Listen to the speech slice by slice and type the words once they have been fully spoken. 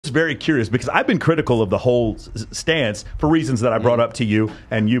just very curious because I've been critical of the whole stance for reasons that I brought up to you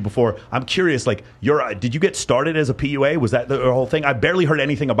and you before. I'm curious, like, did you get started as a PUA? Was that the whole thing? I barely heard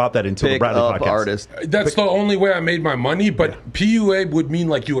anything about that until the Bradley podcast. Artist. That's the only way I made my money, but PUA would mean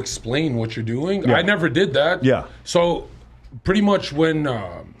like you explain what you're doing. Yeah. I never did that. Yeah. So pretty much when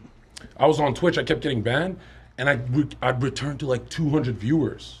I was on Twitch, I kept getting banned, and I'd return to like 200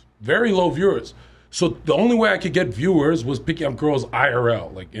 viewers, very low viewers. So the only way I could get viewers was picking up girls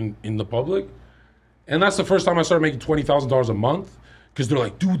IRL, like in the public. And that's the first time I started making $20,000 a month, because they're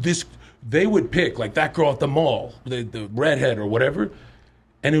like, dude, they would pick like that girl at the mall, the redhead or whatever,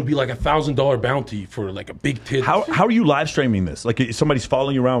 and it would be like $1,000 bounty for like a big tit. How are you live streaming this? Like somebody's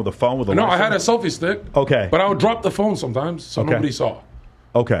following you around with a phone with a No, I had a selfie stick. Okay. But I would drop the phone sometimes so nobody saw.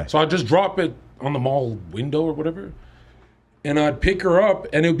 Okay. So I'd just drop it on the mall window or whatever, and I'd pick her up,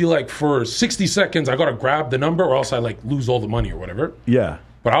 and it would be like for 60 seconds, I got to grab the number or else I like lose all the money or whatever. Yeah.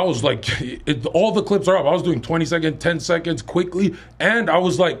 But I was like, all the clips are up. I was doing 20 seconds, 10 seconds quickly. And I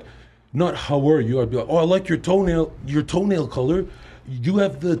was like, not how are you? I'd be like, oh, I like your toenail color. You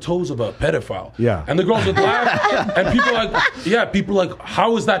have the toes of a pedophile. Yeah. And the girls would laugh. And people like,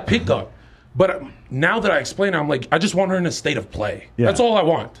 how is that pickup? But now that I explain it, I'm like, I just want her in a state of play. Yeah. That's all I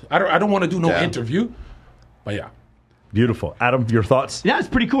want. I don't want to do no interview. But yeah. Beautiful. Adam, your thoughts? Yeah, it's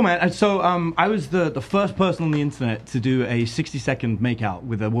pretty cool, man. So I was the first person on the internet to do a 60-second makeout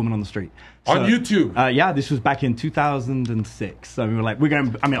with a woman on the street. So, on YouTube? Yeah, this was back in 2006. So we were like,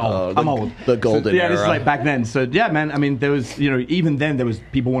 I'm old. The golden era. era. This is like back then. So yeah, man, I mean, there was, even then there was,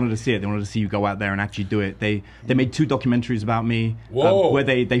 people wanted to see it. They wanted to see you go out there and actually do it. They made 2 documentaries about me where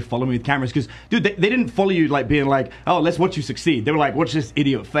they follow me with cameras. Because, dude, they didn't follow you like being like, oh, let's watch you succeed. They were like, watch this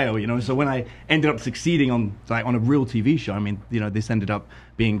idiot fail, So when I ended up succeeding on a real TV show, I mean, this ended up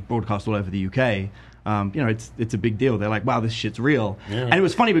being broadcast all over the UK. It's a big deal. They're like, wow, this shit's real. Yeah. And it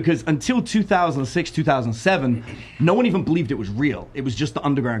was funny because until 2006, 2007, no one even believed it was real. It was just the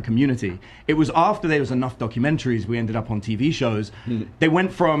underground community. It was after there was enough documentaries, we ended up on TV shows. They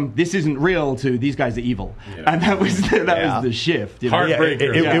went from this isn't real to these guys are evil. Yeah. And that was the shift.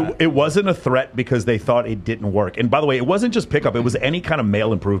 Heartbreaker. It wasn't a threat because they thought it didn't work. And by the way, it wasn't just pickup. It was any kind of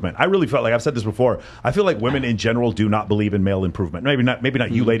male improvement. I really felt like, I've said this before, I feel like women in general do not believe in male improvement. Maybe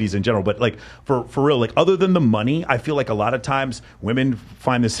not you ladies in general, but like for real, like other than the money, I feel like a lot of times women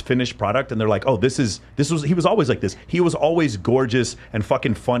find this finished product and they're like, oh, he was always like this. He was always gorgeous and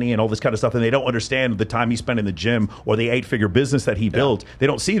fucking funny and all this kind of stuff, and they don't understand the time he spent in the gym or the 8-figure business that he built. They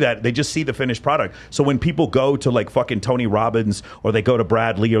don't see that. They just see the finished product. So when people go to like fucking Tony Robbins or they go to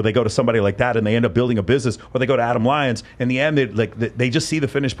Bradley or they go to somebody like that and they end up building a business, or they go to Adam Lyons, in the end, they just see the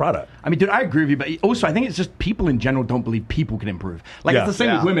finished product. I mean, dude, I agree with you, but also I think it's just people in general don't believe people can improve. Like it's the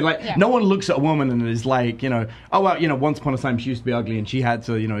same with women. Like no one looks at a woman and is like, oh well, once upon a time she used to be ugly and she had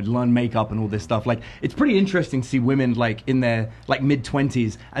to, learn makeup and all this stuff. Like it's pretty interesting to see women like in their like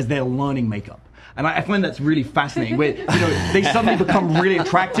mid-20s as they're learning makeup. And I find that's really fascinating where, they suddenly become really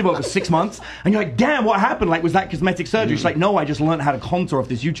attractive over 6 months and you're like, damn, what happened? Like, was that cosmetic surgery? It's like, no, I just learned how to contour off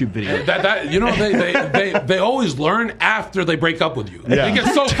this YouTube video. They always learn after they break up with you. Yeah. They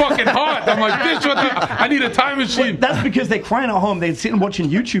get so fucking hot. I'm like, bitch, I need a time machine. Well, that's because they're crying at home. They're sitting watching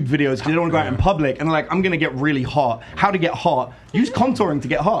YouTube videos because they don't want to go out in public. And they're like, I'm going to get really hot. How to get hot? Use contouring to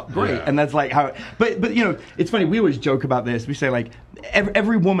get hot. Great. Yeah. And that's like how, but it's funny. We always joke about this. We say like,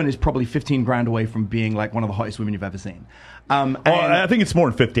 every woman is probably 15 grand away from being like one of the hottest women you've ever seen. I think it's more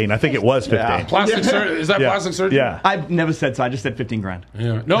than 15. I think it was 15. Yeah. Plastic surgery? Is that plastic surgery? Yeah. I've never said so. I just said 15 grand.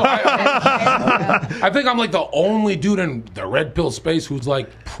 Yeah. No, I think I'm like the only dude in the red pill space who's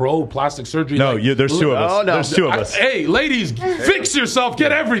like pro plastic surgery. No, like, there's 2 of us. Oh, no. There's 2 of us. Hey, ladies, fix yourself.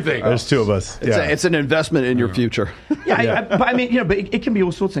 Get everything. There's 2 of us. It's an investment in your future. But I mean, but it can be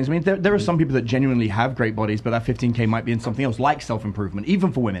all sorts of things. I mean, there are some people that genuinely have great bodies, but that 15K might be in something else, like self-improvement,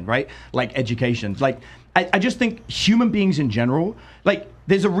 even for women, right? Like education. Like, I just think human beings in general, like,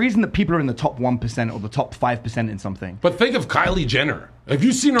 there's a reason that people are in the top 1% or the top 5% in something. But think of Kylie Jenner. Have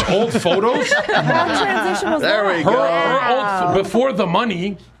you seen her old photos? There we go. Her old, before the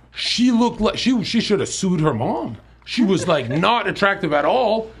money, she looked like she should have sued her mom. She was like not attractive at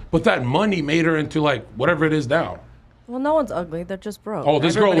all, but that money made her into like whatever it is now. Well, no one's ugly. They're just broke. Oh,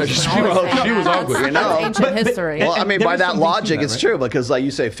 this girl was she was ugly. That's ancient history. Well, I mean, by that logic, it's true because, like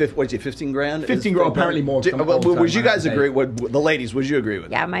you say, 15 grand. 15 grand, apparently more. Would you guys agree? The ladies, would you agree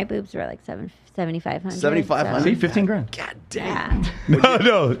with? Yeah, my boobs were like 7,500. 7,500. See, 15 grand. God damn. Yeah.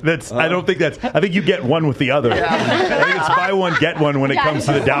 No, that's. I don't think that's. I think you get one with the other. I think it's buy one get one when it comes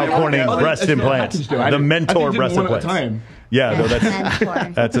to the Dow Corning breast implants, the Mentor breast implants. Yeah, no,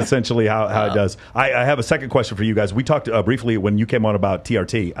 Mentor. that's essentially how it does. I have a second question for you guys. We talked briefly when you came on about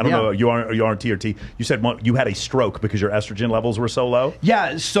TRT. I don't know, you aren't TRT. You said you had a stroke because your estrogen levels were so low.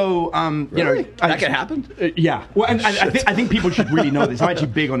 Yeah, so you know, that can happen. Yeah, well, and I think people should really know this. I'm actually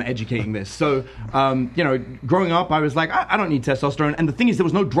big on educating this. So you know, growing up, I was like, I don't need testosterone, and the thing is, there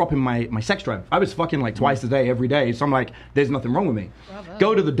was no drop in my sex drive. I was fucking like twice a day, every day. So I'm like, there's nothing wrong with me. Bravo.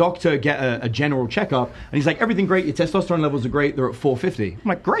 Go to the doctor, get a general checkup, and he's like, everything great. Your testosterone levels are great. They're at 450. I'm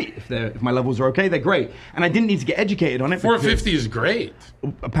like, great. If my levels are okay, they're great. And I didn't need to get educated on it. 450 is great.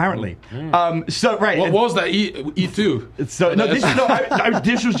 Apparently. So right. What was that? E2. So no,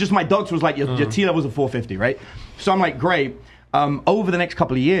 this was just my doctor was like, your T levels are 450, right? So I'm like, great. Over the next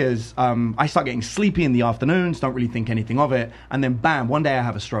couple of years, I start getting sleepy in the afternoons, don't really think anything of it, and then bam, one day I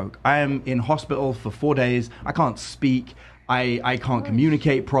have a stroke. I am in hospital for 4 days. I can't speak. I can't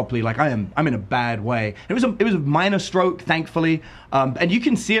communicate properly. Like I'm in a bad way. It was a minor stroke, thankfully, and you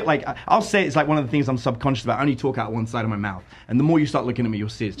can see it. Like I'll say, it's like one of the things I'm subconscious about. I only talk out one side of my mouth, and the more you start looking at me, you'll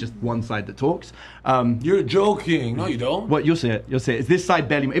see it's just one side that talks. You're joking. No, you don't. Well, you'll see it. You'll see it. It's this side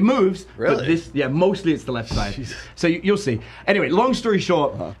barely. It moves. Really? But mostly it's the left side. So you'll see. Anyway, long story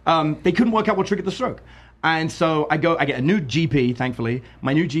short, they couldn't work out what triggered the stroke. And so I get a new GP, thankfully.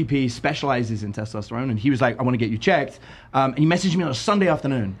 My new GP specializes in testosterone, and he was like, I want to get you checked. And he messaged me on a Sunday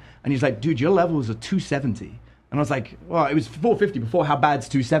afternoon, and he's like, dude, your levels are 270. And I was like, well, it was 450 before. How bad's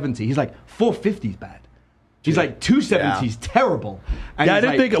 270? He's like, 450 is bad. He's like, 270 is terrible. And yeah, I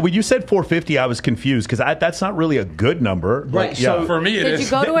didn't think, when you said 450, I was confused, because that's not really a good number. Right, so for me it is. Did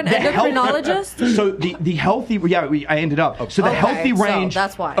you go to an endocrinologist? So the healthy, I ended up. So the healthy range, so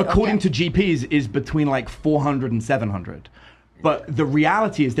that's why. according to GPs, is between like 400 and 700. But the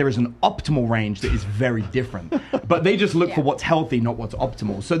reality is there is an optimal range that is very different. But they just look for what's healthy, not what's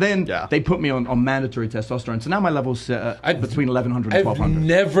optimal. So then they put me on mandatory testosterone. So now my levels sit at between 1100 and 1200. I've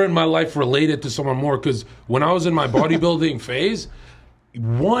never in my life related to someone more, because when I was in my bodybuilding phase,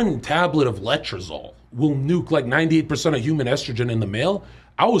 one tablet of letrozole will nuke like 98% of human estrogen in the male.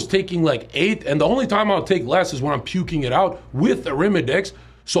 I was taking like 8, and the only time I'll take less is when I'm puking it out with Arimidex.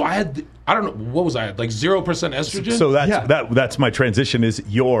 So I don't know, what was I at? Like 0% estrogen? So that's my transition, is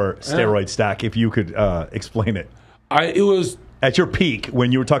your steroid stack, if you could explain it. It was at your peak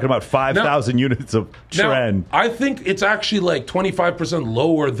when you were talking about 5,000 units of trend. Now, I think it's actually like 25%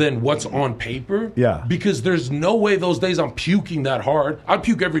 lower than what's on paper. Yeah. Because there's no way those days I'm puking that hard. I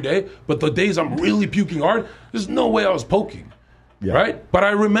puke every day, but the days I'm really puking hard, there's no way I was poking. Yeah. Right? But I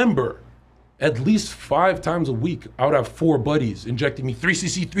remember at least 5 times a week, I would have 4 buddies injecting me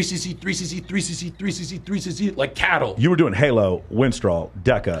 3cc, 3cc, 3cc, 3cc, 3cc, 3cc, like cattle. You were doing Halo, Winstrol,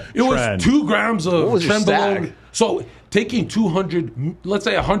 Deca, It was 2 grams of trenbolone. So taking 200, let's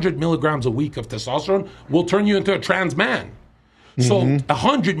say 100 milligrams a week of testosterone will turn you into a trans man. So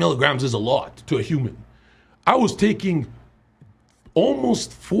 100 milligrams is a lot to a human. I was taking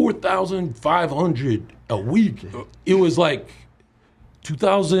almost 4,500 a week. It was like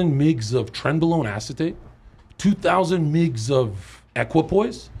 2,000 mgs of trenbolone acetate, 2,000 mgs of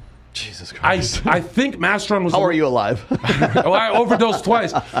equipoise. Jesus Christ. I think Mastron was... How are you alive? Well, I overdosed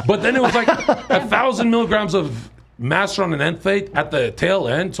twice. But then it was like 1,000 milligrams of Mastron and Enthate at the tail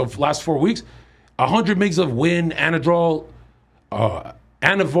end, so last 4 weeks. 100 mgs of Win, Anadrol,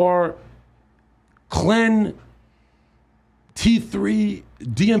 Anavar, Clen, T3,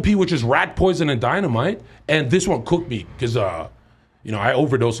 DMP, which is rat poison and dynamite. And this one cooked me because... I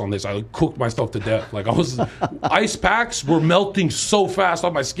overdosed on this. I cooked myself to death. Like ice packs were melting so fast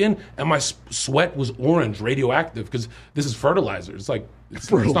on my skin, and my sweat was orange, radioactive, because this is fertilizer. It's like, it's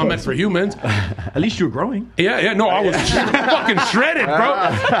not meant for humans. At least you were growing. Yeah, no, I was fucking shredded, bro.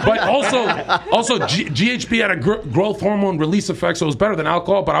 But also GHB had a growth hormone release effect, so it was better than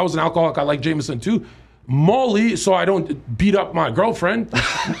alcohol, but I was an alcoholic. I like Jameson too. Molly, so I don't beat up my girlfriend.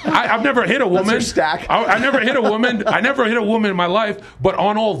 I've never hit a woman. That's your stack. I never hit a woman. I never hit a woman in my life. But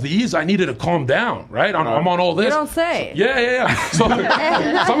on all these, I needed to calm down. Right? I'm on all this. You don't say. Yeah. So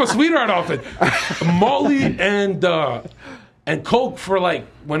I'm a sweetheart off it. Molly and Coke for like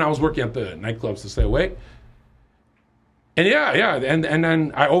when I was working at the nightclubs to stay awake. And and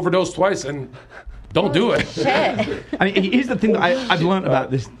then I overdosed twice and. Don't do it. I mean, here's the thing that I've learned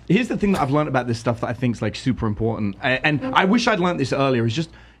about this. Here's the thing that I've learned about this stuff that I think is like super important. And I wish I'd learned this earlier. Is just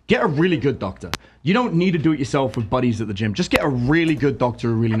get a really good doctor. You don't need to do it yourself with buddies at the gym. Just get a really good doctor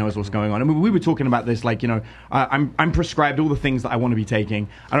who really knows what's going on. I mean, we were talking about this. Like, I'm prescribed all the things that I want to be taking.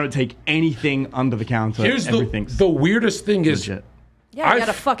 I don't take anything under the counter. Here's the weirdest thing is. Legit. Yeah, you got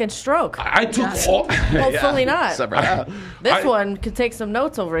a fucking stroke. I took all... Hopefully not. This one could take some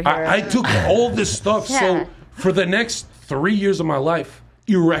notes over here. I took all this stuff. So For the next 3 years of my life,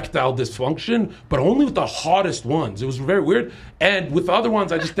 erectile dysfunction, but only with the hottest ones. It was very weird. And with the other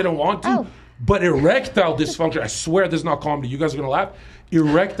ones, I just didn't want to. Oh. But erectile dysfunction, I swear this is not comedy. You guys are going to laugh.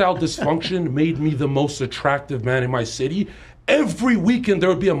 Erectile dysfunction made me the most attractive man in my city. Every weekend, there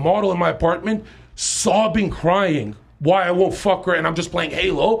would be a model in my apartment sobbing, crying, why I won't fuck her, and I'm just playing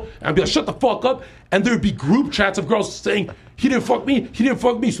Halo. And I'd be like, shut the fuck up. And there'd be group chats of girls saying, he didn't fuck me, he didn't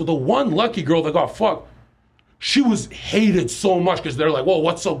fuck me. So the one lucky girl that got fucked, she was hated so much because they're like, whoa,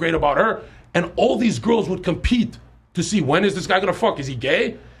 what's so great about her? And all these girls would compete to see, when is this guy gonna fuck? Is he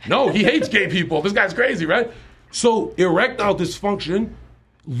gay? No, he hates gay people. This guy's crazy, right? So erectile dysfunction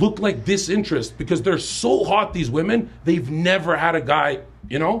looked like disinterest because they're so hot, these women, they've never had a guy,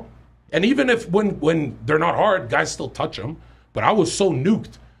 you know? And even if when they're not hard, guys still touch them. But I was so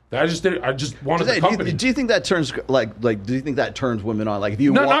nuked that I just wanted the company. Do you think that turns do you think that turns women on? Like if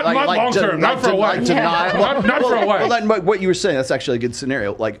you not long term, not for a while. Not for a while. Well, what you were saying, that's actually a good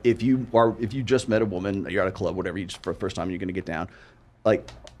scenario. Like if you just met a woman, you're at a club, whatever, for the first time you're going to get down, like,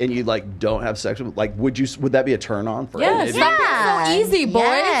 and you like don't have sex with, like, would that be a turn on for? Yes, so easy, boy.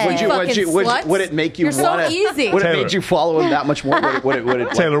 Yes. Would it make you You're want so easy. Would it make you follow him that much more? Would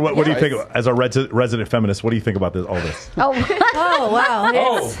it Taylor, what do you think as a resident feminist? What do you think about all this? Oh, Oh, wow.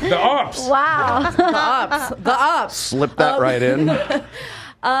 Oh, the ops. wow. The ops. slip that right in?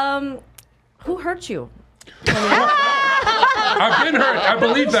 Who hurt you? I've been hurt. I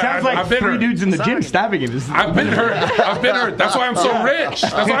believe that. Sounds like I've been three hurt. dudes in the gym stabbing him. I've been hurt. I've been hurt. That's why I'm so rich.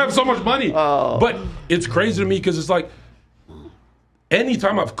 That's why I have so much money. But it's crazy to me because it's like,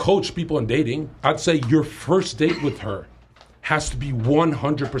 anytime I've coached people in dating, I'd say your first date with her has to be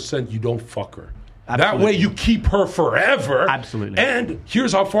 100% you don't fuck her. Absolutely. That way you keep her forever. Absolutely. And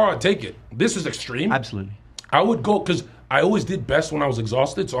here's how far I'd take it. This is extreme. Absolutely. I would go, because I always did best when I was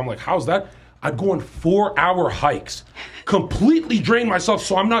exhausted, so I'm like, how's that? I'd go on 4-hour hikes, completely drain myself,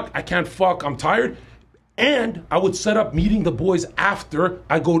 so I can't fuck, I'm tired. And I would set up meeting the boys after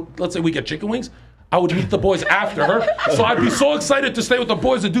I go, let's say we get chicken wings, I would meet the boys after her. So I'd be so excited to stay with the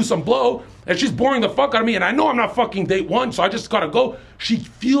boys and do some blow, and she's boring the fuck out of me, and I know I'm not fucking date one, so I just gotta go. She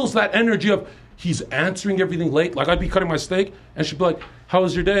feels that energy of, he's answering everything late. Like, I'd be cutting my steak, and she'd be like, how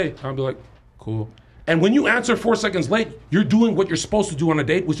was your day? I'd be like, cool. And when you answer 4 seconds late, you're doing what you're supposed to do on a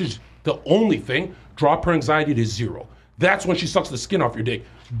date, which is the only thing, drop her anxiety to 0. That's when she sucks the skin off your dick.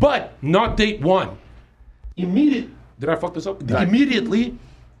 But not date one. Did I fuck this up? Right. Immediately,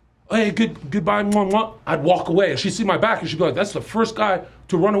 hey, goodbye, mwah, mwah. I'd walk away, and she'd see my back, and she'd be like, that's the first guy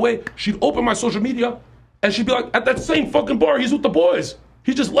to run away. She'd open my social media, and she'd be like, at that same fucking bar, he's with the boys.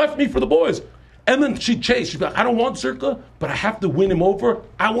 He just left me for the boys. And then she'd chase. She'd be like, I don't want Zherka, but I have to win him over.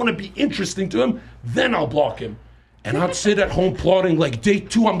 I want to be interesting to him. Then I'll block him. And I'd sit at home plotting like, date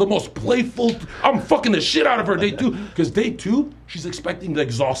 2, I'm the most playful. I'm fucking the shit out of her date 2. Because date 2, she's expecting the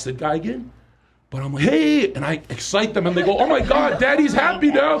exhausted guy again. But I'm like, hey, and I excite them, and they go, oh my God, daddy's happy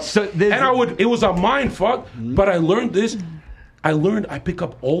now. It was a mind fuck, but I learned this. I pick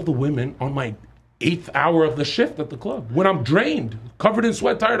up all the women on my 8th hour of the shift at the club. When I'm drained, covered in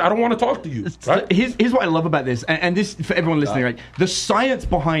sweat, tired, I don't want to talk to you. Right? Here's what I love about this, and this, for everyone listening, right? The science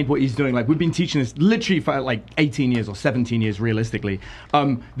behind what he's doing, like, we've been teaching this literally for like 18 years or 17 years, realistically.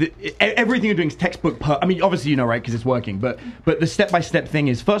 Everything you're doing is textbook I mean, obviously you know, right, because it's working, but the step-by-step thing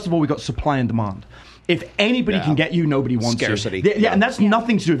is, first of all, we've got supply and demand. If anybody can get you, nobody wants Scarcity. you. Yeah, and that's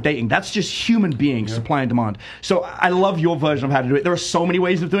nothing to do with dating. That's just human beings, supply and demand. So I love your version of how to do it. There are so many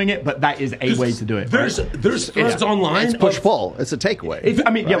ways of doing it, but that is a way to do it. There's threads online. It's push-pull. It's a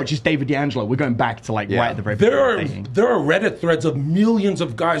takeaway. Which is David D'Angelo. We're going back to right at the very beginning. There are Reddit threads of millions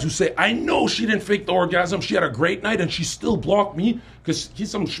of guys who say, I know she didn't fake the orgasm. She had a great night, and she still blocked me because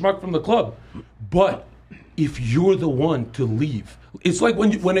he's some schmuck from the club. But if you're the one to leave, it's like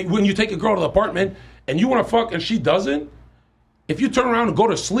when you take a girl to the apartment and you want to fuck and she doesn't, if you turn around and go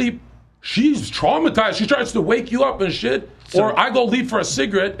to sleep, she's traumatized. She tries to wake you up and shit. Or I go leave for a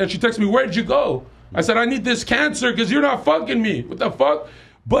cigarette and she texts me, where'd you go? I said, I need this cancer because you're not fucking me. What the fuck?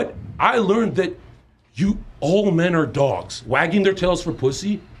 But I learned that all men are dogs. Wagging their tails for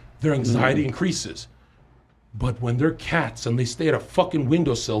pussy, their anxiety increases. But when they're cats and they stay at a fucking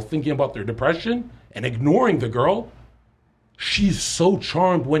windowsill thinking about their depression and ignoring the girl, she's so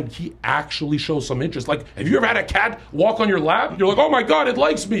charmed when he actually shows some interest. Like, have you ever had a cat walk on your lap? You're like, oh my God, it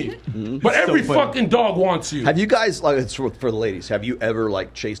likes me. But every fucking dog wants you. Have you guys, like, it's for the ladies, have you ever,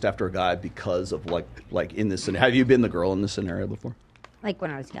 like, chased after a guy because of, like in this scenario? Have you been the girl in this scenario before? Like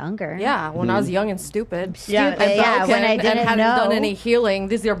when I was younger. Yeah, when I was young and stupid. Yeah, Stupid, yeah, broken, when I and didn't hadn't know. done any healing.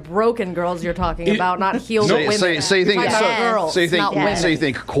 These are broken girls you're talking about, not healed women. So you think You're talking about girls, not women. so you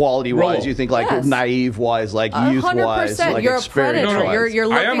think quality wise, you think like Yes. naive wise, like youth wise, 100%. like You're a experience. predator. No,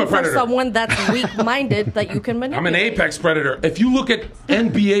 You're I am looking a for predator. someone that's weak-minded that you can manipulate. I'm an apex predator. If you look at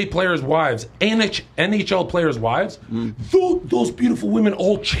NBA players' wives, NHL players' wives, those beautiful women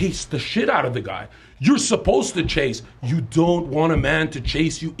all chase the shit out of the guy. You're supposed to chase. You don't want a man to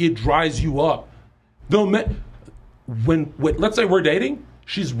chase you. It dries you up. Let's say we're dating,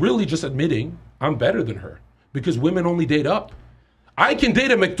 she's really just admitting I'm better than her because women only date up. I can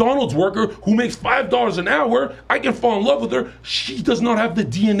date a McDonald's worker who makes $5 an hour. I can fall in love with her. She does not have the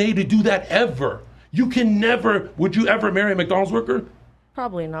DNA to do that ever. You can never. Would you ever marry a McDonald's worker?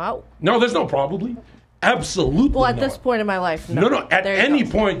 Probably not. No, there's no probably. Absolutely Well, at not. this point in my life, no. No. At There you any go.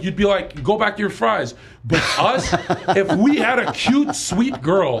 point, you'd be like, go back to your fries. But us, if we had a cute, sweet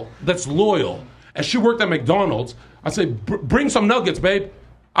girl that's loyal, and she worked at McDonald's, I'd say, bring some nuggets, babe.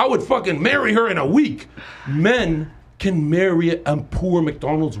 I would fucking marry her in a week. Men can marry a poor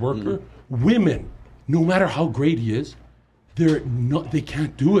McDonald's worker. Women, no matter how great he is, they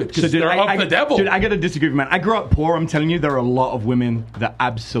can't do it because they're of the devil. Dude, I gotta disagree with you, man. I grew up poor. I'm telling you, there are a lot of women that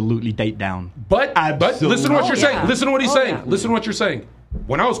absolutely date down. But listen to what you're saying. yeah. Listen to what he's saying. Yeah. Listen to what you're saying.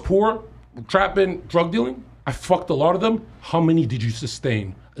 When I was poor, trapping, drug dealing, I fucked a lot of them. How many did you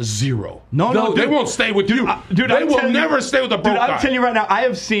sustain? 0. No, they dude. won't stay with you. Dude, they I'm will telling you- never stay with a broke Dude, I'm guy. telling you right now, I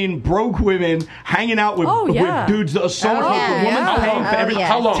have seen broke women hanging out with, Oh, yeah. with dudes that are so Oh, much more. yeah. The woman's Yeah. paying for Oh, everything. yeah.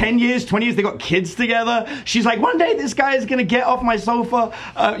 How long? 10 years, 20 years, they got kids together. She's like, one day this guy is going to get off my sofa.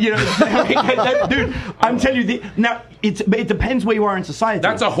 Dude, I'm telling you, it depends where you are in society.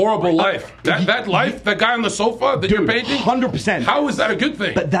 That's a horrible life. That life, that guy on the sofa that you're painting, 100%. how is that a good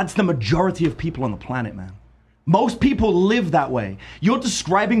thing? But that's the majority of people on the planet, man. Most people live that way. You're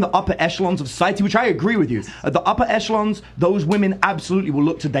describing the upper echelons of society, which I agree with you. At the upper echelons, those women absolutely will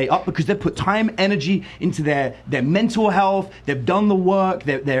look to date up because they've put time, energy into their mental health. They've done the work.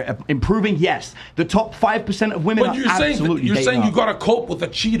 They're improving. Yes, the top 5% of women But are you're saying absolutely you dating up. got to cope with a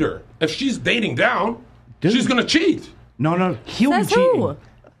cheater. If she's dating down, she's gonna cheat. No, he'll Says be cheating. who?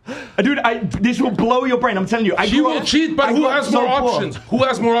 Dude, this will blow your brain. I'm telling you. She will cheat, but who has more poor. options? Who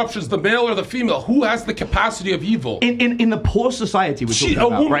has more options, the male or the female? Who has the capacity of evil? In the poor society we're talking A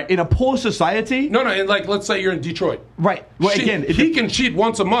about, woman- right? In a poor society, No, and like, let's say you're in Detroit. right? Well, She- again, he can cheat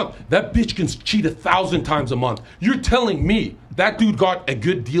once a month. That bitch can cheat 1,000 times a month. You're telling me that dude got a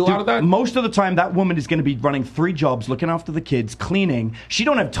good deal out of that? most of the time, that woman is going to be running 3 jobs, looking after the kids, cleaning. She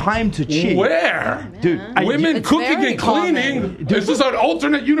don't have time to cheat. Where? Dude, Women It's cooking very and cleaning. common. Is this an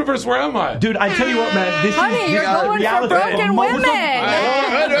alternate universe? Where am I? Dude, I tell you what, man. This Honey, is you're going for reality. broken Most of- women.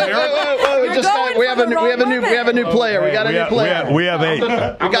 We have a new player. We got a new player. We have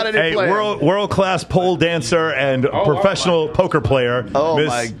We got a new a player. world class pole dancer and professional poker player. Oh Miss-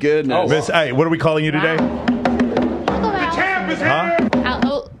 my goodness. Miss, hey, what are we calling you today? Champ is here.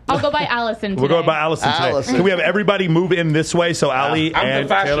 Huh? I'll go by Allison today. We're going by Allison today. Allison. Can we have everybody move in this way so Ali I'm and the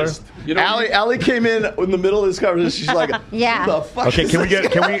fascist. Taylor? You know, Allie came in the middle of this conversation. She's like, Yeah. "Who the fuck Okay, is can we this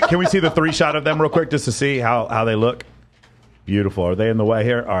get can we see the 3 shot of them real quick just to see how they look? Beautiful. Are they in the way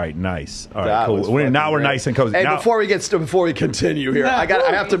here? All right, nice. All right, That was cool. Now we're fucking nice and cozy. Hey, Now- before we continue here, I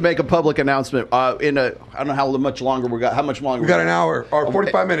have to make a public announcement. I don't know how much longer we got. How much longer? We got an hour or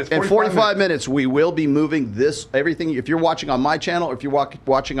 45 minutes. In 45 minutes, we will be moving everything. If you're watching on my channel, or if you're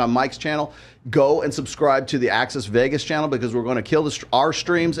watching on Mike's channel, go and subscribe to the Access Vegas channel because we're going to kill our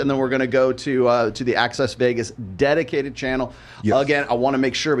streams and then we're going to go to the Access Vegas dedicated channel. Yes. Again, I want to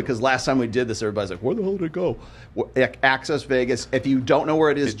make sure because last time we did this, everybody's like, "Where the hell did it go?" Access Vegas. If you don't know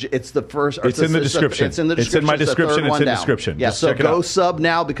where it is, it's the first. It's in the description. It's in the It's description. in my the description. third It's one in down. description. Yeah, Just so check it go out. sub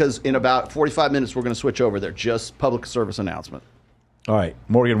now because in about 45 minutes we're going to switch over there. Just public service announcement. All right,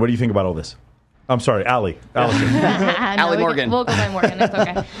 Morgan, what do you think about all this? I'm sorry, Allison. Allie Morgan. We'll go by Morgan. It's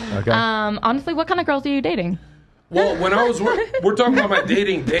okay. Okay. Honestly, what kind of girls are you dating? well, when I was we're talking about my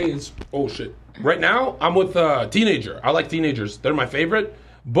dating days. Oh shit! Right now, I'm with a teenager. I like teenagers. They're my favorite.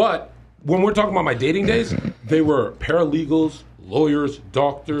 But when we're talking about my dating days, they were paralegals, lawyers,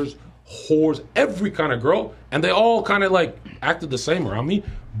 doctors, whores, every kind of girl, and they all kind of like acted the same around me.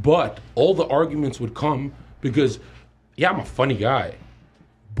 But all the arguments would come because, yeah, I'm a funny guy,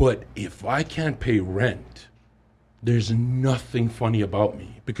 but if I can't pay rent, there's nothing funny about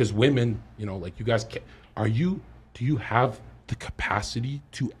me because women, like you guys, do you have the capacity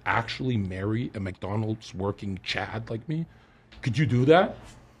to actually marry a McDonald's working Chad like me? Could you do that?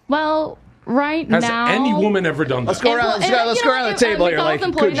 Well, right Has now, any woman ever done that? Let's go around. Let's go around the table here. McDonald's Like,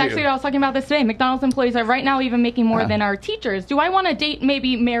 employees, could actually, you? I was talking about this today. McDonald's employees are right now even making more than our teachers. Do I want to date,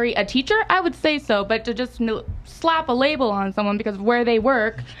 maybe marry a teacher? I would say so, but to just slap a label on someone because of where they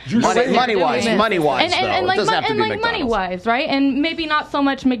work. Money wise, and though. It doesn't have to be McDonald's. money wise, right? And maybe not so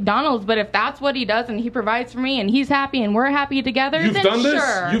much McDonald's, but if that's what he does and he provides for me and he's happy and we're happy together, You've then done this?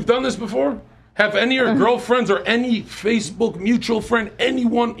 sure. You've done this before? Have any of your girlfriends or any Facebook mutual friend,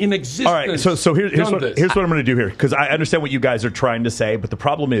 anyone in existence? All right, so here's what I'm going to do here, because I understand what you guys are trying to say, but the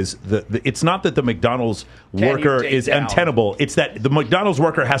problem is it's not that the McDonald's worker is untenable. It's that the McDonald's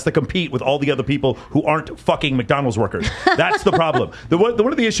worker has to compete with all the other people who aren't fucking McDonald's workers. That's the problem. One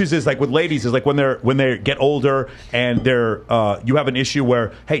of the issues is like with ladies is like when they get older and you have an issue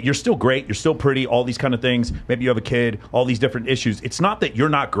where, hey, you're still great, you're still pretty, all these kind of things. Maybe you have a kid, all these different issues. It's not that you're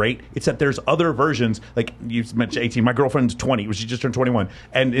not great. It's that there's other versions. Like you mentioned 18. My girlfriend's 20. She just turned 21.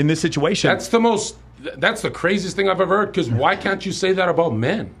 And in this situation, that's the craziest thing I've ever heard. Because why can't you say that about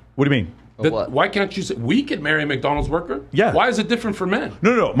men? What do you mean? Why can't you say we could marry a McDonald's worker? Yeah. Why is it different for men?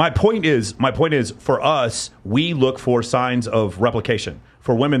 No. My point is for us, we look for signs of replication.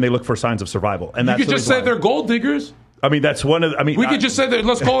 For women, they look for signs of survival. And you that's could just say they're gold diggers. I mean, that's one of. We could just say that.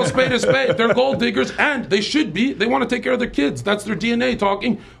 Let's call a spade a spade. They're gold diggers, and they should be. They want to take care of their kids. That's their DNA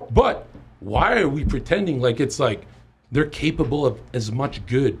talking. But why are we pretending like it's like they're capable of as much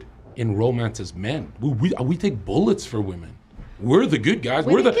good in romance as men? We take bullets for women. We're the good guys.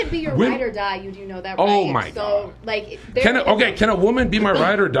 Women could be your ride or die. You do know that, right? Oh my God! Like, can a woman be my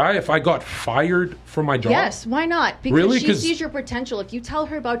ride or die if I got fired from my job? Yes, why not? Because really? She sees your potential. If you tell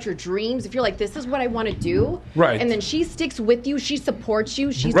her about your dreams, if you're like, this is what I want to do, right? And then she sticks with you, she supports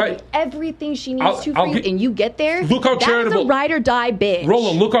you, she's right. doing everything she needs to for you, and you get there. Look how charitable. That's a ride or die bitch.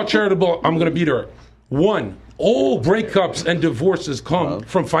 Roland, look how charitable I'm going to be to her. One, all breakups and divorces come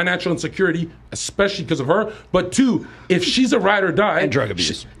from financial insecurity, especially because of her. But two, if she's a ride or die, and drug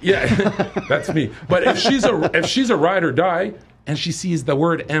abuse, that's me. But if she's a ride or die, and she sees the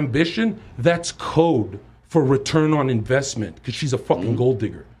word ambition, that's code for return on investment because she's a fucking gold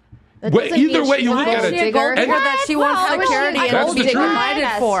digger. But either way you look at it, she a gold digger that she wants security and be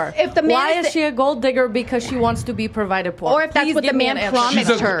provided for? If the man Why is she a gold digger because she wants to be provided for? Or if that's what the man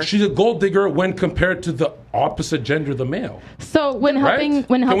promised her. She's a gold digger when compared to the opposite gender, the male. So when helping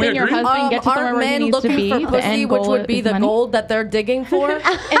your husband get to somewhere where he needs to be, for pussy, which would be the gold that they're digging for. And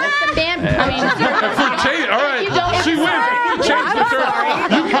if the man promised all right, she wins.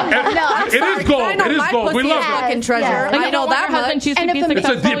 It is gold. It is gold. We love it. Fucking treasure. I know that much. It's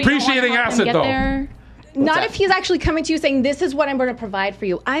a depreciating asset, though. Not if he's actually coming to you saying, this is what I'm going to provide for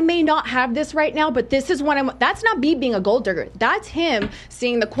you. I may not have this right now, but this is what I'm... That's not me being a gold digger. That's him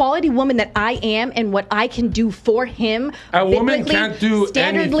seeing the quality woman that I am and what I can do for him. A woman can't do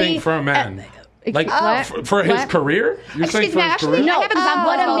anything for a man. For his career? You're saying for his career? No, what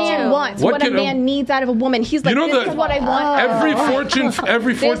a man wants, what a man needs out of a woman. He's like, this is what I want. Every fortune. This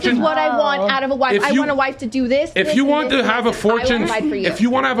is what I want out of a wife. I want a wife to do this. If you want to have a Fortune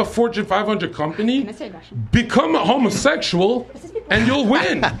 500 company, become a homosexual and you'll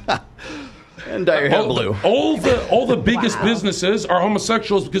win. And dye your hair blue. All the biggest businesses are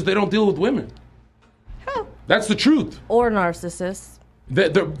homosexuals because they don't deal with women. That's the truth. Or narcissists.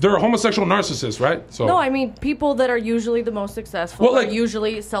 They're homosexual narcissists, right? So no, I mean people that are usually the most successful are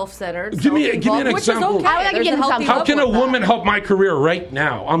usually self-centered. Give me an example. Okay. How can a woman help my career right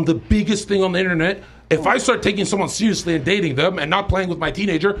now? I'm the biggest thing on the internet. If I start taking someone seriously and dating them and not playing with my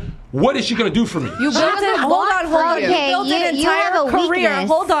teenager, what is she going to do for me? You built it. Hold on. Okay, you built an entire career. Weakness.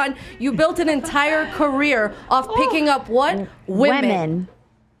 Hold on. You built an entire career off picking up what? Women.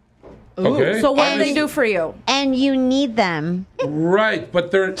 Okay. So what do they do for you? And you need them. Right, but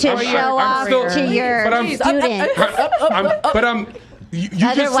they're to show off to your students.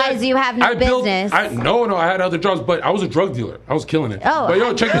 Otherwise, you have no business. No, I had other jobs, but I was a drug dealer. I was killing it. Oh, but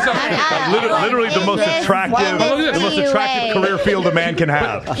yo, check this out. Literally the most attractive career field a man can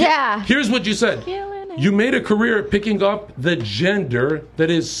have. Yeah. Here's what you said. You made a career picking up the gender that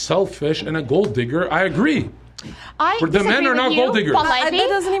is selfish and a gold digger. I agree. The men are not gold diggers.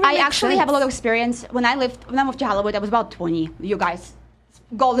 I actually have a lot of experience. When I moved to Hollywood, I was about 20. You guys,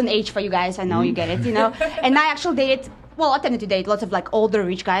 golden age for you guys. I know you get it, And I actually dated, I tended to date lots of older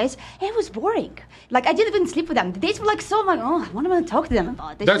rich guys. It was boring. I didn't even sleep with them. The dates were so what am I going to talk to them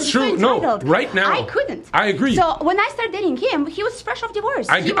about? That's true. No, right now. I couldn't. I agree. So when I started dating him, he was fresh off divorce.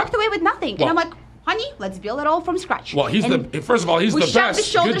 He walked away with nothing. And I'm like, honey, let's build it all from scratch. Well, first of all, he's the best. We shoved the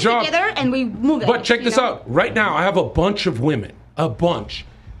shoulders Good job. together and we moved it. But check this out. Right now, I have a bunch of women. A bunch.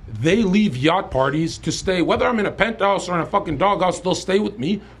 They leave yacht parties to stay. Whether I'm in a penthouse or in a fucking doghouse, they'll stay with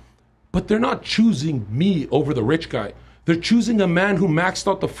me. But they're not choosing me over the rich guy. They're choosing a man who maxed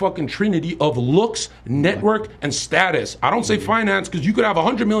out the fucking trinity of looks, network, and status. I don't say finance because you could have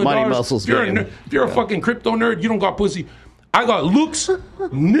 $100 million. Money muscles. If you're a fucking crypto nerd, you don't got pussy. I got looks,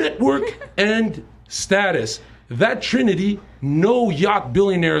 network, and status. That trinity, no yacht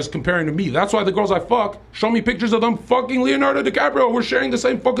billionaire is comparing to me. That's why the girls I fuck show me pictures of them fucking Leonardo DiCaprio. We're sharing the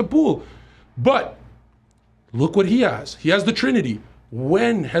same fucking pool. But look what he has. He has the trinity.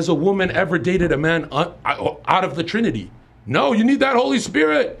 When has a woman ever dated a man out of the trinity? No, you need that Holy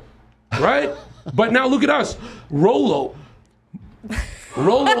Spirit, right? But now look at us. Rollo, if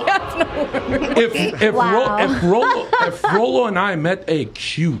Rollo and I met a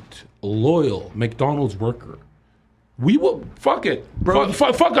cute, loyal McDonald's worker, we will fuck it, bro.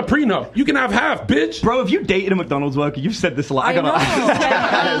 Fuck a prenup. You can have half, bitch. Bro, if you dated a McDonald's worker, you've said this a lot.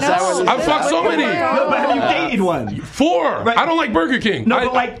 I've fucked so many. No, but have you dated one? 4. Right. I don't like Burger King. No,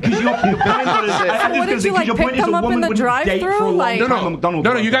 but like, because your point is, your point is a woman wouldn't date for a long time a McDonald's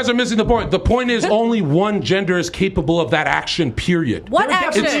worker. No, you guys are missing the point. The point is only one gender is capable of that action. Period. What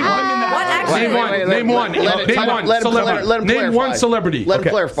action? What action? Name one. Name one celebrity. Let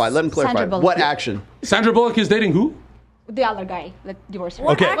him clarify. What action? Sandra Bullock is dating who? The other guy that divorced her.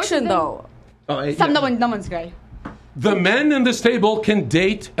 What action though? No one's guy. The men in this table can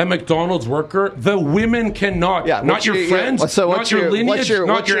date a McDonald's worker. The women cannot. Yeah, not your friends, not your lineage,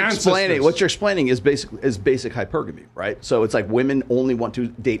 not your ancestors. What you're explaining is basic hypergamy, right? So it's like women only want to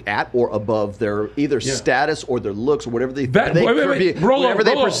date at or above their either status or their looks or whatever they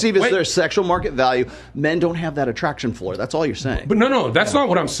perceive as their sexual market value. Men don't have that attraction floor. That's all you're saying. But no, that's not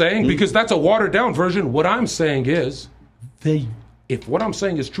what I'm saying because that's a watered down version. What I'm saying is, if what I'm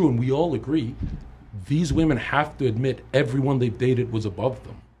saying is true and we all agree, these women have to admit everyone they've dated was above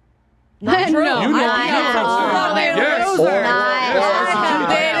them. Not true. You know what I'm saying. Yes.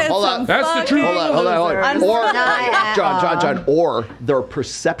 That's the truth. Hold on. Or, John, or their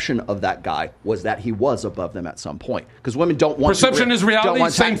perception of that guy was that he was above them at some point. Because women don't want perception is reality,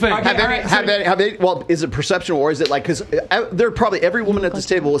 same thing. Well, is it perception or is it like, because they're probably, every woman at this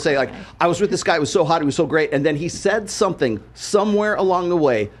table will say, like, I was with this guy, he was so hot, he was so great, and then he said something somewhere along the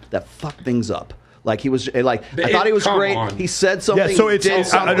way that fucked things up. Like he was like, I thought he was great. He said something. Yeah, so it's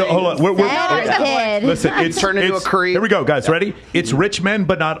hold on. Listen, it's turned into a creed. Here we go, guys. Ready? It's rich men,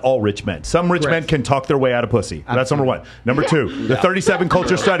 but not all rich men. Some rich men can talk their way out of pussy. That's number one. Number two, the 37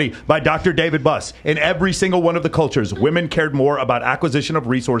 culture study by Dr. David Buss. In every single one of the cultures, women cared more about acquisition of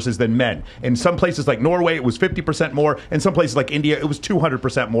resources than men. In some places like Norway, it was 50% more. In some places like India, it was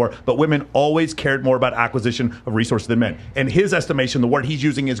 200% more. But women always cared more about acquisition of resources than men. In his estimation, the word he's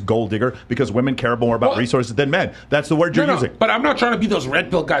using is gold digger because women care more about resources than men. That's the word you're using. But I'm not trying to be those red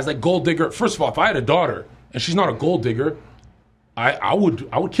pill guys like gold digger. First of all, if I had a daughter and she's not a gold digger, I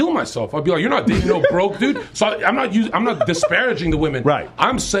would kill myself. I'd be like, you're not dating no broke dude. So I'm not disparaging the women. Right.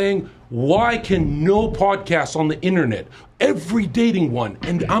 I'm saying, why can no podcast on the internet, every dating one,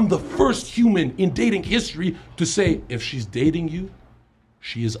 and I'm the first human in dating history to say, if she's dating you,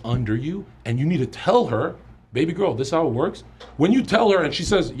 she is under you, and you need to tell her, baby girl, this is how it works. When you tell her and she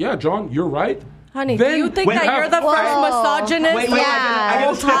says, yeah, John, you're right. Honey, do you think that you're the first misogynist of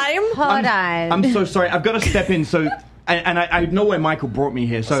all time? Hold on. I'm so sorry. I've got to step in. So, and I know where Michael brought me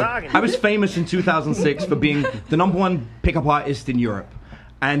here. So I was famous in 2006 for being the #1 pickup artist in Europe.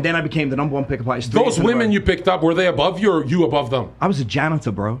 And then I became the #1 pickup artist. Those women you picked up, were they above you or you above them? I was a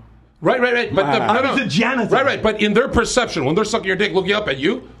janitor, bro. Right. But I was a janitor. Right. But in their perception, when they're sucking your dick, looking up at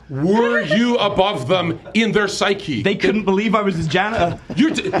you, were you above them in their psyche? They couldn't believe I was a janitor.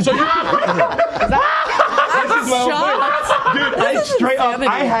 Dude,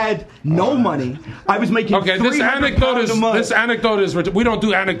 I had no money. I was making this anecdote is we don't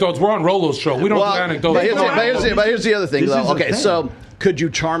do anecdotes. We're on Rollo's show. We don't do anecdotes. But here's the other thing, though. Okay, so could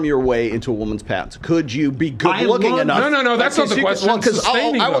you charm your way into a woman's pants? Could you be good looking enough? No, that's not the question. Because I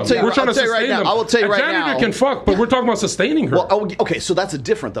will tell you right now. A janitor can fuck, but we're talking about sustaining her. Well, okay, so that's a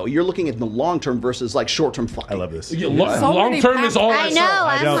different though. You're looking at the long term versus like short term fucking. I love this. Long term is all I know.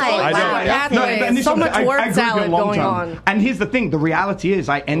 I'm like, so much word salad going on. And here's the thing: the reality is,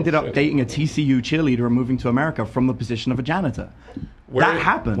 I ended up dating a TCU cheerleader and moving to America from the position of a janitor. That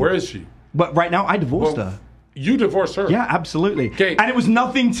happened. Where is she? But right now, I divorced her. You divorced her? Yeah, absolutely. Okay. And it was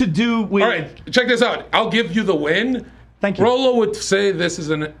nothing to do with... All right, check this out. I'll give you the win. Thank you. Rollo would say this is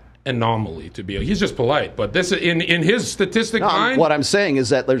an anomaly to be... He's just polite, but this in his statistic mind... What I'm saying is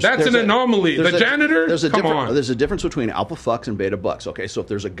that there's an anomaly. The janitor? There's a difference between alpha fucks and beta bucks, okay? So if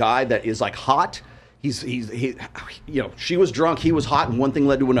there's a guy that is like hot... she was drunk, he was hot, and one thing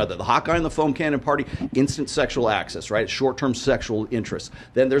led to another. The hot guy in the foam cannon party, instant sexual access, right? Short-term sexual interest.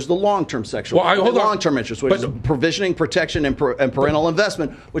 Then there's the long-term long-term interest, which is provisioning, protection, and parental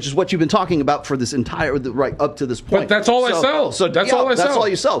investment, which is what you've been talking about for this entire right up to this point. But that's all I sell. So that's all I sell. That's all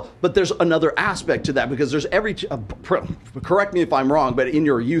you sell. But there's another aspect to that because there's correct me if I'm wrong, but in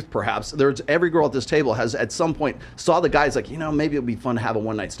your youth perhaps, there's every girl at this table has at some point saw the guy's like, maybe it'd be fun to have a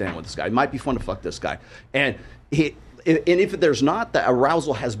one-night stand with this guy. It might be fun to fuck this guy. And if there's not, the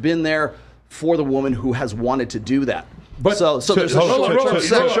arousal has been there for the woman who has wanted to do that. But so there's a short-term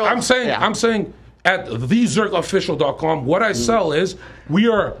sexual. I'm saying at thezerkaofficial.com, what I sell is we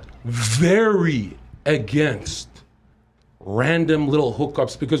are very against random little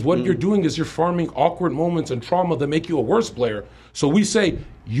hookups because what you're doing is you're farming awkward moments and trauma that make you a worse player. So we say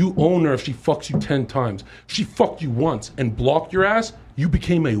you own her if she fucks you 10 times. If she fucked you once and blocked your ass, you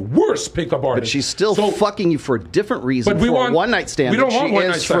became a worse pickup artist. But she's still fucking you for a different reason. But we want one-night stand. We don't want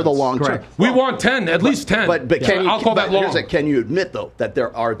one-night stands for the long term. We want 10, at least 10. But I'll call that long. Can you admit though that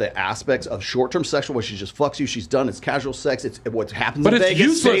there are the aspects of short-term sexual where she just fucks you, she's done, it's casual sex, it's what happens in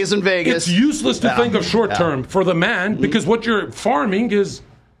Vegas stays in Vegas. It's useless to think of short-term for the man because what you're farming is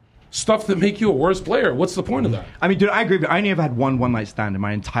stuff that make you a worse player. What's the point of that? I mean, dude, I agree. But I only ever had one-night stand in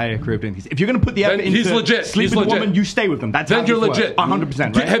my entire career of doing things. If you're going to put the effort into sleep with a woman, you stay with them. That's then how you're legit.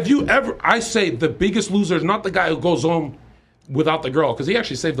 100%. Right? Have you ever? I say the biggest loser is not the guy who goes home without the girl because he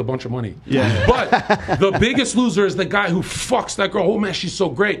actually saved a bunch of money. Yeah. But the biggest loser is the guy who fucks that girl. Oh man, she's so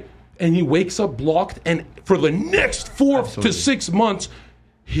great, and he wakes up blocked, and for the next 4 to 6 months,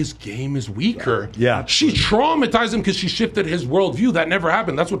 his game is weaker. Yeah. She traumatized him because she shifted his worldview. That never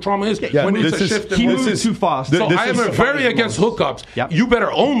happened. That's what trauma is. Yeah, when it's a shift in moved too fast. So I am very against hookups. Yep. You better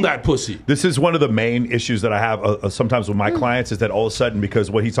own that pussy. This is one of the main issues that I have sometimes with my clients is that all of a sudden,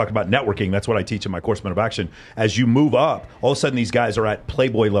 because what he talked about networking, that's what I teach in my course Men of Action. As you move up, all of a sudden these guys are at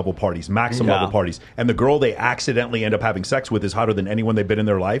Playboy level parties, Maxim level parties, and the girl they accidentally end up having sex with is hotter than anyone they've been in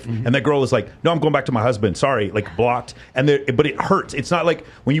their life. And that girl is like, no, I'm going back to my husband. Sorry, like blocked. But it hurts. It's not like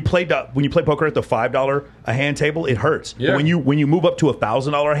when you play poker at the $5 a hand table, it hurts. Yeah. But when you move up to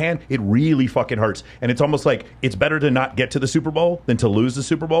 $1,000 a hand, it really fucking hurts. And it's almost like it's better to not get to the Super Bowl than to lose the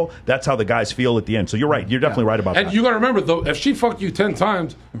Super Bowl. That's how the guys feel at the end. So you're right. You're definitely right about that. And you got to remember, though, if she fucked you 10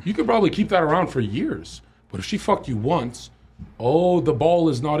 times, you could probably keep that around for years. But if she fucked you once, the ball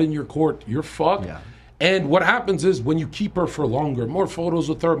is not in your court. You're fucked. Yeah. And what happens is when you keep her for longer, more photos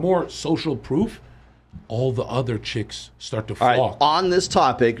with her, more social proof, all the other chicks start to flock. All right, on this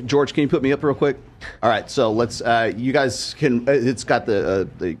topic, George, can you put me up real quick? All right, so let's. You guys can. It's got the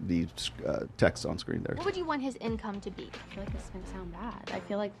text on screen there. What would you want his income to be? I feel like this is gonna sound bad. I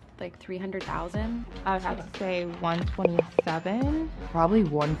feel like 300,000. I would have to say 127. Probably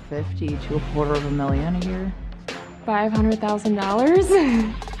 150 to $250,000 a year.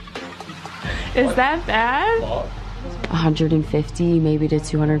 $500,000. Is that bad? 150, maybe to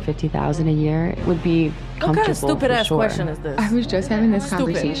 250,000 a year would be comfortable. What kind of stupid ass sure. question is this? I was just having this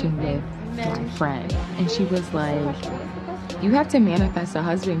conversation with my friend, and she was like, "You have to manifest a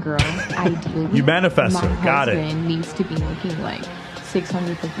husband, girl. Ideally, you manifest her. Got it. My husband needs to be making like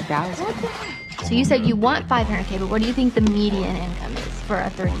 650,000." So you said you want 500K, but what do you think the median income is for a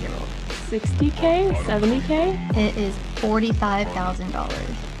 30-year-old? 60K, 70K. It is $45,000.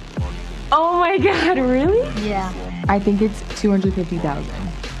 Oh my God! Really? Yeah. I think it's 250,000.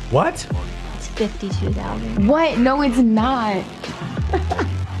 What? It's 52,000. What? No, it's not.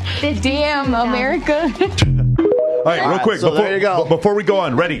 Damn, America. All right, real quick, so there you go. Before we go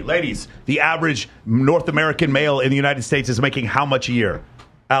on, ready, ladies, the average North American male in the United States is making how much a year?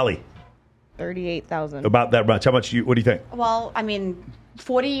 Allie? 38,000. About that much. How much? What do you think? Well, I mean,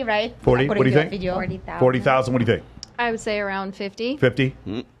 40, right? 40? What do you think? 40,000. 40,000. What do you think? I would say around 50.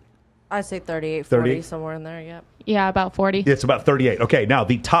 50? I'd say 38, 30? 40, somewhere in there, yep. Yeah, about 40. It's about 38. Okay, now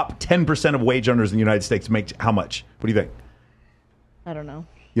the top 10% of wage earners in the United States make how much? What do you think? I don't know.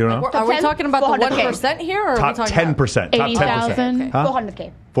 You don't know? Are we talking about the 1% here? Or top are we talking 10%. Top 10%. Huh?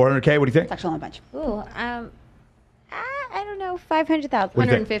 400K. 400K, what do you think? It's actually not a bunch. Ooh, I don't know, 500,000.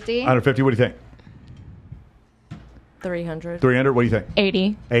 150. 150, what do you think? 300. 300, what do you think?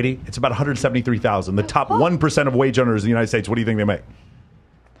 80. 80? It's about 173,000. The top 1% of wage earners in the United States, what do you think they make?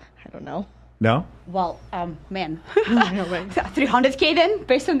 I don't know. No? Well, man. 300K then,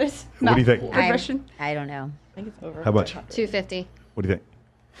 based on this? What do you think? Progression? I don't know. I think it's over. How much? 250. What do you think?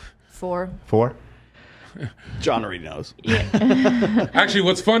 4. 4? John already knows. Actually,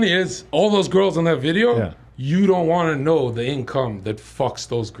 what's funny is all those girls in that video, you don't want to know the income that fucks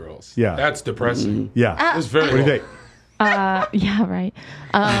those girls. Yeah. That's depressing. Yeah. It's very What do you think? Yeah, right.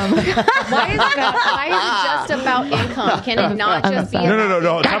 Why is it just about income? Can it not just be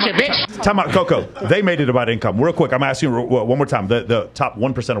No. Time out, Coco. They made it about income. Real quick, I'm asking you one more time. The top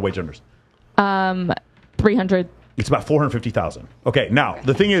 1% of wage earners. 300. It's about 450,000. Okay, now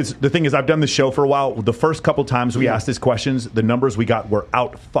the thing is, I've done this show for a while. The first couple times we asked these questions, the numbers we got were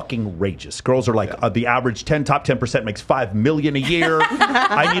out fucking outrageous. Girls are like, the average top 10% makes $5 million a year.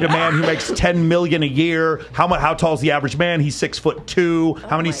 I need a man who makes $10 million a year. How tall is the average man? He's 6'2".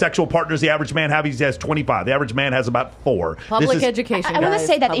 How many sexual partners the average man have? He has 25. The average man has about 4. Public education. I want to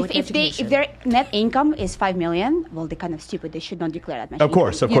say that if their net income is $5 million, well, they're kind of stupid. They should not declare that much. Of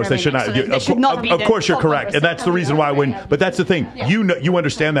course, they should not. Of course, you're correct, and that's the reason why but that's the thing. You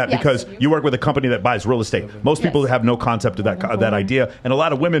understand that because you work with a company that buys real estate. Most people have no concept of that idea, and a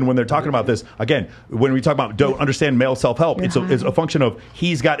lot of women, when they're talking about this, again, when we talk about don't understand male self-help, it's a function of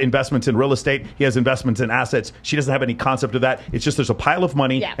he's got investments in real estate, he has investments in assets. She doesn't have any concept of that. It's just there's a pile of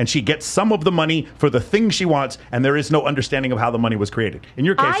money, and she gets some of the money for the thing she wants, and there is no understanding of how the money was created. In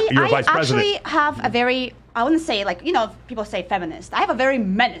your case, you're a vice president. I actually have a very, I wouldn't say people say feminist. I have a very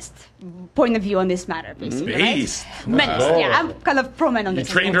menist point of view on this matter, basically. Based. Right? Menist, yeah. I'm kind of pro-men on this.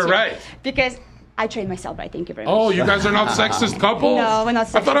 You trained her right. Because I trained myself right. Thank you very much. Oh, you guys are not sexist couples? No, we're not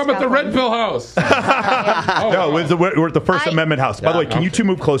sexist I thought I'm at the couple. Red Pill House. No, we're at the First Amendment house. By the way, can you two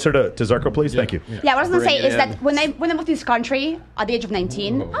move closer to Zherka, please? Thank you. Yeah, what I was going to say is that when I moved to this country at the age of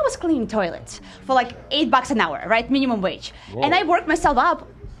 19, I was cleaning toilets for like $8 an hour, right? Minimum wage. Whoa. And I worked myself up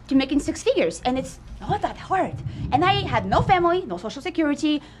to making 6 figures. And it's not that hard. And I had no family, no social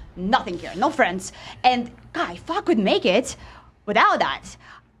security, nothing here, no friends. And God, if I could make it without that,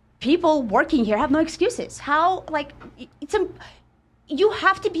 people working here have no excuses. How, you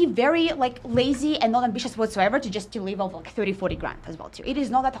have to be very lazy and not ambitious whatsoever to live off 30, 40 grand as well too. It is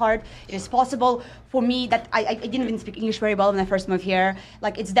not that hard. It is possible for me that I didn't even speak English very well when I first moved here.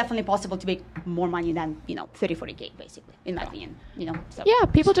 It's definitely possible to make more money than 30, 40K basically, in my opinion. So. Yeah,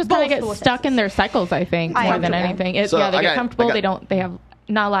 people just kind of get stuck in their cycles, I think, more than anything. They get comfortable. They have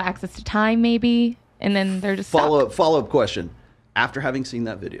not a lot of access to time maybe, and then they're just follow-up question. After having seen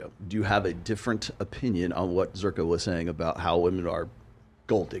that video, do you have a different opinion on what Zherka was saying about how women are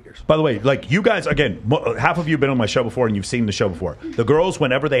gold diggers? By the way, you guys, again, half of you have been on my show before and you've seen the show before. The girls,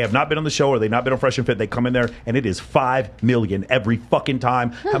 whenever they have not been on the show or they've not been on Fresh and Fit, they come in there and it is $5 million every fucking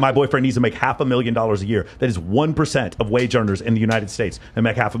time. My boyfriend needs to make $500,000 a year. That is 1% of wage earners in the United States that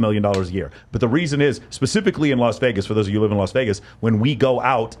make $500,000 a year. But the reason is, specifically in Las Vegas, for those of you who live in Las Vegas, when we go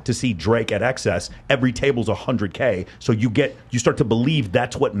out to see Drake at Excess, every table's $100K. So you start to believe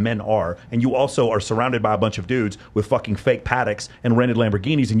that's what men are. And you also are surrounded by a bunch of dudes with fucking fake Paddocks and rented Lamborghinis,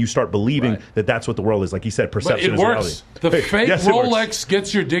 and you start believing that that's what the world is. Like he said, perception is reality. The fake Rolex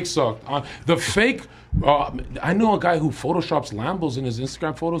gets your dick sucked. The fake, I know a guy who photoshops Lambos in his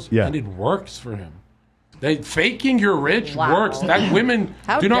Instagram photos, and it works for him. Faking you're rich works. That women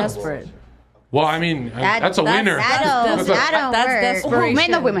do not. Desperate. Well, I mean, that's a winner. That's desperation.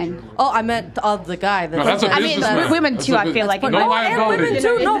 Men or women? Oh, I meant the guy. That's a business. Women too. I feel like no liability. Women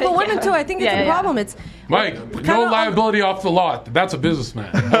too. No, but women too. I think it's a problem. It's Mike, no liability off the lot. That's a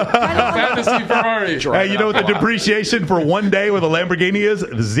businessman. Fantasy Ferrari. Hey, you know what the depreciation for one day with a Lamborghini is?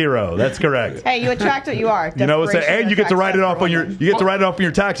 0. That's correct. Hey, you attract what you are. You know what's that? And you get to write it off on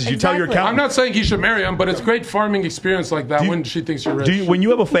your taxes. You tell your accountant. I'm not saying he should marry him, but it's great farming experience like that when she thinks you're rich. When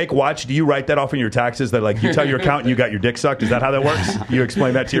you have a fake watch, do you write that off on your taxes that you tell your accountant you got your dick sucked? Is that how that works? You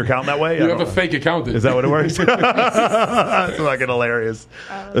explain that to your accountant that way? You have a fake accountant. Is that what it works? That's fucking hilarious.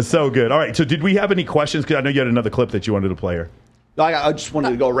 That's so good. All right, so did we have any questions? Because I know you had another clip that you wanted to play here. I just wanted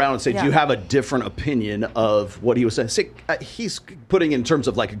to go around and say, do you have a different opinion of what he was saying? He's putting in terms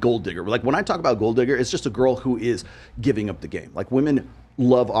of a gold digger. When I talk about gold digger, it's just a girl who is giving up the game. Women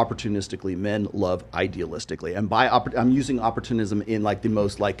love opportunistically, men love idealistically. And I'm using opportunism in the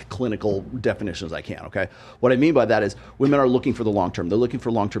most clinical definitions I can, okay? What I mean by that is women are looking for the long term. They're looking for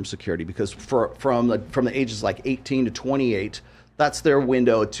long-term security because from the ages 18 to 28, that's their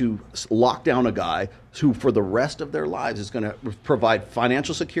window to lock down a guy who for the rest of their lives is going to provide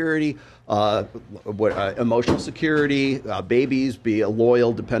financial security, emotional security, babies, be a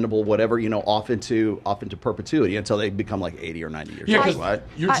loyal, dependable, whatever, off into perpetuity until they become 80 or 90 years old. Right?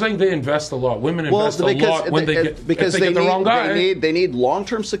 You're saying they invest a lot. Women invest a lot when they get the wrong guy. They need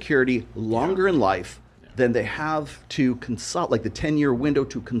long-term security, longer in life than they have to consolidate, the 10-year window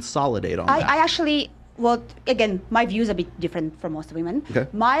to consolidate on that. I actually... Well, again, my view is a bit different from most women. Okay.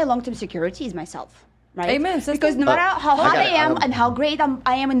 My long-term security is myself, right? Amen. Sister. Because no matter how hot I am and how great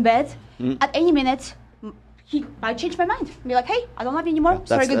I am in bed, at any minute, he might change my mind. Be like, hey, I don't love you anymore.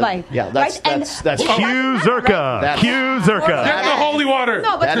 Sorry, That's- goodbye. that's Q Zherka. Q Zherka. Get the holy water.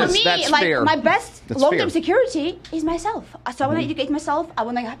 No, but for me, that's like fear. my best That's long-term fear. security is myself. So I want to educate myself. I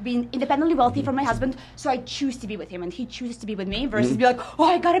want to be independently wealthy from my husband. So I choose to be with him, and he chooses to be with me. Versus be like, oh,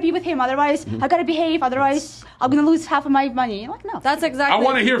 I gotta be with him. Otherwise, I gotta behave. Otherwise, I'm gonna lose half of my money. Like, no. That's exactly. I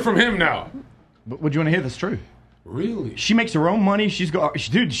want to hear from him now. But would you want to hear this true? Really? She makes her own money.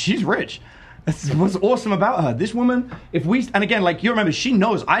 Dude, she's rich. That's what's awesome about her. This woman, and again, like you remember, she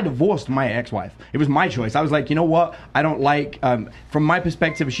knows I divorced my ex-wife. It was my choice. I was like, you know what? I don't like, from my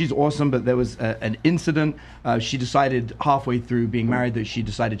perspective, she's awesome, but there was an incident. She decided halfway through being married that she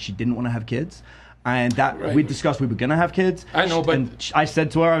decided she didn't want to have kids. And that we discussed we were going to have kids. I know, but... And I said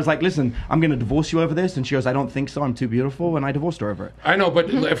to her, I was like, listen, I'm going to divorce you over this. And she goes, I don't think so. I'm too beautiful. And I divorced her over it. I know, but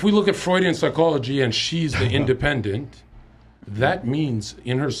if we look at Freudian psychology and she's the independent, that means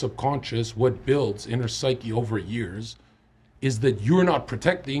in her subconscious, what builds in her psyche over years is that you're not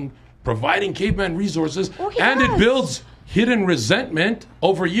providing caveman resources, and it builds hidden resentment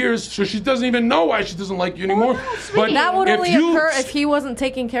over years, so she doesn't even know why she doesn't like you anymore. But that would if only you, occur if he wasn't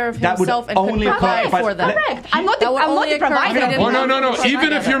taking care of That would himself and only could occur provide if I- for them. Correct. I'm not the That would only occur if provider. he didn't Oh, no. provide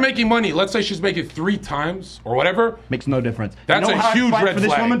Even if for you're them. making money, let's say she's making 3 times or whatever. Makes no difference. That's you know a how I huge provide red for this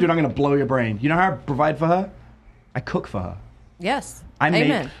flag. woman? Dude, I'm going to blow your brain. You know how I provide for her? I cook for her. Yes. I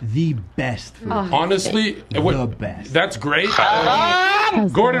Amen. make the best food. Honestly, the best. That's great.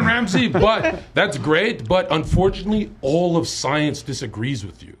 Gordon Ramsay, but that's great. But unfortunately, all of science disagrees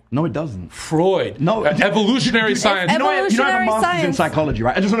with you. No, it doesn't. Freud. No, evolutionary science. You know I have a Evolutionary master's in science. psychology,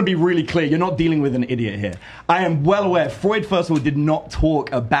 right? I just want to be really clear. You're not dealing with an idiot here. I am well aware. Freud, first of all, did not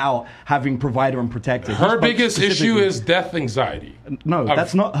talk about having provider and protector. He Her spoke biggest issue specifically- is death anxiety. No,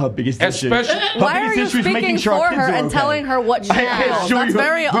 that's not her biggest issue. Especially- Her Why are biggest you issue is making speaking sure our for kids her are and okay. telling her what she I feels? assure That's you,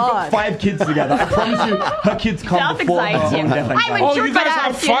 very we've got odd. 5 kids together. I promise you, her kids come Death before her anxiety. own death anxiety. Oh, you guys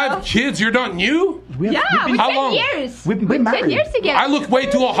have 5 kids? You're not new? Yeah, with How 10 long? years. We're With married. 10 years together. I look way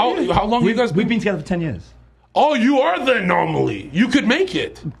too old. How long you guys We've been? been together for 10 years. Oh, you are the anomaly. You could make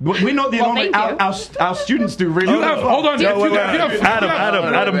it. We're not the Well, anomaly. thank Our students do really You well. have, hold on.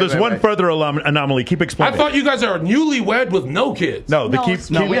 Adam, there's one further anomaly. Keep I explaining. thought you guys are newlywed with no kids. No,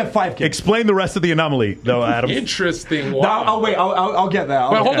 we have 5 kids. Explain the rest of the anomaly, though, Adam. Interesting. No, Wow. I'll wait. I'll get there.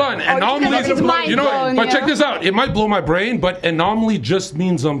 But hold on, anomaly. it's mind You know, blown, but yeah. check this out. It might blow my brain, but anomaly just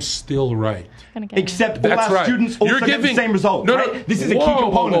means I'm still right. Except all That's our right. students also You're get giving- the same result. No, no. right? This is a Whoa, key whoa,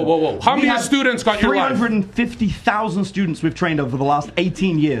 component. whoa. How We many have students got your life? 350,000 students we've trained over the last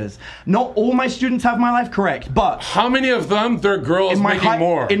 18 years. Not all my students have my life correct, but How many of them, their girls making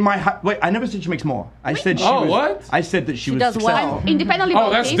more? Wait, I never said she makes more. I said she Oh, was, what? I said that she was does well. successful. Independently Oh,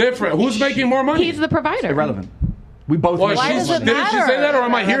 that's wealthy. different. Who's making more money? He's the provider. Irrelevant. We both Well, make Why more does money. it didn't she say that, or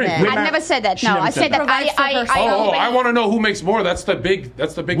am I hearing? We're I never said that. She No, never I said said that. that. Provides for herself. Oh, I want to know who makes more. That's the big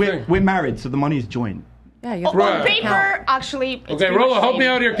thing. We're married, so the money is joint. Yeah, you have Right. On paper, actually. it's Okay, pretty Rolla, much help me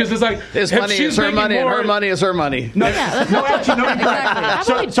same. out here because it's like His if money she's is her making money, and more- her money is her money. No, actually, no. Exactly.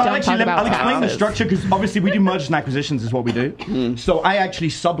 So about I'll talk about explain the taxes? structure because obviously we do mergers and acquisitions is what we do. So I actually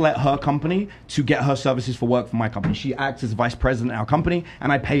sublet her company to get her services for work for my company. She acts as vice president in our company,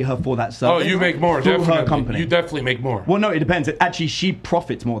 and I pay her for that Oh, service. you make more, through definitely. her company. You definitely make more. Well, no, it depends. Actually, she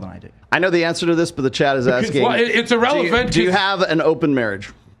profits more than I do. I know the answer to this, but the chat is asking. Well, it's irrelevant. Do you have an open marriage?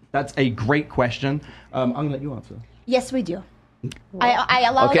 That's a great question. I'm gonna let you answer. Yes, we do. I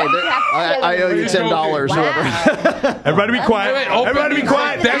allow Okay, you to have I owe you $10 or whatever. Everybody be quiet. Wait, open Everybody be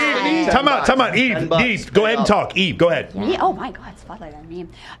quiet. Destiny. Time out. $10. Eve, go ahead and talk. Eve, go ahead. Me? Oh my God, spotlight on me.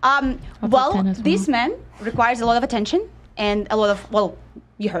 Well, 10 as well. This man requires a lot of attention and a lot of,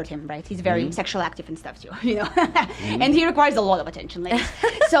 you heard him, right? He's very sexually active and stuff too, you know? And he requires a lot of attention, ladies.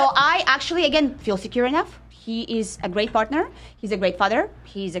 So I actually, again, feel secure enough. He is a great partner. He's a great father.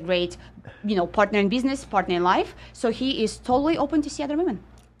 He's a great, partner in business, partner in life. So he is totally open to see other women.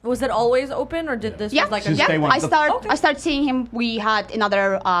 Was it always open, or did this was like a Since day one. I start seeing him. We had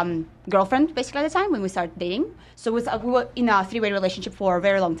another girlfriend basically at the time when we started dating. So we were in a 3-way relationship for a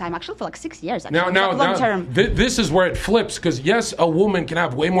very long time, actually for like 6 years. Actually. Now, long term. this is where it flips because yes, a woman can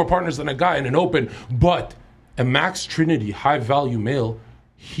have way more partners than a guy in an open, but a Max Trinity high value male,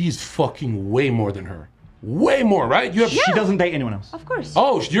 he's fucking way more than her. Way more, right? She doesn't date anyone else. Of course.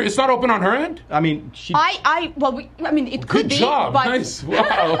 Oh, it's not open on her end? I mean, she. It could Good be. job. But Nice.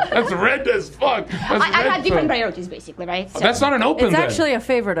 Wow. That's red as fuck. I had different priorities, basically, right? So That's not an open It's then. actually a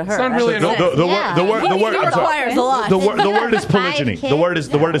favor to her. It's not really an open. The word. He requires a lot. The word is polygyny. The word is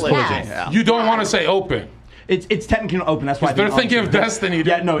polygyny. You don't want to say open. It's technically not open. That's why They're thinking of Destiny. Dude.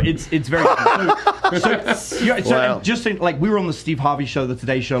 Yeah, no, it's very. Just saying, like we were on the Steve Harvey show, the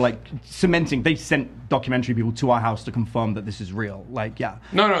Today Show, like cementing. They sent documentary people to our house to confirm that this is real. Like, yeah.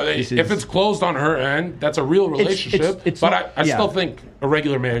 No. If it's closed on her end, that's a real relationship. But I still think a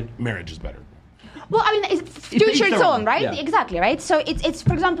regular marriage is better. Well, I mean, it's to each its own, right? Yeah. Exactly, right? So it's,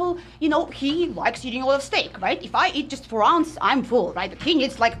 for example, you know, he likes eating a lot of steak, right? If I eat just 4 ounces, I'm full, right? He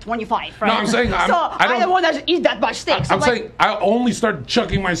needs like 25, right? No, I'm saying I don't want to eat that much steak. So I'm saying I only start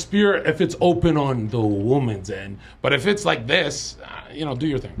chucking my spear if it's open on the woman's end. But if it's like this, do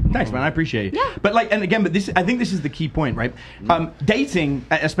your thing. Thanks, man. I appreciate it. Yeah. But and again, I think this is the key point, right? Dating,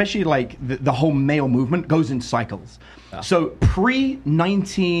 especially like the whole male movement, goes in cycles. So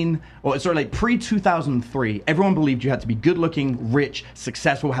pre-2003, everyone believed you had to be good-looking, rich,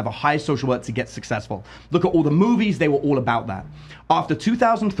 successful, have a high social worth to get successful. Look at all the movies; they were all about that. After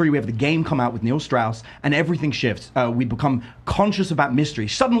 2003, we have The Game come out with Neil Strauss, and everything shifts. We become conscious about mystery.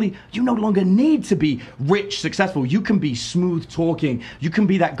 Suddenly, you no longer need to be rich, successful. You can be smooth talking. You can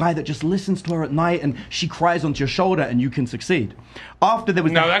be that guy that just listens to her at night, and she cries onto your shoulder, and you can succeed. After there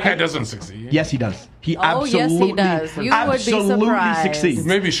was that guy doesn't succeed. Yes, he does. He absolutely does. You absolutely would be surprised. succeeds.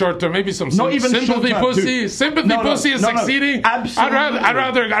 Maybe short term, maybe some Not even sympathy pussy. Dude. Sympathy pussy is succeeding. Absolutely.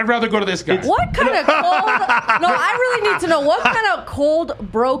 I'd rather go to this guy. What kind of cold? No, I really need to know what kind of cold,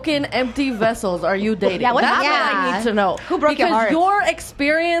 broken, empty vessels are you dating? Yeah, That's what I need to know. Who broke your heart? Because your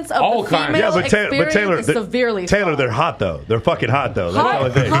experience of All the kinds. female but Taylor, experience is severely Taylor, flawed. they're hot though. They're fucking hot though. That's the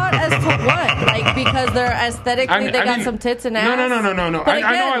only thing. Hot as to what? Like because they're aesthetically, they got some tits and ass. No. But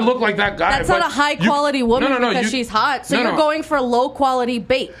I know I look like that guy. That's not a high quality woman because she's hot. So you're going for low quality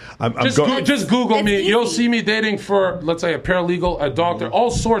bait. Just Google me. easy. You'll see me dating for, let's say, a paralegal, a doctor, all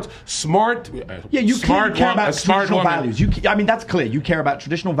sorts. Smart. Yeah, you smart care about traditional woman. values. That's clear. You care about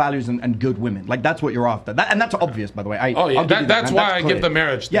traditional values and good women. Like that's what you're after. And that's obvious, by the way. That's why I give the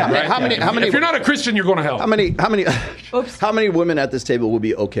marriage thing. Yeah. Right? How many? If you're not a Christian, you're going to hell. How many women at this table would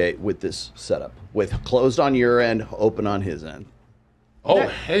be okay with this setup? With closed on your end, open on his end? Oh,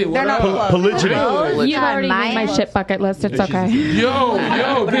 hey, what up? Polygyny. You've already made my shit bucket list. It's okay.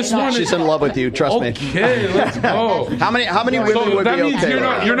 Yo, this one. She's in love with you. Trust me. Okay, let's go. How many women would that be means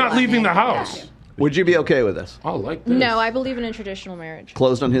okay? you're not leaving the house. Would you be okay with this? I like this. No, I believe in a traditional marriage.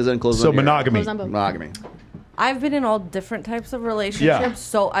 Closed on his end, closed on your monogamy. end. Monogamy. I've been in all different types of relationships. Yeah.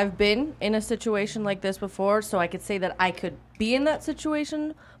 So I've been in a situation like this before. So I could say that I could be in that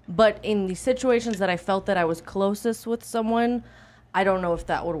situation. But in the situations that I felt that I was closest with someone, I don't know if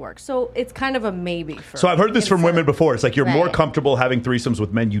that would work. So it's kind of a maybe for So I've heard this from women before. It's like you're more Right. comfortable having threesomes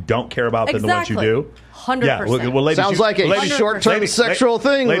with men you don't care about than the ones you do. 100%. Yeah, well, ladies, Sounds like a short-term sexual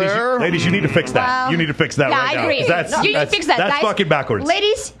thing there. Ladies, you need to fix that. Well, You need to fix that yeah, right I now. agree. 'Cause That's, You need to that's, fix that, that's guys. fucking backwards.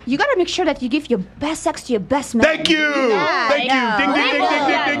 Ladies, you gotta make sure that you give your best sex to your best man. Thank you. Thank you. Ding, ding, ding, ding,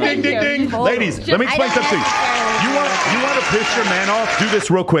 ding, ding, ding, ding, ding. Ladies, let me explain something. You want to piss your man off? Do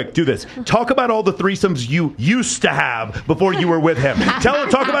this real quick. Do this. Talk about all the threesomes you used to have before you were with him.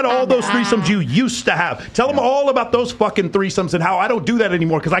 Talk about all those threesomes you used to have. Tell him all about those fucking threesomes and how I don't do that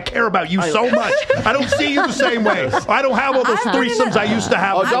anymore because I care about you so much. I don't see you the same way. I don't have all those threesomes I used to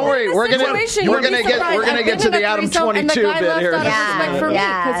have. Oh, don't worry. We're gonna get to the Adam 22 bit here. Respect for me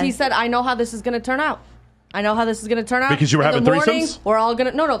because he said, "I know how this is going to turn out. I know how this is going to turn out." Because you were having threesomes? We're all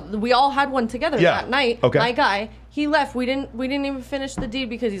gonna we all had one together that night. Okay. My guy, he left. We didn't even finish the deed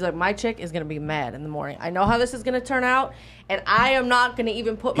because he's like, my chick is gonna be mad in the morning. I know how this is gonna turn out, and I am not gonna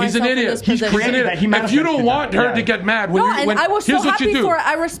even put He's myself an in idiot. this position. He's an idiot. If you don't want her to get mad, And I was so here's what you happy do. for it.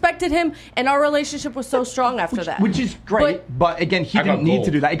 I respected him, and our relationship was so strong after that. Which is great, but again, he didn't need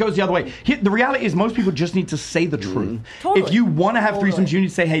to do that. It goes the other way. The reality is most people just need to say the truth. Totally. If you want to have threesomes, you need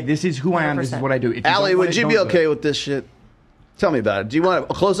to say, hey, this is who I am, this is what I do. If you Allie, don't want would it, you be don't do okay it. with this shit? Tell me about it. Do you want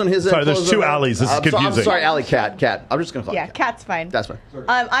to close on his end? Sorry, there's close two on Allies. This is confusing. I'm sorry, Allie, Cat. I'm just going to call Yeah, you. cat's fine. That's fine.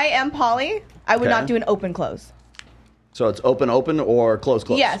 I am poly. I would Okay. not do an open close. So it's open or close?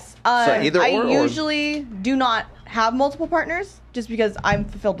 Yes. So either I or? usually do not have multiple partners just because I'm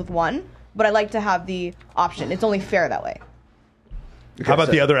fulfilled with one, but I like to have the option. It's only fair that way. How about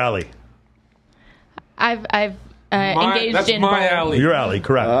the other alley? I've engaged That's in my both. alley. Your alley,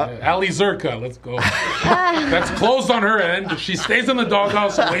 correct. Ally Zherka, let's go. That's closed on her end. She stays in the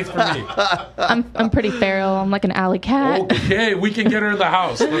doghouse and waits for me. I'm pretty feral. I'm like an alley cat. Okay, we can get her in the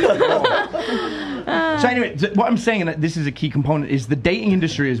house. Let's go. So anyway, what I'm saying, and this is a key component, is the dating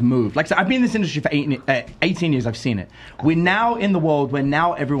industry has moved. Like, so I've been in this industry for 18 years. I've seen it. We're now in the world where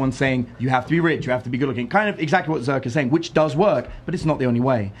now everyone's saying you have to be rich, you have to be good looking. Kind of exactly what Zherka is saying, which does work, but it's not the only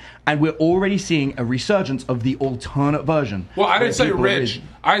way. And we're already seeing a resurgence of the alternate version. Well, I didn't say rich.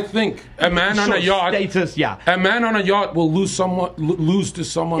 I think a man on a yacht, status, yeah. A man on a yacht will lose to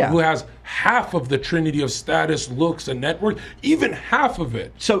someone who has half of the trinity of status, looks, and network, even half of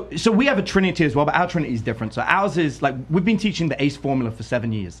it. So we have a trinity as well, but our trinity is different. So ours is like, we've been teaching the ACE formula for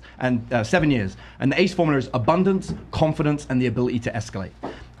 7 years, and the ACE formula is abundance, confidence, and the ability to escalate.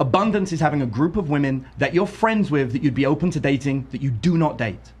 Abundance is having a group of women that you're friends with that you'd be open to dating that you do not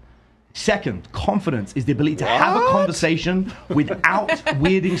date. Second, confidence is the ability to have a conversation without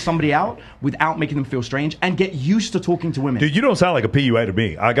weirding somebody out, without making them feel strange, and get used to talking to women. Dude, you don't sound like a PUA to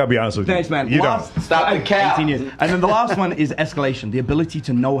me. I gotta be honest with you. Thanks, man. You don't. Stop the cap. 18 years. And then the last one is escalation, the ability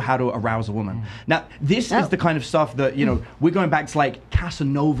to know how to arouse a woman. Now, this is the kind of stuff that, you know, we're going back to like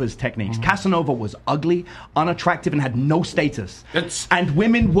Casanova's techniques. Casanova was ugly, unattractive, and had no status. And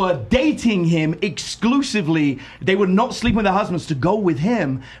women were dating him exclusively. They would not sleep with their husbands to go with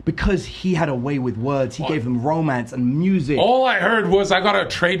him because he had a way with words. He gave them romance and music. All I heard was I got a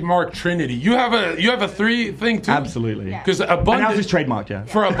trademark trinity. You have a 3 thing too? Absolutely. Because abundance. And ours is trademarked, yeah.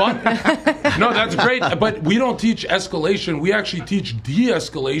 For abundance. No, that's great. But we don't teach escalation. We actually teach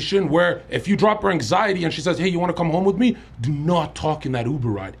de-escalation, where if you drop her anxiety and she says, hey, you want to come home with me? Do not talk in that Uber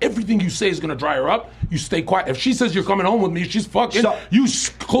ride. Everything you say is going to dry her up. You stay quiet. If she says you're coming home with me, she's fucking. You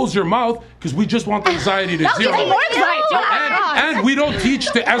close your mouth because we just want the anxiety to zero. And we don't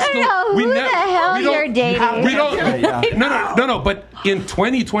teach to escalate. Who the hell you're dating? We don't. No. But in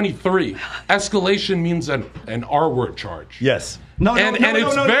 2023, escalation means an R-word charge. Yes. And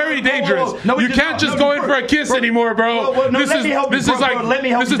it's very dangerous. You can't just go in for a kiss anymore, bro. This is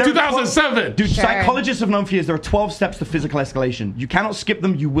 2007. Dude, psychologists have known for years there are 12 steps to physical escalation. You cannot skip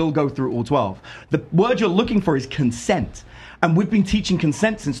them. You will go through all 12. The word you're looking for is consent. And we've been teaching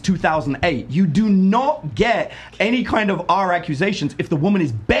consent since 2008. You do not get any kind of R accusations if the woman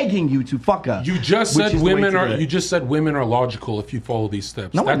is begging you to fuck her. You just said women are. You just said women are logical if you follow these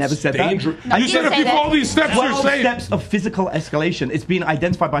steps. No, I never said that. You said if you follow these steps, you're 12 safe. steps of physical escalation. It's been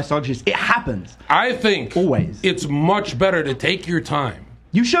identified by psychologists. It happens. I think always it's much better to take your time.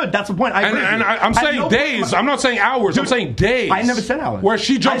 You should. That's the point. I'm saying days. I'm not saying hours. I'm saying days. I never said hours. Where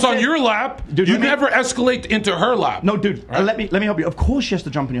she jumps on your lap, you never escalate into her lap. No, dude. Right? Let me help you. Of course she has to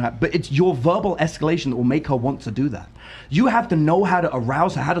jump in your lap, but it's your verbal escalation that will make her want to do that. You have to know how to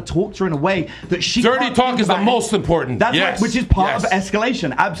arouse her, how to talk to her in a way that she. Dirty talk is the most important. That's right, which is part of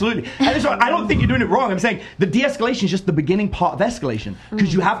escalation. Absolutely. And I don't think you're doing it wrong. I'm saying the de-escalation is just the beginning part of escalation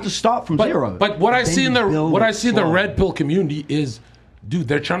because you have to start from zero. But what I see in the red pill community is, dude,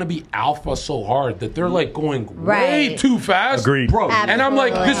 they're trying to be alpha so hard that they're like going way too fast. Agreed. Bro. And I'm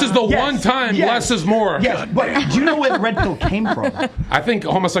like, this is the one time less is more. Yes, but do you know where the red pill came from? I think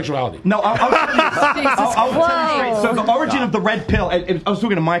homosexuality. No, I'll tell you straight. So the origin of the red pill, I was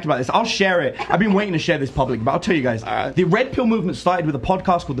talking to Mike about this. I'll share it. I've been waiting to share this publicly, but I'll tell you guys. The red pill movement started with a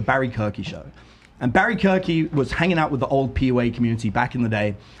podcast called The Barry Kirky Show. And Barry Kirky was hanging out with the old PUA community back in the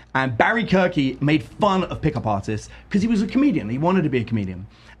day. And Barry Kirky made fun of pickup artists because he was a comedian. He wanted to be a comedian.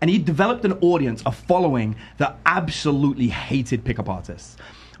 And he developed an audience, a following that absolutely hated pickup artists.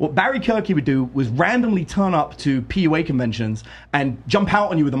 What Barry Kirky would do was randomly turn up to PUA conventions and jump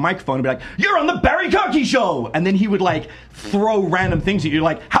out on you with a microphone and be like, you're on the Barry Kirky Show! And then he would like throw random things at you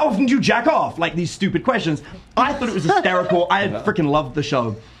like, how often do you jack off? Like these stupid questions. I thought it was hysterical. I freaking loved the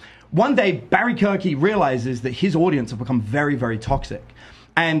show. One day, Barry Kirky realizes that his audience have become very, very toxic.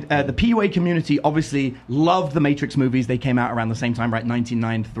 And the PUA community obviously loved the Matrix movies. They came out around the same time, right?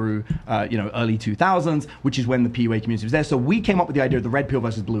 1999 through early 2000s, which is when the PUA community was there. So we came up with the idea of the red pill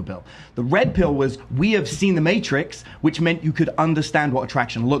versus blue pill. The red pill was, we have seen the Matrix, which meant you could understand what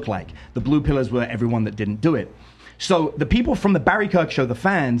attraction looked like. The blue pillars were everyone that didn't do it. So the people from the Barry Kirk Show, the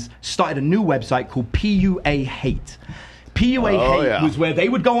fans, started a new website called PUA Hate. PUA Hate was where they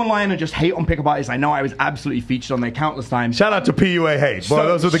would go online and just hate on pickup artists. I know I was absolutely featured on there countless times. Shout out to PUA Hate. Boy,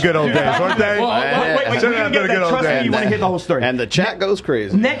 those were the good old days, weren't they? Wait, trust me, you want to hear the whole story. And the chat goes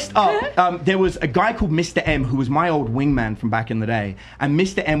crazy. Next up, there was a guy called Mr. M, who was my old wingman from back in the day. And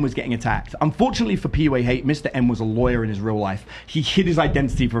Mr. M was getting attacked. Unfortunately for PUA Hate, Mr. M was a lawyer in his real life. He hid his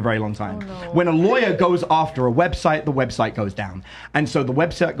identity for a very long time. When a lawyer goes after a website, the website goes down. And so the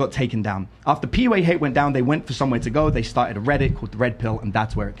website got taken down. After PUA Hate went down, they went for somewhere to go. They started started a Reddit called the Red Pill, and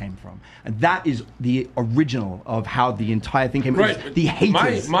that's where it came from. And that is the original of how the entire thing came. Right. The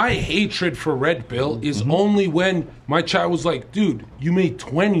haters. My hatred for Red Pill is only when my child was like, dude, you made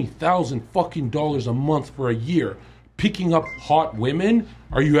 $20,000 fucking dollars a month for a year picking up hot women.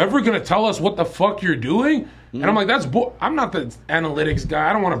 Are you ever gonna tell us what the fuck you're doing? And I'm like, I'm not the analytics guy.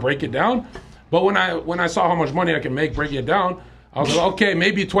 I don't want to break it down. But when I saw how much money I can make breaking it down, I was like, okay,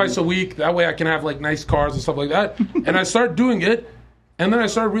 maybe twice a week. That way I can have like nice cars and stuff like that. And I started doing it, and then I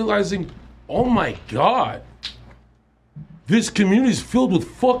started realizing, oh my God, this community is filled with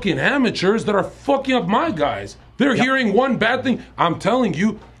fucking amateurs that are fucking up my guys. They're hearing one bad thing. I'm telling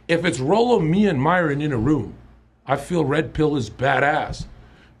you, if it's Rolo, me, and Myron in a room, I feel Red Pill is badass.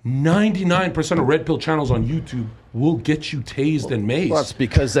 99% of Red Pill channels on YouTube will get you tased and maced. Well, that's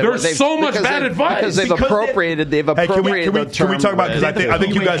because there's so much bad advice. Because they've appropriated the term. Can we talk about, because I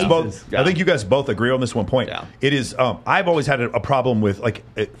think you guys both I think you guys both agree on this one point. Yeah. It is I've always had a problem with like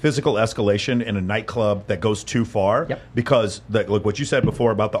physical escalation in a nightclub that goes too far, because like what you said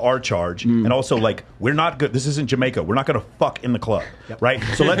before about the R charge, and also like we're not good. This isn't Jamaica. We're not going to fuck in the club, right?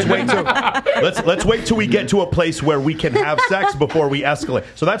 So let's wait till let's wait till we get to a place where we can have sex before we escalate.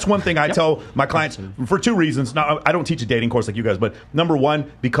 So that's one thing I tell my clients for two reasons. Now, I don't teach a dating course like you guys, but number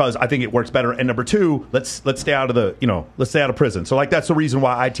one, because I think it works better, and number two, let's stay out of let's stay out of prison. So like that's the reason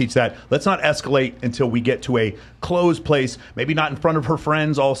why I teach that. Let's not escalate until we get to a closed place, maybe not in front of her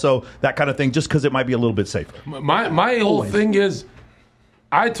friends, also that kind of thing, just because it might be a little bit safer. My whole thing is,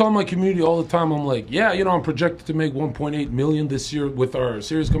 I tell my community all the time, I'm like, yeah, I'm projected to make 1.8 million this year with our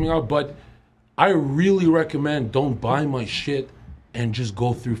series coming out, but I really recommend don't buy my shit and just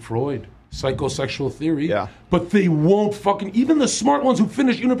go through Freud, psychosexual theory. Yeah. But they won't fucking, even the smart ones who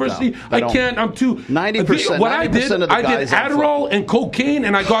finish university, I'm too. 90%. What I did Adderall and cocaine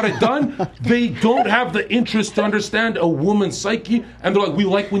and I got it done. They don't have the interest to understand a woman's psyche, and they're like, we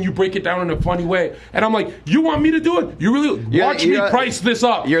like when you break it down in a funny way. And I'm like, you want me to do it? You really watch me price this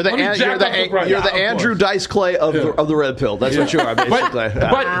up. You're the Andrew Dice Clay of the Red Pill. That's what you are, basically.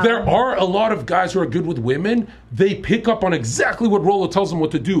 But there are a lot of guys who are good with women. They pick up on exactly what Rolo tells them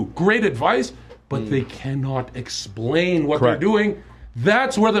what to do. Great advice, but they cannot explain what they're doing.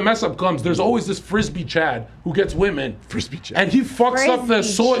 That's where the mess up comes. There's always this Frisbee Chad who gets women. Frisbee Chad. And he fucks up the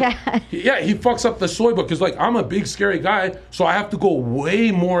soy. He fucks up the soy book. Because like, I'm a big scary guy, so I have to go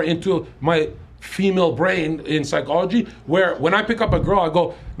way more into my female brain in psychology, where when I pick up a girl, I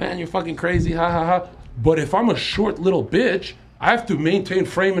go, man, you're fucking crazy, ha ha ha. But if I'm a short little bitch, I have to maintain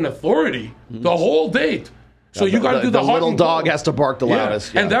frame and authority the whole date. So you got to do the little dog has to bark the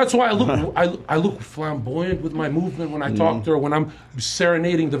loudest. And that's why I look flamboyant with my movement when I talk to her, when I'm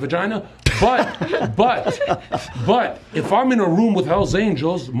serenading the vagina. But if I'm in a room with Hell's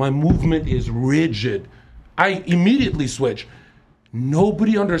Angels, my movement is rigid. I immediately switch.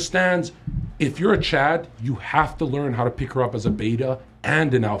 Nobody understands. If you're a Chad, you have to learn how to pick her up as a beta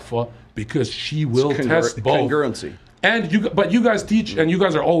and an alpha, because she will test both. Congruency. But you guys teach, and you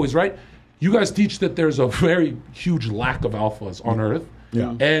guys are always right. You guys teach that there's a very huge lack of alphas on Earth.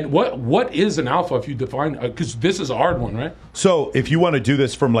 Yeah. And what is an alpha if you define? Because this is a hard one, right? So if you want to do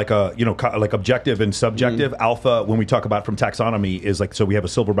this from like a like objective and subjective, alpha, when we talk about from taxonomy, is like, so we have a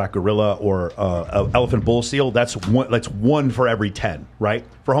silverback gorilla or a elephant bull seal. That's one for every 10, right?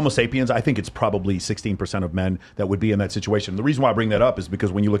 For Homo sapiens, I think it's probably 16% of men that would be in that situation. The reason why I bring that up is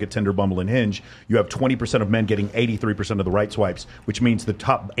because when you look at Tinder, Bumble, and Hinge, you have 20% of men getting 83% of the right swipes, which means the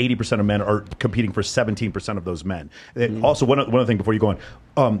top 80% of men are competing for 17% of those men. Also, one other thing before you go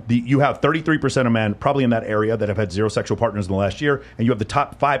on. You have 33% of men probably in that area that have had 0 sexual partners in the last year, and you have the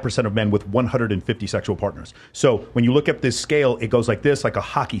top 5% of men with 150 sexual partners. So when you look at this scale, it goes like this, like a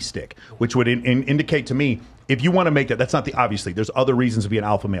hockey stick, which would indicate to me, if you want to make that's not the, obviously, there's other reasons to be an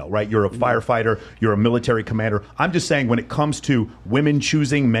alpha male, right? You're a firefighter, you're a military commander. I'm just saying when it comes to women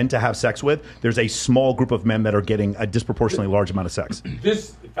choosing men to have sex with, there's a small group of men that are getting a disproportionately large amount of sex.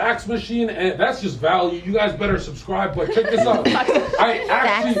 This fax machine, and that's just value. You guys better subscribe, but check this out.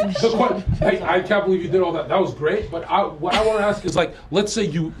 I can't believe you did all that. That was great, but what I want to ask is, like, let's say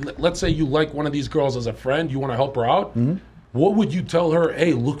you like one of these girls as a friend, you want to help her out. What would you tell her?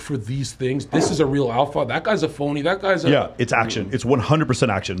 Hey, look for these things. This is a real alpha. That guy's a phony. That guy's a... it's action. It's 100%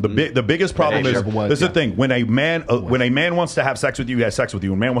 action. The biggest problem is, this is the thing. When a man wants to have sex with you, he has sex with you.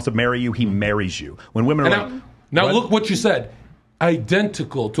 When a man wants to marry you, he marries you. When women are now look what you said.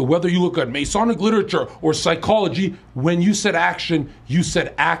 Identical to whether you look at Masonic literature or psychology. When you said action, you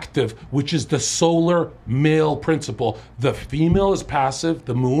said active, which is the solar male principle. The female is passive,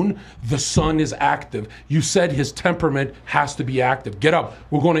 the moon. The sun is active. You said his temperament has to be active. Get up,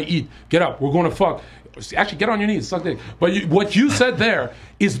 we're going to eat. Get up, we're going to fuck. actually get on your knees, suck dick. But what you said there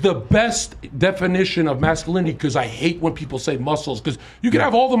is the best definition of masculinity, because I hate when people say muscles, because you can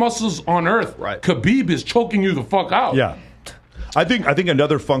have all the muscles on earth. Right. Khabib is choking you the fuck out. Yeah. I think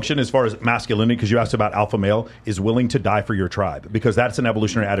another function as far as masculinity, because you asked about alpha male, is willing to die for your tribe, because that's an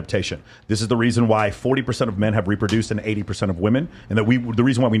evolutionary adaptation. This is the reason why 40% of men have reproduced and 80% of women, and that the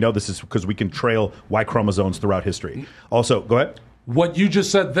reason why we know this is because we can trail Y chromosomes throughout history. Also, go ahead. What you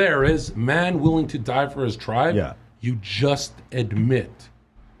just said there is man willing to die for his tribe. Yeah. You just admit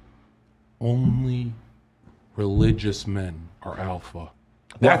only religious men are alpha.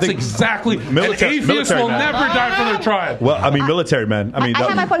 That's exactly. Atheists will never die for their tribe. Well, I mean, military men. I mean,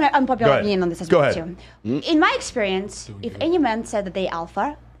 I have my unpopular opinion on this as Go well ahead. too. In my experience, if any man said that they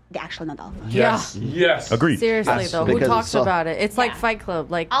alpha, they're actually not alpha. Yes. Yes. Agreed. Seriously though, who talks about it? It's like Fight Club.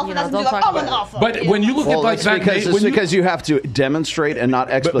 Like Alpha doesn't don't do like, talk oh, I'm about it. But when you look at like that, because you have to demonstrate and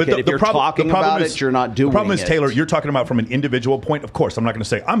not explicate. If you're talking about it, you're not doing it. The problem is, Taylor, you're talking about from an individual point. Of course, I'm not going to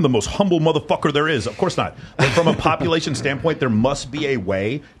say I'm the most humble motherfucker there is. Of course not. But from a population standpoint, there must be a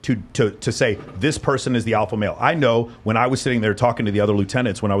way to say this person is the alpha male. I know when I was sitting there talking to the other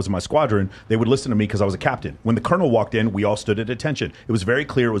lieutenants when I was in my squadron, they would listen to me because I was a captain. When the colonel walked in, we all stood at attention. It was very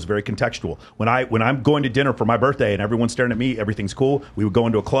clear. It was very contextual. When I'm going to dinner for my birthday and everyone's staring at me, everything's cool. We would go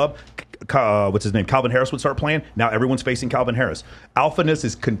into a club. What's his name? Calvin Harris would start playing. Now everyone's facing Calvin Harris. Alphaness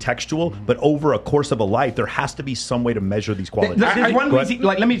is contextual, but over a course of a life, there has to be some way to measure these qualities. There's one easy,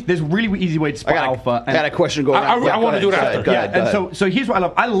 there's a really easy way to spot alpha. I got a question going on. I want to do it after. Go ahead. And so here's what I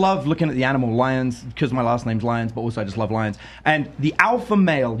love. I love looking at the animal lions because my last name's Lyons, but also I just love lions. And the alpha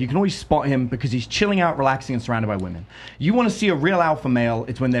male, you can always spot him because he's chilling out, relaxing, and surrounded by women. You want to see a real alpha male,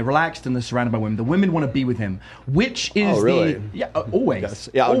 it's when they're relaxed and they're surrounded by women. The women want to be with him, which is always. Yes.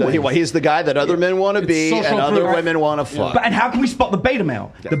 Yeah, always. He's the guy that other men want to be and other women want to fuck. And how can we spot the beta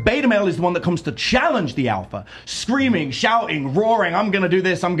male? The beta male is the one that comes to challenge the alpha, screaming, shouting, roaring, I'm going to do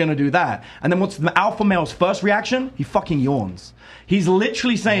this, I'm going to do that. And then what's the alpha male's first reaction? He fucking yawns. He's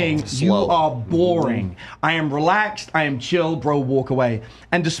literally saying, you are boring. I am relaxed. I am chill, bro, walk away.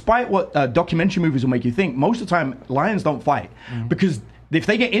 And despite what documentary movies will make you think, most of the time, lions don't fight. Because if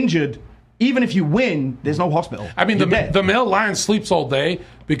they get injured, even if you win, there's no hospital. I mean, the male lion sleeps all day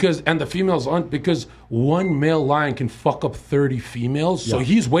and the females aren't, because one male lion can fuck up 30 females. So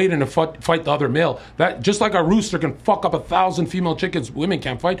he's waiting to fight the other male. That just like a rooster can fuck up 1,000 female chickens, women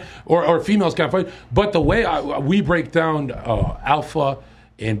can't fight or females can't fight. But the way we break down alpha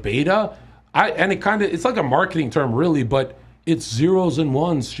and beta, it's like a marketing term really, but it's zeros and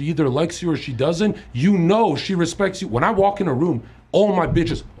ones. She either likes you or she doesn't. You know she respects you. When I walk in a room, all my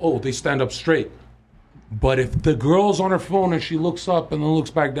bitches, they stand up straight. But if the girl's on her phone and she looks up and then looks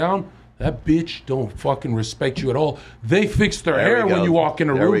back down, that bitch don't fucking respect you at all. They fix their hair when you walk in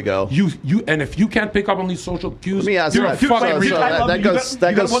a room. There we go. And if you can't pick up on these social cues, Let me ask you're a fucking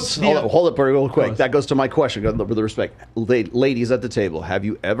hold it real quick. That goes to my question, with the respect. Ladies at the table, have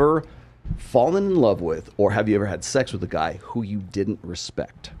you ever fallen in love with or have you ever had sex with a guy who you didn't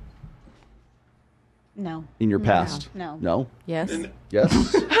respect? No. In your past? No. No? Yes.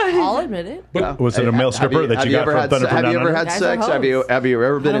 Yes? I'll admit it. But was it a male stripper that you got from Thunder from Down Under? Have you ever had sex? Have you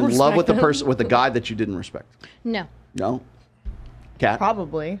ever been in love with a guy that you didn't respect? No. No? Cat?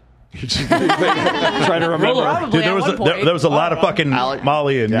 Probably. Trying to remember. Dude, there was a lot of fucking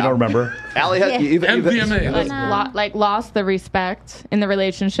Molly, and you don't remember. Allie had MDMA. Like lost the respect in the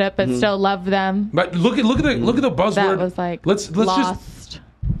relationship, but still loved them. But look at the buzzword. That was like let's lost. just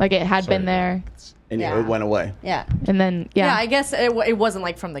like it had been there. And it went away. Yeah. And then, Yeah, I guess it wasn't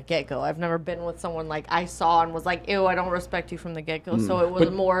like from the get-go. I've never been with someone like I saw and was like, ew, I don't respect you from the get-go. So it was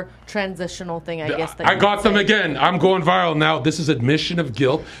a more transitional thing, I guess. I got them again. I'm going viral now. This is admission of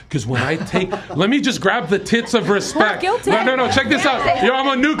guilt. Because when I take... let me just grab the tits of respect. Not guilty. No, check this out. Yo, I'm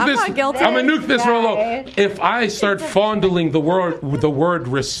going to nuke this. I'm not guilty. I'm going to nuke this, Rolo. If I start fondling the word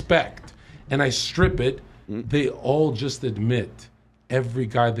respect and I strip it, they all just admit every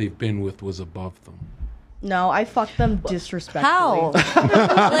guy they've been with was above them. No, I fucked them disrespectfully. How? Like,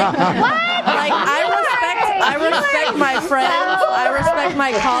 I respect my friends. I respect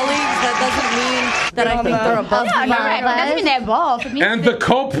my colleagues. That doesn't mean that I think they're above me. Right, but doesn't mean they're above. And the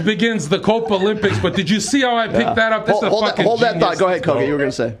cope begins the Cope Olympics. But did you see how I picked that up? This is a fucking hold that thought. Go ahead, Kogi. You were going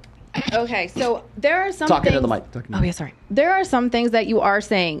to say. Okay, so there are some Talking things... to the mic. Oh, yeah, sorry. There are some things that you are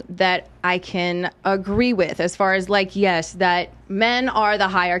saying that I can agree with as far as, like, yes, that Men are the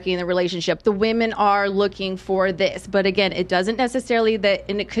hierarchy in the relationship. The women are looking for this. But again, it doesn't necessarily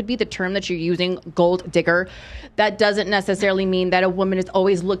and it could be the term that you're using, gold digger. That doesn't necessarily mean that a woman is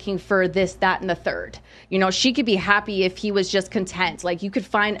always looking for this, that, and the third. You know, she could be happy if he was just content. Like, you could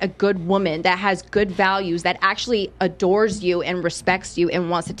find a good woman that has good values, that actually adores you and respects you and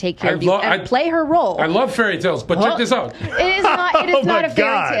wants to take care of you and play her role. I love fairy tales, but check this out. It is not. It is not a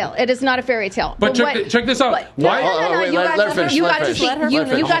fairy tale. It is not a fairy tale. But check this out. Why? You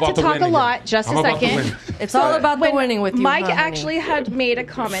got to talk a lot. Just a second. It's all about the winning with you. Mike actually had made a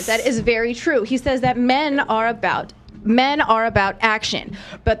comment that is very true. He says that men are about action.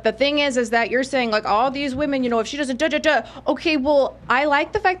 But the thing is that you're saying, like, all these women, you know, if she doesn't okay, well, I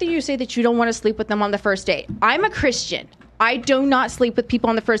like the fact that you say that you don't want to sleep with them on the first date. I'm a Christian. I do not sleep with people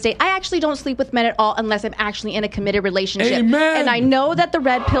on the first date. I actually don't sleep with men at all unless I'm actually in a committed relationship. Amen. And I know that the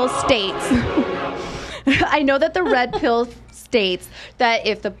red pill states that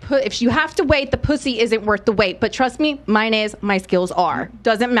if you have to wait, the pussy isn't worth the wait. But trust me, mine is. My skills are.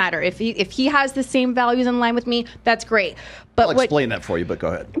 Doesn't matter. If he has the same values in line with me, that's great. But I'll explain that for you, but go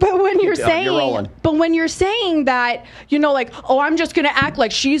ahead. But when you're saying that, you know, like, oh, I'm just gonna act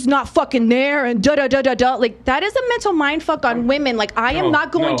like she's not fucking there and like, that is a mental mind fuck on women. Like, I am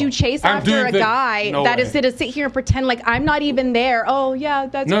not going to chase after a guy that is to sit here and pretend like I'm not even there. Oh yeah,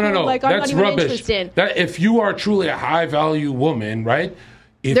 that's no. Like, I'm that's not even rubbish. interested. That if you are truly a high value woman, right?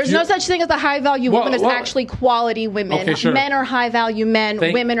 There's no such thing as a high value woman. There's actually quality women. Okay, sure. Men are high value men.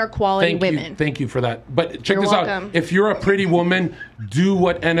 Women are quality women. Thank you for that. But check You're this welcome. out. If you're a pretty woman, do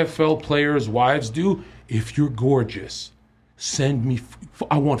what NFL players' wives do. If you're gorgeous, send me.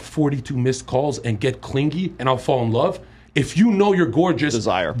 I want 42 missed calls and get clingy, and I'll fall in love. If you know you're gorgeous,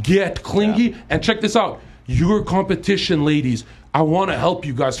 get clingy. And check this out. Your competition, ladies. I want to help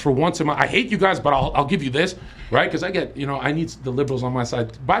you guys for once in my. I hate you guys, but I'll give you this, right? Because I get, I need the liberals on my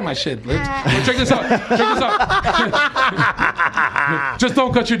side. Buy my shit, Liz. But check this out. Just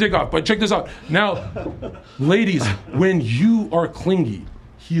don't cut your dick off. But check this out. Now, ladies, when you are clingy,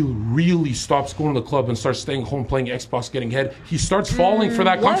 he really stops going to the club and starts staying home playing Xbox, getting head. He starts falling for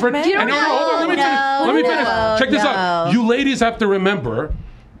that comfort. Man? And hold on, let me finish. Check this out. You ladies have to remember,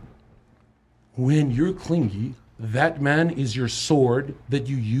 when you're clingy, that man is your sword that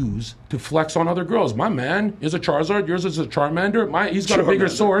you use to flex on other girls. My man is a Charizard, yours is a Charmander. He's got a bigger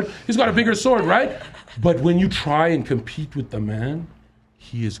sword. He's got a bigger sword, right? But when you try and compete with the man,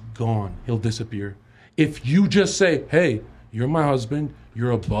 he is gone. He'll disappear. If you just say, hey, you're my husband,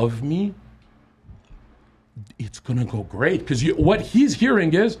 you're above me, it's gonna go great. Because what he's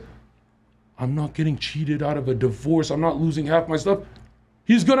hearing is, I'm not getting cheated out of a divorce. I'm not losing half my stuff.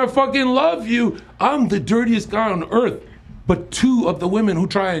 He's gonna fucking love you. I'm the dirtiest guy on earth. But two of the women who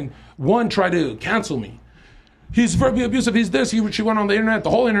try to cancel me. He's verbally abusive. He's this. She went on the internet. The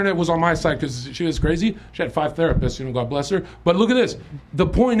whole internet was on my side because she was crazy. She had 5 therapists, God bless her. But look at this. The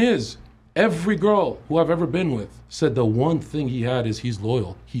point is, every girl who I've ever been with said the one thing he had is he's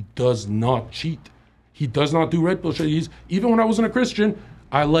loyal. He does not cheat. He does not do red pill shit. Even when I wasn't a Christian,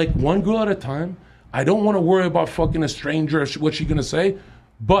 I like one girl at a time. I don't want to worry about fucking a stranger, what she's gonna say.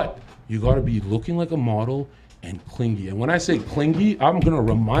 But you got to be looking like a model and clingy. And when I say clingy, I'm going to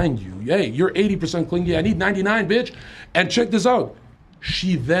remind you, hey, you're 80% clingy. I need 99, bitch. And check this out.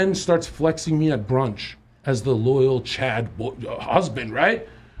 She then starts flexing me at brunch as the loyal Chad husband, right?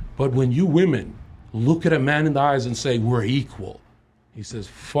 But when you women look at a man in the eyes and say, we're equal, he says,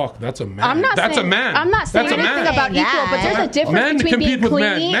 fuck, that's a man. That's a man. I'm not saying anything about equal, but there's a difference between being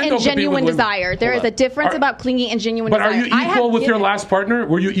clingy and genuine desire. There is a difference about clingy and genuine desire. But are you equal with your last partner?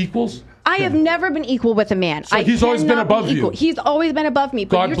 Were you equals? I have never been equal with a man. So he's always been above you. He's always been above me.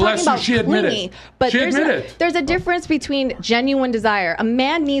 But God you're bless talking you. about She admitted. clingy. But there's a difference between genuine desire. A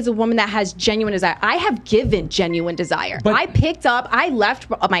man needs a woman that has genuine desire. I have given genuine desire. I left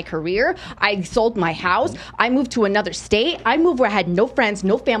my career. I sold my house. I moved to another state. I moved where I had no friends,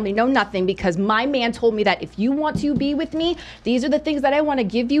 no family, no nothing, because my man told me that if you want to be with me, these are the things that I want to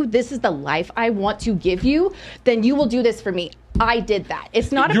give you. This is the life I want to give you. Then you will do this for me. I did that.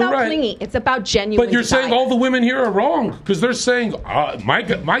 It's not about clingy. It's about genuine But you're desire. saying all the women here are wrong because they're saying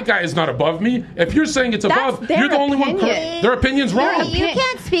my guy is not above me. If you're saying it's above, you're the only one. Their opinion's wrong. You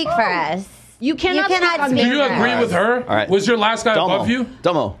can't speak for us. You cannot speak on Do you agree with her? All right. Was your last guy above you?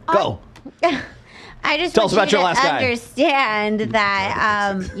 Dumbo, go. I just Tell want us about you your to last guy. understand that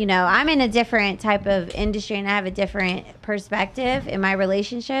I'm in a different type of industry and I have a different perspective in my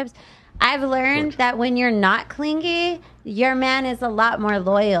relationships. I've learned that when you're not clingy, your man is a lot more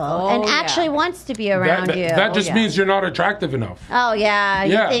loyal and actually wants to be around you. That just means you're not attractive enough. Oh, yeah.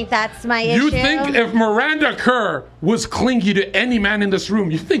 You think that's my issue? You think if Miranda Kerr was clingy to any man in this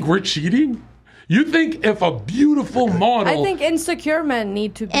room, you think we're cheating? You think if a beautiful model... I think insecure men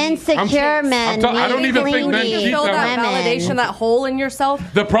need to be... Insecure men I don't even think men cheat. Feel that validation, that hole in yourself.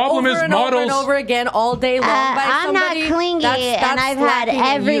 The problem is models... over and over again all day long by I'm somebody. not clingy, and I've had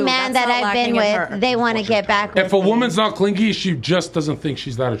every man that I've been with, they want to get back with If a woman's not clingy, she just doesn't think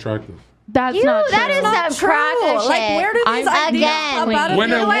she's that attractive. That's not true. That is not some crock of shit. Like, where do these ideas about when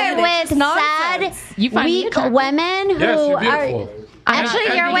you are with sad, weak women who are...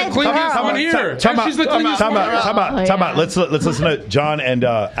 Actually, you're with girls. Time out. Let's listen to John and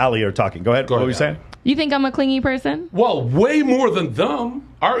Ali are talking. Go ahead. What were you saying? You think I'm a clingy person? Well, way more than them.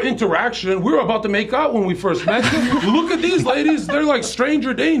 Our interaction, we were about to make out when we first met. Look at these ladies. They're like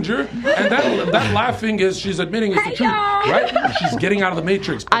stranger danger. And that laughing is, she's admitting it's the truth, right? She's getting out of the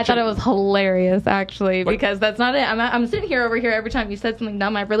matrix. I thought it was hilarious, actually, because that's not it. I'm sitting over here every time you said something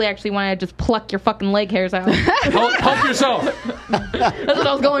dumb. I really actually wanted to just pluck your fucking leg hairs out. Help yourself. That's what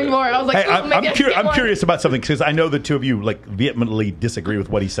I was going for. I was like, hey, I'm curious about something, because I know the two of you like vehemently disagree with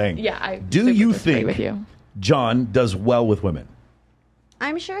what he's saying. Yeah, I do you think John does well with women?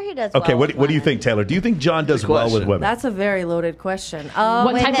 I'm sure he does. Okay, well what do you think, Taylor? Do you think John does well with women? That's a very loaded question.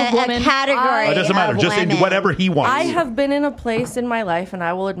 What type of woman? A category. It doesn't matter. Just in whatever he wants. I have been in a place in my life, and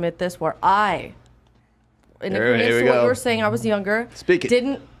I will admit this, where in agreement to what you were saying, I was younger,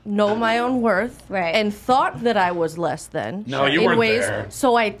 didn't know my own worth, and thought that I was less than. No, you weren't there.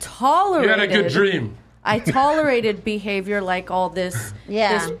 So I tolerated. You had a good dream. I tolerated behavior like all this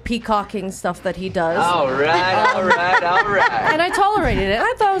peacocking stuff that he does. All right. And I tolerated it. And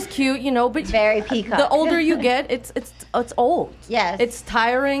I thought it was cute, but very peacock. The older you get, it's old. Yes. It's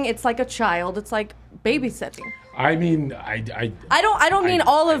tiring. It's like a child. It's like babysitting. I mean, I don't mean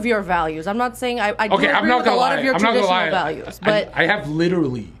all of your values. I'm not saying I do agree with a lot of your traditional values, but I have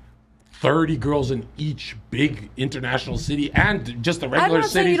literally 30 girls in each big international city and just the regular I'm not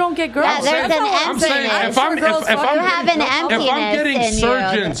saying cities. you don't get girls. Yeah, there's I'm saying if I'm getting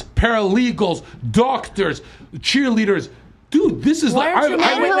surgeons, paralegals, doctors, cheerleaders, dude, this is like. Who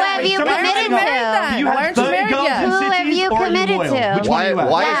have you committed to? Why aren't you married yet? Who have you committed to? Why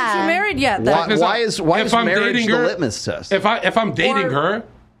aren't you married yet? Why is marriage the litmus test? If I'm dating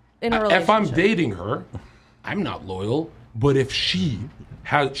her, I'm not loyal. But if she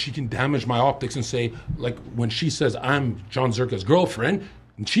can damage my optics and say, like when she says I'm Jon Zherka's girlfriend,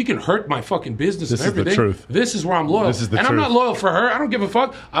 and she can hurt my fucking business and everything. This is the truth. This is where I'm loyal. This is the truth. I'm not loyal for her. I don't give a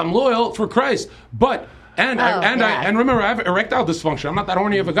fuck. I'm loyal for Christ. But and remember, I have erectile dysfunction. I'm not that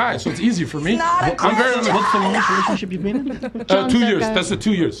horny of a guy, so it's easy for me. What's the longest relationship you've been in? 2 years. That's the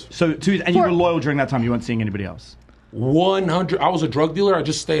 2 years. So 2 years, and you were loyal during that time. You weren't seeing anybody else. 100. I was a drug dealer. I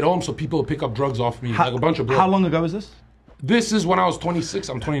just stayed home so people would pick up drugs off me, like a bunch of blood. How long ago was this? This is when I was 26.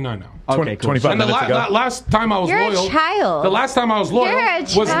 I'm 29 now. Okay, cool. 25 and the minutes ago. last time I was loyal. You're a child. The last time I was loyal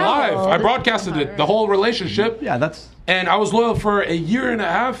was live. child. I broadcasted it, the whole relationship. Yeah, that's. And I was loyal for a year and a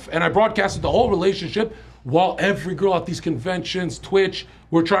half, and I broadcasted the whole relationship while every girl at these conventions, Twitch,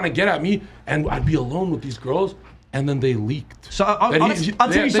 were trying to get at me, and I'd be alone with these girls. And then they leaked. So I'll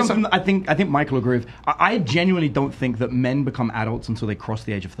tell you something that I think Michael will agree with. I genuinely don't think that men become adults until they cross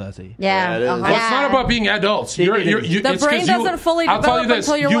the age of 30. Yeah. Well, it's not about being adults. The brain doesn't fully I'll tell you develop this.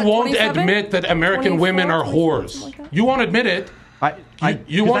 until you're You won't 27? admit that American 24, women are whores. You won't admit it.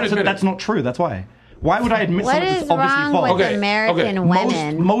 You won't admit it. That's not true. That's why. Why would I admit What something is that's obviously wrong false? with American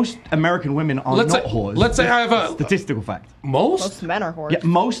women? Most American women are not whores. Let's say I have a statistical fact. Most men are whores. Yeah,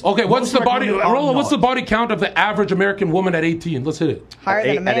 most. Okay, what's most the body? American women are Roland, what's the not. body count of the average American woman at 18? Let's hit it. Higher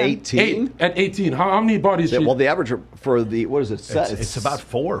than a man. At 18? At 18. How many bodies? Well, the average for the, what is it? It's about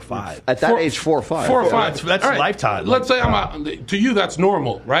 4 or 5. At that age, 4 or 5. 4 or 5. That's All right. lifetime. Let's say to you that's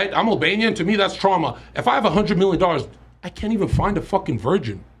normal, right? I'm Albanian. To me that's trauma. If I have $100 million, I can't even find a fucking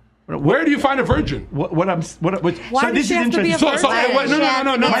virgin. Where do you find a virgin? Why so does this she is have to be a interesting. virgin?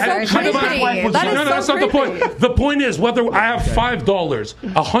 No. That's so creepy. That's not the point. The point is whether I have $5,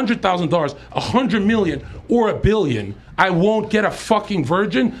 $100,000, $100 million, or $1 billion, I won't get a fucking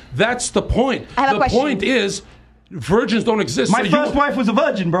virgin. That's the point. The point is, virgins don't exist. My first wife was a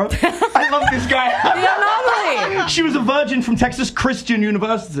virgin, bro. I love this guy. The anomaly. She was a virgin from Texas Christian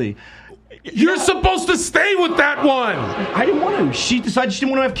University. You're supposed to stay with that one. I didn't want to. She decided she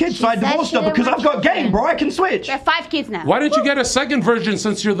didn't want to have kids, so I divorced her because I've got game, bro. I can switch. You have 5 kids now. Why didn't you get a second virgin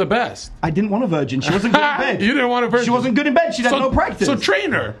since you're the best? I didn't want a virgin. She wasn't good in bed. You didn't want a virgin. She wasn't good in bed. She had no practice. So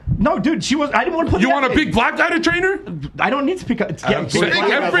train her. No, dude, she was. I didn't want to put. You want a big black guy to train her? I don't need to pick up.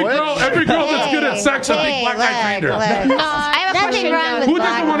 Every girl that's good at sex, a big black guy trainer. I have a question. wrong with Who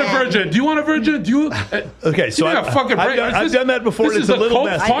doesn't want a virgin? Do you want a virgin? Do you? Okay, so I've done that before. This it's is a little cult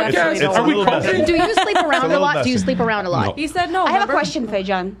messy. podcast. Are we culting? Do you sleep around a lot? messy. Do you sleep around a lot? No. He said no. I have a remember? question for you,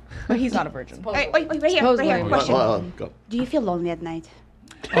 John. But he's not a virgin. Wait, right here. Question. Go. Do you feel lonely at night?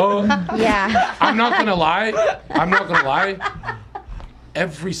 Yeah. I'm not gonna lie.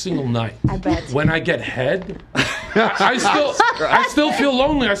 Every single night, I bet. when I get head, I still feel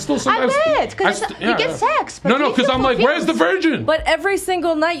lonely. I still sometimes. I bet, because you get sex. But No, because I'm like, where's the virgin? But every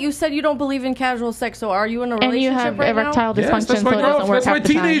single night you said you don't believe in casual sex. So are you in a relationship And you have right erectile now? dysfunction, Yes, that's so my it doesn't girl. work That's my half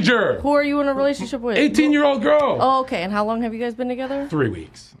the time. teenager. Who are you in a relationship with? 18-year-old girl. Oh, okay. And how long have you guys been together? 3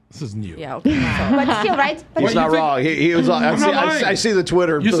 weeks. This is new. Yeah, okay. But still, right? But He's not wrong. He was. I see the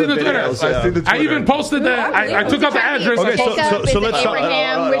Twitter. You see the Twitter? videos, yeah. I even posted that. I took out the address. Okay, so let's talk.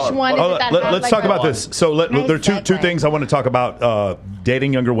 Abraham, which one? Let's talk about this. So there are two things I want to talk about: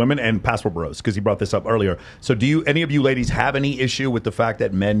 dating younger women and passport bros, because he brought this up earlier. So, do any of you ladies have any issue with the fact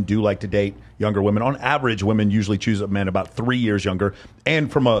that men do like to date younger women? On average, women usually choose men about 3 years younger. And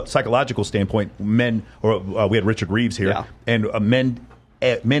from a psychological standpoint, men, or we had Richard Reeves here, and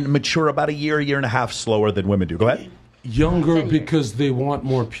men mature about a year and a half slower than women do. Go ahead. Younger because they want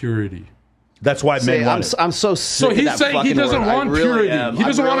more purity. That's why men want it. I'm so sick. So he's saying he doesn't want purity. He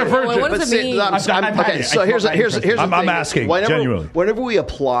doesn't want a virgin. What does it mean? Okay, so here's the thing. I'm asking, genuinely. Whenever we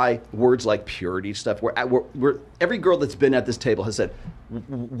apply words like purity stuff, we're every girl that's been at this table has said,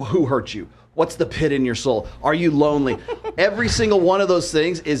 "Who hurt you? What's the pit in your soul? Are you lonely?" Every single one of those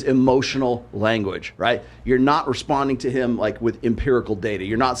things is emotional language, right? You're not responding to him like with empirical data.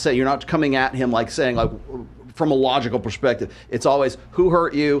 You're not coming at him like saying like from a logical perspective. It's always who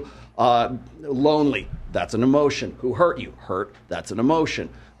hurt you. Lonely, that's an emotion. Who hurt you? Hurt, that's an emotion.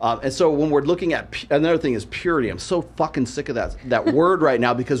 And so when we're looking at another thing is purity. I'm so fucking sick of that word right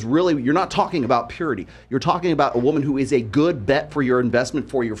now, because really you're not talking about purity. You're talking about a woman who is a good bet for your investment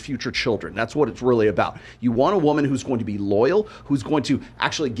for your future children. That's what it's really about. You want a woman who's going to be loyal, who's going to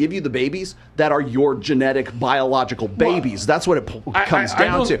actually give you the babies that are your genetic biological babies. That's what it comes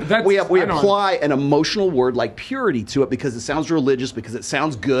down to. We apply an emotional word like purity to it because it sounds religious, because it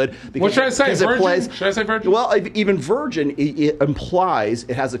sounds good. Because What should I say? Virgin? Should I say virgin? Well, even virgin, it implies,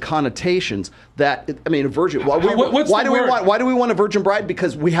 it has the connotations that, I mean, a virgin. Why do we want a virgin bride?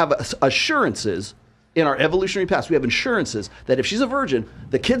 Because we have assurances in our evolutionary past. We have assurances that if she's a virgin,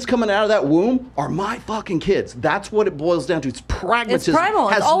 the kids coming out of that womb are my fucking kids. That's what it boils down to. It's pragmatism. It's primal.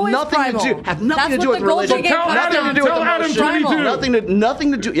 It's always primal. Nothing to do with religion. Nothing to do with emotion.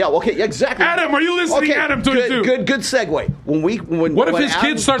 Nothing to do. Yeah. Okay. Exactly. Adam, are you listening? Okay, Adam, 22. Good segue. What if his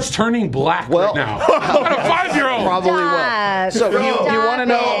kid starts turning black right now? What a 5-year-old. Probably will. So you want to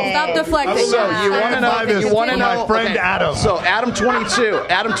know? Stop deflecting. So you want to know? You want to know? My friend Adam. So Adam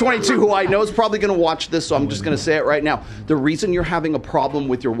 22, who I know is probably going to watch this, so I'm just going to say it right now. The reason you're having a problem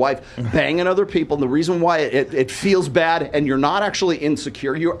with your wife banging other people, and the reason why it feels bad and you're not actually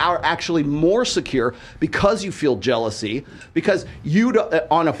insecure, you are actually more secure because you feel jealousy, because you,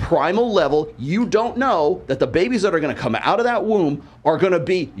 on a primal level, you don't know that the babies that are going to come out of that womb are going to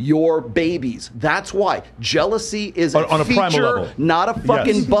be your babies. That's why jealousy is a on a primal feature, level. not a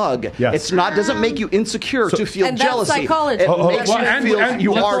fucking Yes. bug. Yes. It's not, doesn't make you insecure to feel and that's jealousy. psychology. It makes you feel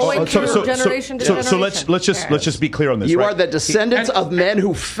you are going secure. through generation to generation. So let's just be clear on this. You right? are the descendants of men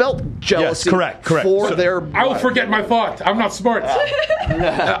who felt jealousy. Yes, correct. For their. I will forget my thought. I'm not smart.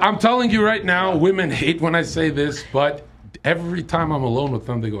 I'm telling you right now, women hate when I say this, but every time I'm alone with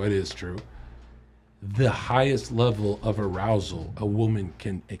them, they go, "It is true." The highest level of arousal a woman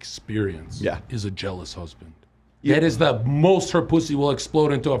can experience is a jealous husband. That is the most her pussy will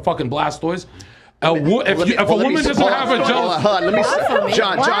explode into a fucking Blastoise. If a woman doesn't have a jealous, John, let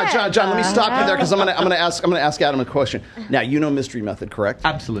me stop you there, because I'm gonna ask Adam a question. Now, you know Mystery Method, correct?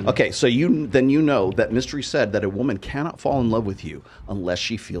 Absolutely. Okay, so you know that Mystery said that a woman cannot fall in love with you unless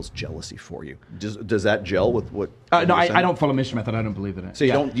she feels jealousy for you. Does that gel with what? No, I don't follow Mystery Method. I don't believe in it. So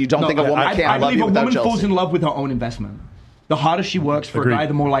you don't think a woman can't love you without jealousy? I believe a woman falls in love with her own investment. The harder she works for a guy,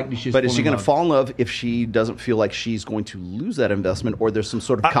 the more likely she is. But is she going to fall in love if she doesn't feel like she's going to lose that investment, or there's some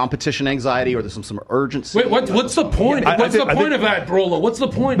sort of competition anxiety, or there's some urgency? Wait, what's the point? What's the point of that, Brolo? What's the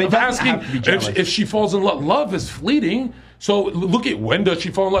point of asking if she falls in love? Love is fleeting. So look at when does she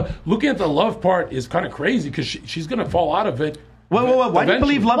fall in love? Looking at the love part is kind of crazy, because she's going to fall out of it. Why do you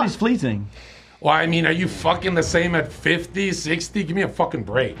believe love is fleeting? Well, I mean, are you fucking the same at 50, 60? Give me a fucking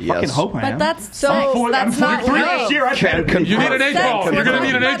break. Yes. Fucking hope I But am. that's So- sex. I'm That's not 43 love. next year. I Can bet. You need an 8-ball. You're going to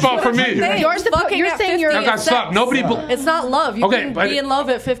need an 8-ball from me. You're saying you're Okay, stop. Nobody. It's not love. You Okay, can but- be in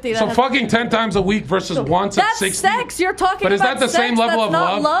love at 50. So fucking 10 times a week versus once at That's 60. sex. You're talking But is about that the same sex. level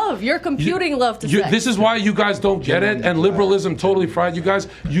That's of not love? You're computing love to sex. This is why you guys don't get it, and liberalism totally fried you guys.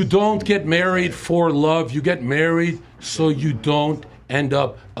 You don't get married for love. You get married so you don't end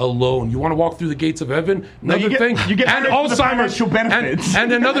up alone. You want to walk through the gates of heaven? No, Another you get- thing. you get and married for the Alzheimer's. financial benefits.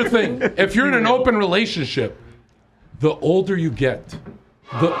 And another thing. If you're in an open relationship, the older you get,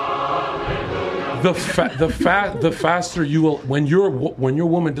 the faster you will. When your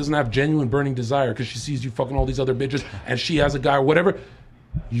woman doesn't have genuine burning desire because she sees you fucking all these other bitches and she has a guy or whatever,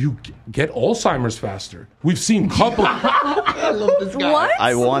 you get Alzheimer's faster. We've seen couples. I love this guy. What?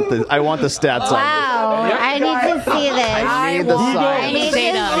 I want the stats Wow, I need to see this. I need the I science. need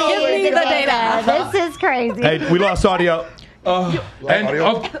to see the data. This is crazy. Hey, we lost audio.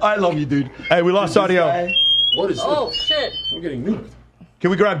 I love you, dude. Hey, we lost audio. What is Oh shit! We're getting nuked. Can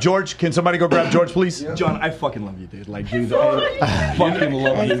we grab George? Can somebody go grab George, please? John, I fucking love you, dude. Like, dude, I fucking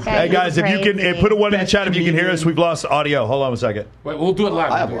love you. Hey guys, if you can put a one in the chat if you can hear us. We've lost audio. Hold on a second. Wait, we'll do it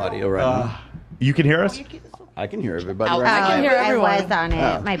live. I have audio right now. You can hear us? I can hear everybody Oh, right now. I can hear everyone. I was on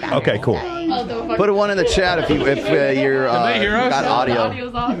it. My bad. Okay, cool. Put a one in the chat if you're Can they hear us? got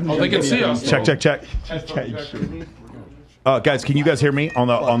audio. Oh, they can see us. Check. Guys, can you guys hear me on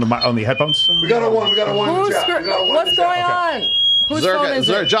the headphones? We got a one in Who's the chat. We got a one in what's the chat. going on? Whose phone is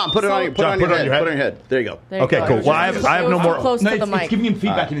it? John, put it on your John, put it on your head. There you go. There you Okay, go. cool. Well, I have no more. Close No, to the it's mic. giving him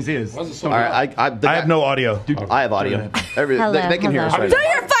feedback in his ears. All right, I I have no audio. I have audio. They can hear us right Do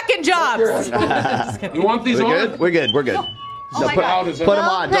now. your fucking jobs. You want these We're on? good. We're good. We're good. No, How loud is it? put them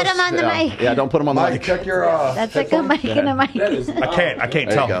on. Put 'em on the yeah. mic. Yeah, don't put them on the Mike, mic. check your. That's like a mic and a mic. I can't There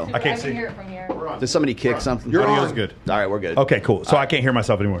tell. you go. I can't see. it from here. Did somebody kick something? You're Audio's on. good. All right, we're good. Okay, cool. So I can't hear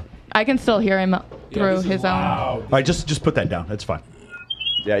myself anymore. I can still hear him through This is his own. loud. All right, just put that down. That's fine.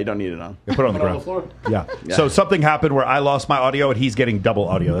 Yeah, you don't need it on. Put it on the Put it on ground. the floor. Yeah. Yeah. So something happened where I lost my audio and he's getting double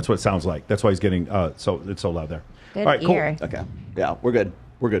audio. That's what it sounds like. That's why he's getting so it's so loud there. Good All right, cool. ear. Okay. Yeah, we're good.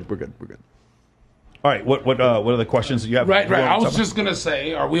 We're good. We're good. We're good. All right, what are the questions you have? Right. You want I was something? just gonna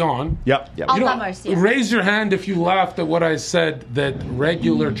say, are we on? Yep. You know, Alzheimer's, yeah. raise your hand if you laughed at what I said that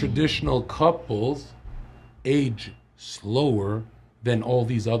regular traditional couples age slower than all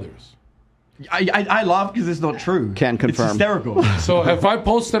these others. I laugh because it's not true. Can confirm. It's hysterical. So if I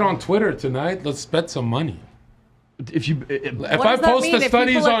post it on Twitter tonight, let's bet some money. If you, If What I does that post mean? the If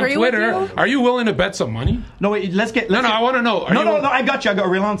studies people on agree with Twitter, you? are you willing to bet some money? no, wait, let's get. No, I want to know. Are No, you, no, I got you. I got a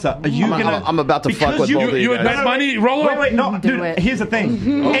real answer. Are you gonna? I'm about to fuck because with you, both of You would guys. bet money, Rolo? Wait, no, Do dude. it. Here's the thing.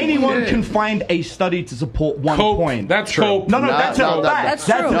 Anyone can find a study to support one Cope. point. That's cope. No, that's a fact. That's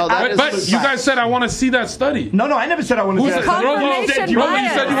true. No, that But is you guys said I want to see that study. No, I never said I want to. Who's see it? that. Rolo Confirmation said you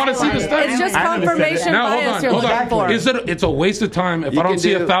bias. said you want to see the study. It's just I never said it. confirmation Now bias you're hold looking on. for. Is it? It's a waste of time if You I don't can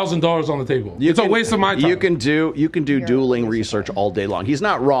see do- $1,000 on the table. You It's a can- waste of my time. You can do dueling research all day long. He's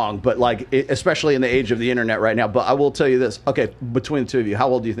not wrong, but like especially in the age of the internet right now. But I will tell you this. Okay, between the two of you, how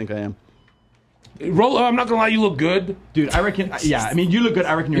old do you think I am? Rolo, I'm not gonna lie, you look good. Dude, I reckon. Yeah, I mean, you look good.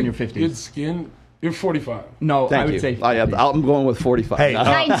 I reckon you're in your 50s. Good skin. You're 45. No, Thank I would you. say. I'm going with 45. Hey, No.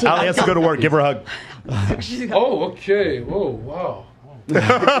 Ali has to go to work. Give her a hug. Oh, okay. Whoa, wow. This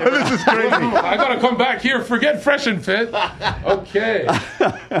is crazy. I gotta come back here. Forget fresh and fit. Okay.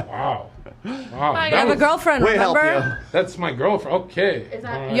 Wow. Wow. You have a girlfriend, We help remember? That's my girlfriend. Okay.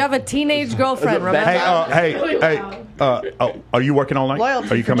 You have a teenage girlfriend, remember? Hey, are you working all night? Loyalty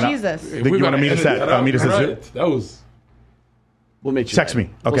Are you for coming Jesus. out? You want to meet us at meet us at Zoo? Right. That was. We'll meet you. Text me.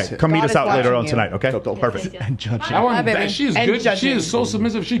 We'll Okay, see. come meet God us is out later watching on you. tonight. Okay, Perfect. And judge. That one, Hi, baby. she is And good. She judging. is so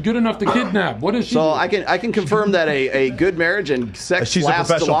submissive. She's good enough to kidnap. What is she? So doing? I can confirm that a good marriage and sex She's a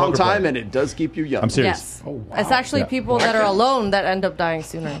lasts a professional long poker time player. and it does keep you young. I'm serious. Yes. Oh, wow. It's actually Yeah. people that are alone that end up dying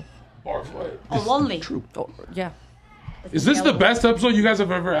sooner. Oh, lonely. Oh, yeah. Is this the best episode you guys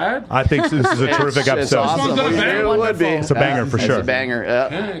have ever had? I think this is a terrific It's episode. awesome. This one's gonna It bang. would be. It's a banger for sure. It's a banger.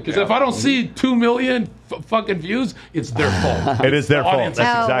 Yeah. Because if I don't see 2 million fucking views, it's their fault. It is their fault. Audience.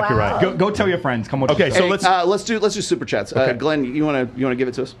 That's Oh, exactly wow. right. Go tell your friends. Come watch. Okay, the so show. let's. Let's do super chats. Okay. Glenn, you wanna give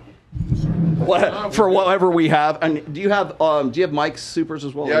it to us? What for whatever we have? And do you have Mike's supers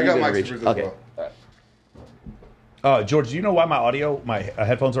as well? Yeah, Or I you got gonna Mike's reach? supers as Okay. well. George, do you know why my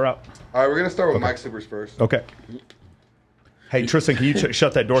headphones are out? All right, we're gonna start with Mike's supers first. Okay. Hey Tristan, can you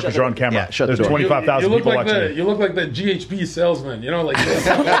shut that door because you're on camera? Yeah, shut the There's door. 25,000 You look people like watching. the, you look like the GHB salesman. You know, like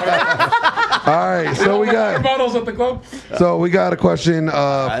All right, so we got bottles at the club. a question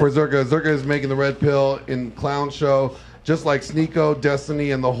for Zherka. Zherka is making the red pill in clown show. just like Sneeko,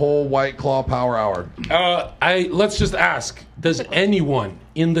 Destiny, and the whole White Claw Power Hour? Let's just ask: does anyone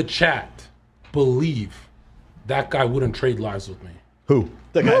in the chat believe that guy wouldn't trade lives with me? Who?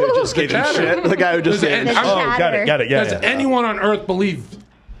 The guy who just gave him shit. The guy who just gave him shit. Oh, got it. Yeah. Does anyone on Earth believe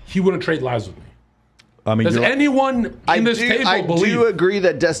he wouldn't trade lives with me? I mean, does anyone in this table believe? I do agree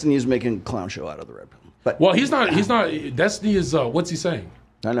that Destiny is making a clown show out of the Red Pill. But well, he's not. Destiny is. What's he saying?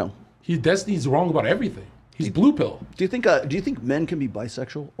 I know. Destiny's wrong about everything. He's blue pill. Do you think men can be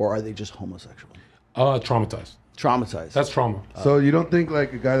bisexual, or are they just homosexual? Traumatized. Traumatized. That's trauma. So you don't think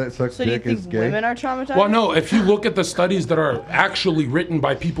like a guy that sucks So do you dick is think gay? women are traumatized? Well, no. If you look at the studies that are actually written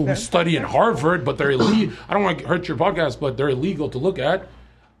by people who study in Harvard, but they're illegal. I don't want to hurt your podcast, but they're illegal to look at.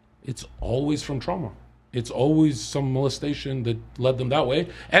 It's always from trauma. It's always some molestation that led them that way.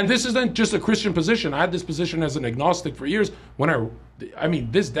 And this isn't just a Christian position. I had this position as an agnostic for years. I mean,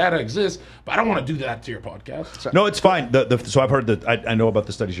 this data exists, but I don't want to do that to your podcast. No, it's fine. So I've heard that. I know about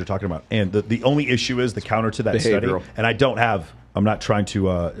the studies you're talking about, and the only issue is the counter to that study. And I'm not trying to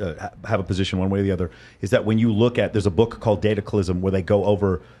have a position one way or the other. Is that when you look at, there's a book called Dataclysm where they go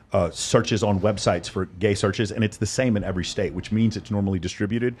over searches on websites for gay searches, and it's the same in every state, which means it's normally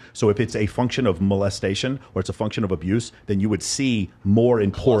distributed. So if it's a function of molestation or it's a function of abuse, then you would see more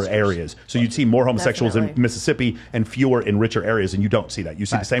in poorer areas. So you'd see more homosexuals in Mississippi and fewer in richer areas, and you don't see that. You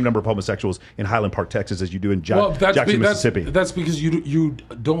see the same number of homosexuals in Highland Park, Texas, as you do in Jackson, Mississippi. That's because you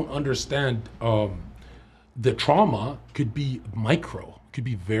don't understand. The trauma could be micro, could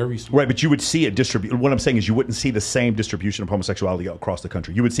be very small. Right, but you would see it distribute. What I'm saying is you wouldn't see the same distribution of homosexuality across the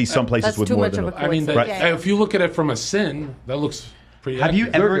country. You would see some places with more than others. I mean, if you look at it from a sin, that looks pretty Have you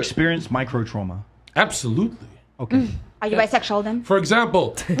accurate. ever experienced micro trauma? Absolutely. Okay. Are you bisexual then? For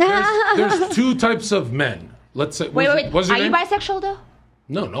example, there's two types of men. Let's say. Wait. What's your Are you name? bisexual though?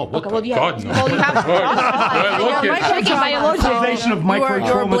 No. What well, the yeah. God, no. Well, you have Civilization of micro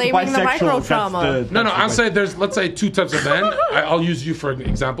trauma to bisexual. No. I'll say let's say two types of men. I'll use you for an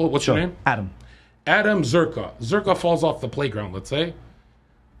example. What's your name? Adam. Adam Zherka. Zherka falls off the playground, let's say.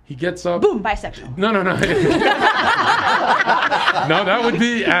 He gets up. Boom, bisexual. No. No, that would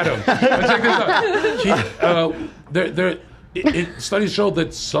be Adam. But check this out. Studies show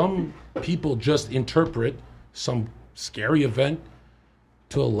that some people just interpret some scary event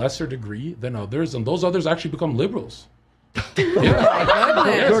to a lesser degree than others, and those others actually become liberals. Being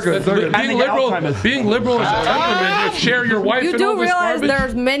liberal is a temperament. You share your wife. You and all do this realize garbage.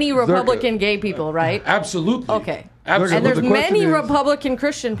 there's many Republican gay people, right? Absolutely. Okay. Absolutely. And there's many Republican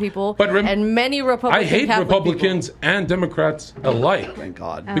Christian people, and many Republican I hate Catholic Republicans people. and Democrats alike. Thank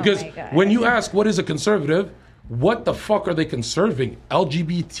God. Because when you ask what is a conservative, what the fuck are they conserving?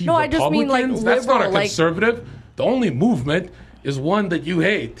 LGBT No, I Republicans? just mean, like, That's not a liberal, like- conservative. The only movement is one that you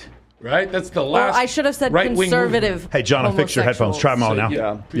hate. Right? That's the last. Or I should have said right-wing conservative. movement. Hey, John, I fixed your headphones. Try them all now.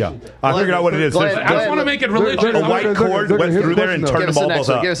 Yeah. I figured out what it is. I just want to make it religious. A white cord went through there and turned them all both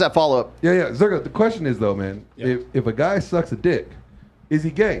up. Give us that follow up. Yeah. Zherka, the question is though, man, if a guy sucks a dick, is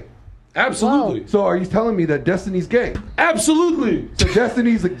he gay? Absolutely. So are you telling me that Destiny's gay? Absolutely. So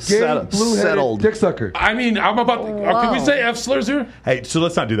Destiny's a gay, blue-headed dick sucker. I mean, I'm about to. Can we say F slurs here? Hey, so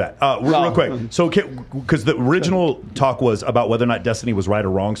let's not do that. Real quick. So, because the original talk was about whether or not Destiny was right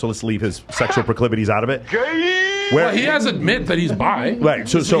or wrong, so let's leave his sexual proclivities out of it. Well, he has admit that he's bi. Right.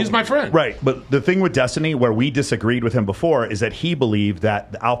 So he's my friend. Right. But the thing with Destiny, where we disagreed with him before, is that he believed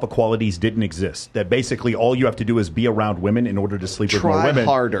that the alpha qualities didn't exist. That basically all you have to do is be around women in order to sleep with more women. Try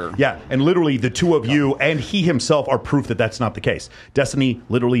harder. Yeah. And literally the two of you and he himself are proof that that's not the case. Destiny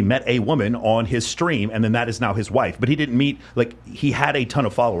literally met a woman on his stream, and then that is now his wife. But he didn't meet, he had a ton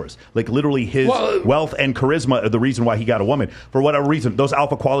of followers. Literally his wealth and charisma are the reason why he got a woman. For whatever reason, those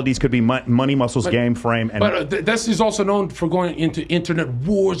alpha qualities could be money, muscles, game, frame. And Destiny's also known for going into internet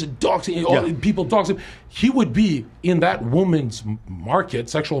wars and doxing, people doxing. He would be in that woman's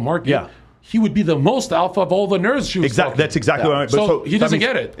market, sexual market. Yeah. He would be the most alpha of all the nerds she was Exactly. That's exactly what I mean. So he doesn't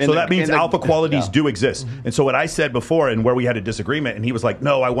get it. So that means alpha qualities do exist. And so what I said before, and where we had a disagreement, and he was like,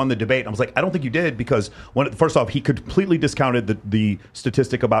 "No, I won the debate." And I was like, "I don't think you did, because first off, he completely discounted the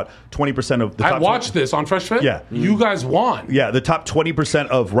statistic about 20% of the top. I watched this on Fresh Fit. Yeah, you guys won. Yeah, the top 20%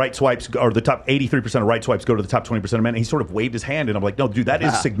 of right swipes, or the top 83% of right swipes, go to the top 20% of men. And he sort of waved his hand, and I'm like, "No, dude, that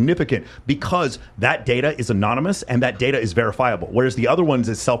is significant, because that data is anonymous and that data is verifiable. Whereas the other ones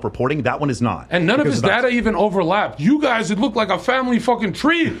is self-reporting. That one is not." And none of his data even overlapped. You guys, it looked like a family fucking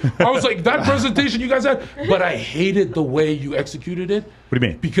tree. I was like, that presentation you guys had, but I hated the way you executed it. What do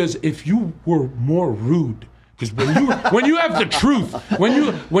you mean? Because if you were more rude, Because when you have the truth, when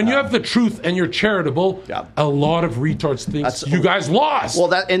you have the truth and you're charitable, a lot of retards think you guys lost.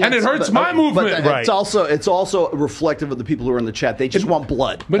 Well, and it hurts my movement. But it's also reflective of the people who are in the chat. They just want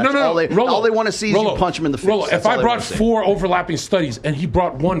blood. But all they want to see is you punch them in the face. Rollo, if I brought 4 overlapping studies and he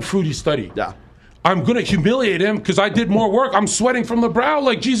brought 1 fruity study, I'm going to humiliate him because I did more work. I'm sweating from the brow,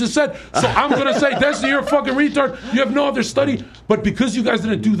 like Jesus said. So I'm going to say, Destiny, you're a fucking retard. You have no other study. But because you guys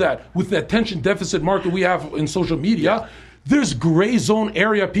didn't do that with the attention deficit market we have in social media, there's gray zone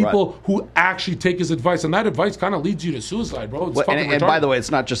area people who actually take his advice, and that advice kind of leads you to suicide, bro. It's fucking retarded. And by the way,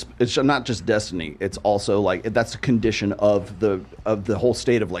 it's not just Destiny. It's also like that's a condition of the whole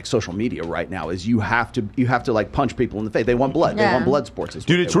state of like social media right now. Is you have to like punch people in the face. They want blood. They want blood sports.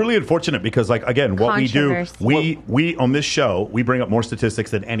 Dude, it's really unfortunate because like again, what we do, we on this show, we bring up more statistics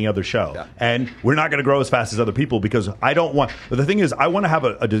than any other show, and we're not going to grow as fast as other people because I don't want. But the thing is, I want to have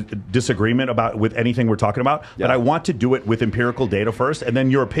a disagreement with anything we're talking about, but I want to do it with empirical data first, and then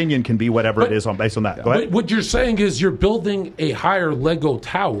your opinion can be whatever it is based on that. Go ahead. But what you're saying is you're building a higher Lego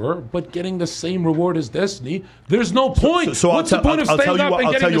tower, but getting the same reward as Destiny. There's no point. So what's the point of staying up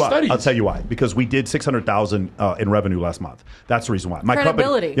and getting the studies? I'll tell you why. Because we did $600,000 in revenue last month. That's the reason why. My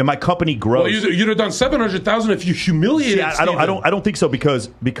Credibility. my company grows. Well, you'd have done $700,000 if you humiliated. I don't think so because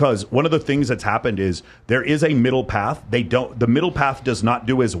one of the things that's happened is there is a middle path. The middle path does not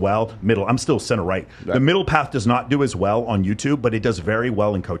do as well. I'm still center right. The middle path does not do as well on YouTube, but it does very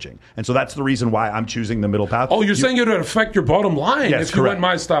well in coaching. And so that's the reason why I'm choosing the middle path. Oh, you're saying it would affect your bottom line if you went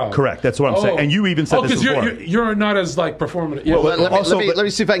my style. Correct. That's what I'm saying. And you even said this before. Because you're not as like performative. Well, let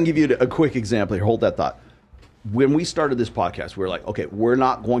me see if I can give you a quick example here. Hold that thought. When we started this podcast, we were like, okay, we're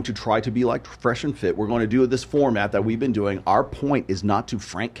not going to try to be like Fresh and Fit. We're going to do this format that we've been doing. Our point is not to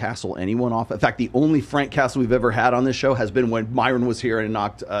Frank Castle anyone off. In fact, the only Frank Castle we've ever had on this show has been when Myron was here and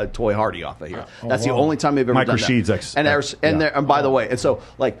knocked Toy Hardy off of here. That's the only time we've ever Mike done Rashid's that. And by the way, and so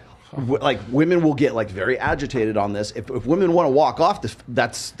like women will get like very agitated on this. If women want to walk off,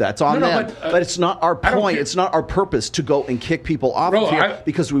 that's on them. But it's not our point. It's not our purpose to go and kick people off of here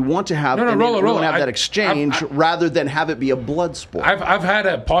because we want to have that exchange rather than have it be a blood sport. I've had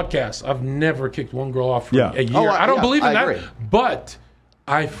a podcast. I've never kicked one girl off for a year. I don't believe in that. Agree. But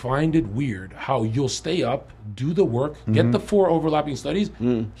I find it weird how you'll stay up, do the work, get the 4 overlapping studies.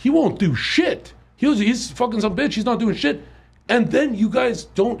 He won't do shit. He's fucking some bitch. He's not doing shit. And then you guys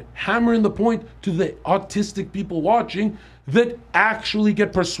don't hammer in the point to the autistic people watching that actually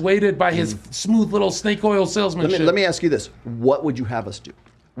get persuaded by his smooth little snake oil salesmanship. Let me ask you this. What would you have us do?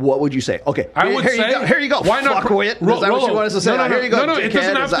 What would you say? Okay, I would say, here you go. Why not? Is that what you want us to say? Here you go. No, it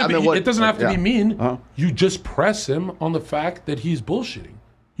doesn't have to be mean. You just press him on the fact that he's bullshitting.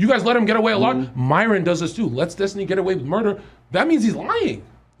 You guys let him get away a lot. Myron does this too. Lets Destiny get away with murder. That means he's lying.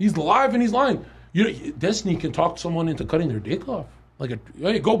 He's live and he's lying. Destiny can talk someone into cutting their dick off. Like,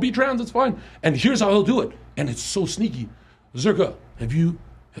 hey, go be trans, it's fine. And here's how he'll do it. And it's so sneaky. Zherka,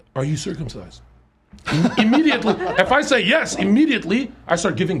 are you circumcised? Immediately, if I say yes, immediately I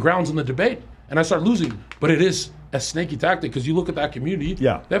start giving grounds in the debate and I start losing. But it is a snaky tactic because you look at that community. They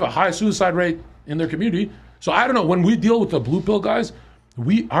have a high suicide rate in their community. So I don't know. When we deal with the blue pill guys,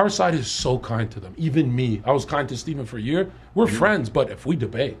 our side is so kind to them. Even me, I was kind to Steven for a year. We're friends, but if we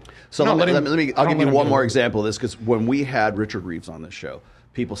debate, so I'll give you one more example of this because when we had Richard Reeves on this show,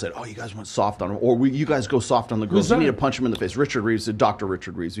 people said, "Oh, you guys went soft on him," or "You guys go soft on the girls. You need to punch him in the face." Richard Reeves, Dr.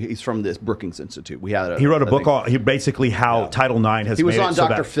 Richard Reeves, he's from this Brookings Institute. He wrote a book on how Title IX has. He was made on it so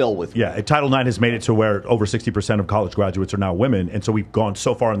Dr. Phil with me. Title IX has made it to where over 60% of college graduates are now women, and so we've gone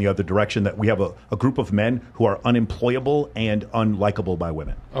so far in the other direction that we have a group of men who are unemployable and unlikable by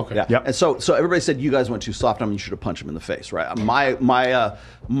women. Okay. And so everybody said you guys went too soft on him. You should have punched him in the face, right?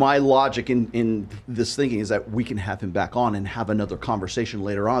 My logic in this thinking is that we can have him back on and have another conversation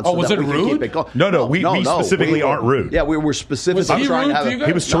later on. Was it rude? No, we specifically aren't rude. Yeah, we were specifically trying to have him.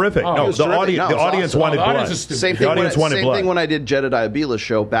 He was terrific. The audience wanted blood. Same thing when I did Jedediah Bila's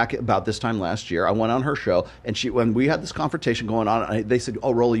show back about this time last year. I went on her show, and when we had this confrontation going on, they said,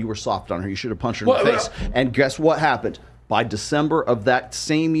 "Oh, Rolly, you were soft on her. You should have punched her in the face." And guess what happened? By December of that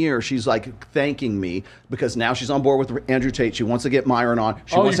same year, she's like thanking me because now she's on board with Andrew Tate. She wants to get Myron on.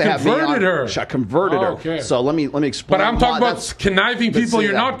 She wants to have me on. I converted her. Okay. So let me explain. But I'm talking about conniving people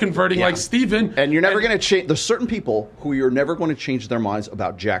you're not converting, like Steven. And you're never going to change. There's certain people who you're never going to change their minds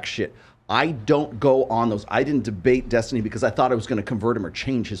about jack shit. I don't go on those. I didn't debate Destiny because I thought I was going to convert him or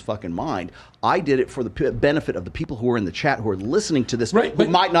change his fucking mind. I did it for the benefit of the people who are in the chat who are listening to this, who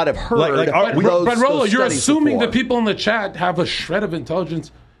might not have heard But Rollo, you're assuming before. that people in the chat have a shred of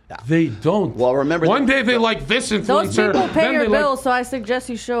intelligence They don't. Well, remember one day they like this Those influencer. people pay then your they like- bills, so I suggest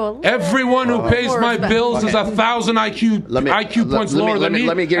you show a little Everyone who pays more my respect. bills is 1,000 IQ points lower than me,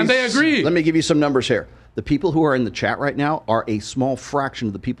 and they agree. Let me give you some numbers here. The people who are in the chat right now are a small fraction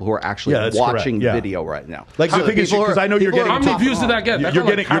of the people who are actually that's watching correct. Yeah. video right now. Like the thing is, because I know you're getting How many views did that get? That got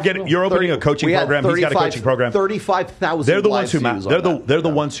like you're opening a coaching we had program. He's got a coaching program. 35,000. They're the ones who matter. They're the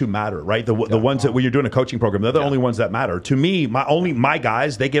ones who matter, right? The ones that when you're doing a coaching program, they're the only ones that matter. To me, my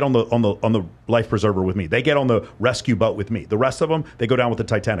guys, they get on the life preserver with me. They get on the rescue boat with me. The rest of them, they go down with the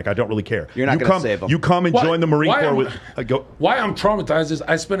Titanic. I don't really care. You're not going to save them. You come and join the Marine Corps with. Why I'm traumatized is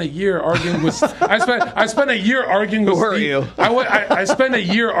I spent a year arguing with. I spent a year arguing with. Who are Steve. you? I spent a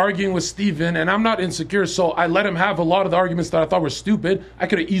year arguing with Steven, and I'm not insecure, so I let him have a lot of the arguments that I thought were stupid. I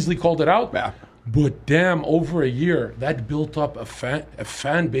could have easily called it out. Yeah. But damn, over a year, that built up a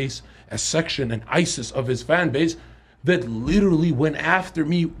fan base, a section, an ISIS of his fan base that literally went after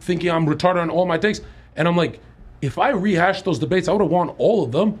me, thinking I'm retarded on all my takes. And I'm like, if I rehashed those debates, I would have won all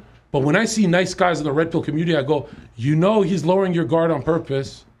of them. But when I see nice guys in the red pill community, I go, he's lowering your guard on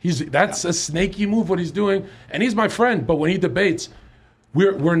purpose. That's a snaky move what he's doing, and he's my friend. But when he debates,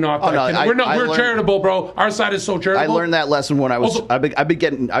 we're not. We're charitable, bro. Our side is so charitable. I learned that lesson when I was. Also,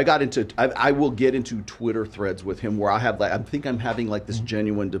 I will get into Twitter threads with him where I have like I think I'm having like this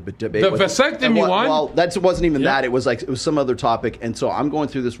genuine debate. The vasectomy one. Well, that wasn't even that. It was some other topic, and so I'm going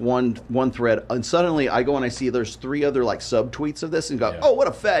through this one thread, and suddenly I go and I see there's 3 other like sub tweets of this, and go, oh, what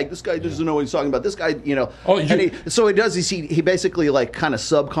a fag! This guy doesn't know what he's talking about. This guy, he basically like kind of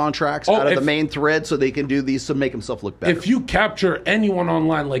subcontracts out of the main thread so they can do these to make himself look better. If you capture anyone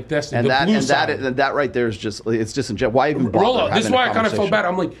online like Destiny, that right there is just it's disingenuous. Why even bother? This is why I kind of felt bad.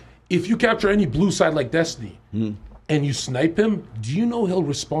 I'm like, if you capture any blue side like Destiny and you snipe him, do you know he'll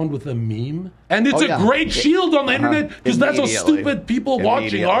respond with a meme? And it's a great shield on the internet because that's how stupid people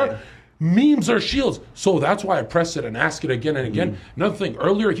watching are. Memes are shields. So that's why I press it and ask it again and again. Another thing,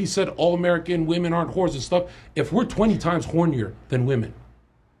 earlier he said all American women aren't whores and stuff. If we're 20 times hornier than women,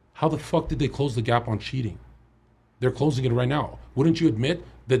 how the fuck did they close the gap on cheating? They're closing it right now. Wouldn't you admit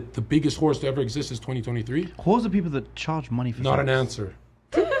that the biggest horse to ever exist is 2023? Whores are people that charge money for Not sex. an answer.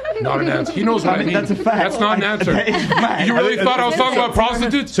 Not an answer. He knows what I mean. That's a fact. That's not an answer. You really thought I was talking about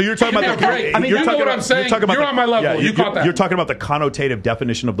prostitutes? So you're talking about the. I mean, you know what I'm saying. You're on my level. You caught that. You're talking about the connotative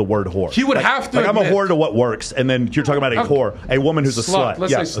definition of the word whore. He would have to. Like I'm a admit. whore to what works, and then you're talking about a whore, a woman who's a slut.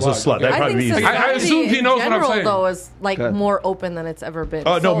 Let's say slut. It's a slut. Okay. That'd probably be easy. I assume he knows what I'm saying. Though is like more open than it's ever been.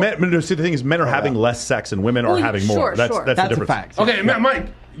 Oh no, men. See, the thing is, men are having less sex, and women are having more. That's the difference. a fact. Okay, Mike,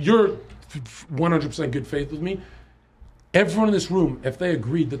 you're 100% good faith with me. Everyone in this room, if they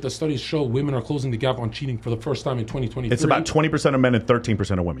agreed that the studies show women are closing the gap on cheating for the first time in 2023. It's about 20% of men and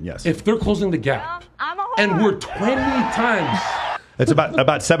 13% of women, yes. If they're closing the gap, and we're 20 times. It's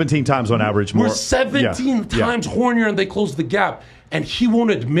about 17 times on average more. We're 17 times hornier and they close the gap. And he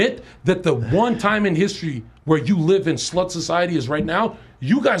won't admit that the one time in history where you live in slut society is right now.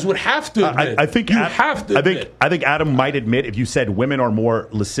 You guys would have to admit. I think have to admit. I think Adam might admit if you said women are more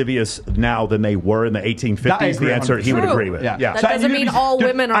lascivious now than they were in the 1850s, the answer he would agree with. That doesn't mean all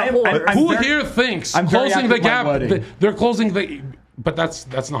women are whores. Who here thinks closing the gap? They're closing the. But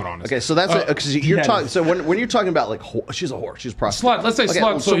that's not honest. Okay, so that's because you're talking. So when you're talking about like she's a whore, she's a prostitute. Slut. Let's say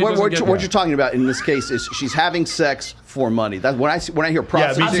slut. So what you're talking about in this case is she's having sex for money. That's when I hear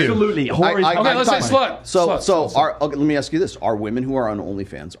prostitute. Me too. Absolutely. Okay, let's say slut. So let me ask you this: are women who are on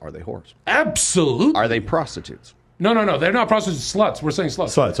OnlyFans are they whores? Absolutely. Are they prostitutes? No. They're not prostitutes. Sluts. We're saying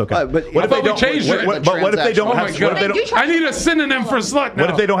sluts. Sluts. Okay. But what if they don't? But what if they don't Oh my have? God. I need a synonym for slut now.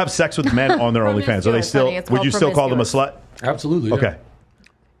 What if they don't have sex with men on their OnlyFans? Are they still? Would you still call them a slut? Absolutely. Yeah. Okay.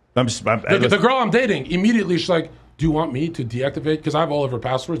 The girl I'm dating immediately she's like, "Do you want me to deactivate? Because I have all of her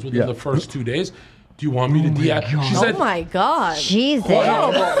passwords within the first 2 days. Do you want me to deactivate?" She said, "Oh my God, Jesus!"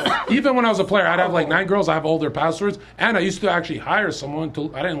 Even when I was a player, I'd have like 9 girls. I have all their passwords, and I used to actually hire someone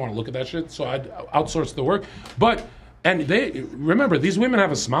to. I didn't want to look at that shit, so I'd outsource the work. And they remember these women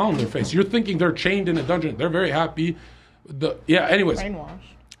have a smile on their face. You're thinking they're chained in a dungeon. They're very happy. Anyways. Brainwash.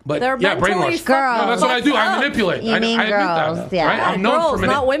 But they're brainwash. Girls. No, that's what I do. I manipulate. You mean I girls? admit that. Yeah. Right? I'm known girls, for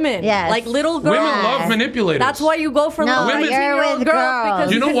not women. Yes. Like little girls. Women love manipulators. That's why you go for No, little you're 19-year-old with girls girls.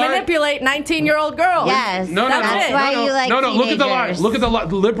 because You you know can why? manipulate 19-year-old girls. Yes. No, That's why you like Look at the lie. teenagers. Look at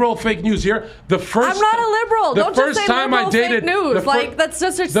the liberal fake news here. The first. I'm not a liberal. The Don't first just say time liberal I dated fake news. the That's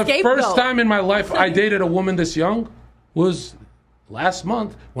just a The scapegoat. first time in my life I dated a woman this young was last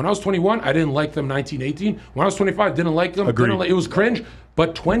month. When I was 21, I didn't like them. 19, 18. When I was 25, didn't like them. Agreed. It was cringe.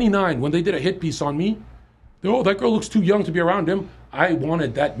 But 29, when they did a hit piece on me, Oh, that girl looks too young to be around him. I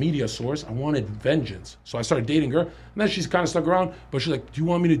wanted that media source. I wanted vengeance. So I started dating her. And then she's kind of stuck around. But she's like, do you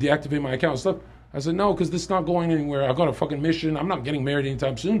want me to deactivate my account and stuff? I said, no, because this is not going anywhere. I got a fucking mission. I'm not getting married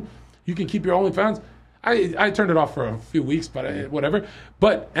anytime soon. You can keep your OnlyFans. I turned it off for a few weeks, but whatever.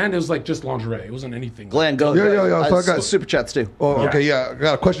 And it was like just lingerie. It wasn't anything. Glenn, go. Yeah. So I got super chats too. Oh, okay, yeah. I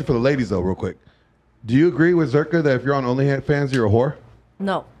got a question for the ladies though, real quick. Do you agree with Zherka that if you're on OnlyFans, you're a whore?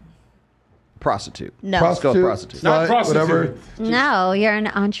 No. Prostitute. No. Prostitute, prostitute. Slut, whatever. No, you're an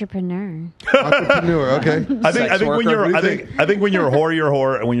entrepreneur. Entrepreneur, okay. I think when you're a whore, you're a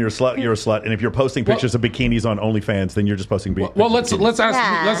whore, and when you're a slut, you're a slut. And if you're posting pictures of bikinis on OnlyFans, then you're just posting. Well, let's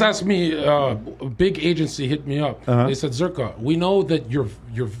ask me. A big agency hit me up. They said, Zherka, we know that you're.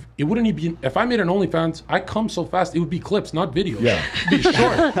 It wouldn't even be if I made an OnlyFans. I come so fast, it would be clips, not videos. Yeah, it'd be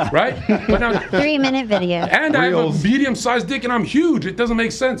short, right? But now, 3-minute video. And I have a medium-sized dick, and I'm huge. It doesn't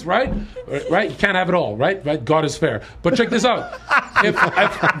make sense, right? Right? You can't have it all, right? Right? God is fair. But check this out. If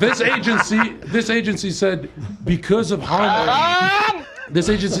this agency said because of how this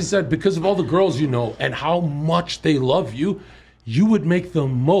agency said because of all the girls you know and how much they love you, you would make the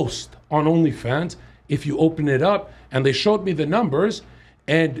most on OnlyFans if you open it up. And they showed me the numbers.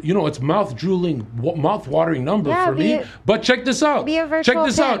 And, you know, it's mouth-watering number for me. But check this out. Be a virtual check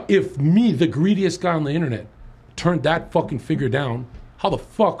this out. If me, the greediest guy on the internet, turned that fucking figure down, how the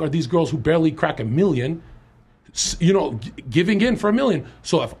fuck are these girls who barely crack $1 million, you know, giving in for $1 million?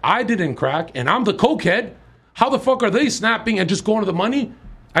 So if I didn't crack and I'm the cokehead, how the fuck are they snapping and just going to the money?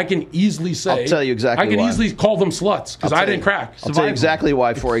 I can easily say. I'll tell you exactly why. I can easily call them sluts because I didn't crack. I'll tell you exactly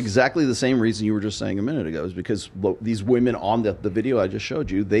why. For exactly the same reason you were just saying a minute ago, is because these women on the video I just showed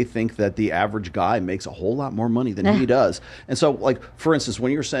you, they think that the average guy makes a whole lot more money than he does. And so, like, for instance,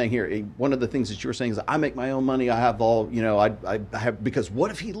 when you're saying here, one of the things that you were saying is, I make my own money. I have all, you know, I have, because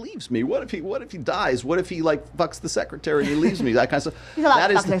what if he leaves me? What if he dies? What if he like fucks the secretary and he leaves me? That kind of stuff.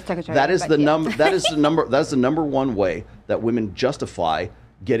 That is the number one way that women justify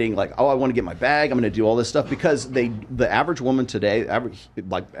getting like, oh, I want to get my bag, I'm going to do all this stuff, because the average woman today,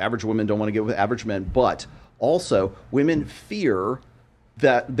 average women don't want to get with average men, but also women fear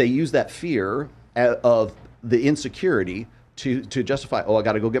that they use that fear of the insecurity to justify, oh, I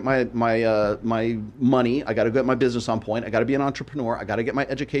got to go get my money, I got to get my business on point, I got to be an entrepreneur, I got to get my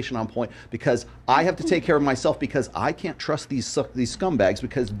education on point, because I have to take care of myself, because I can't trust these scumbags,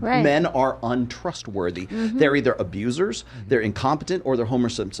 because men are untrustworthy. They're either abusers, they're incompetent, or they're Homer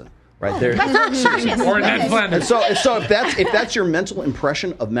Simpson. Right there, or Ned Flanders. And so if that's your mental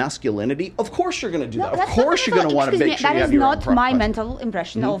impression of masculinity, of course you're going to do that. Of course you're going to want to make sure you have your own. That is not my mental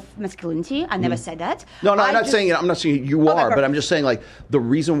impression of masculinity. I never said that. No, I'm not saying you are, but I'm just saying, like, the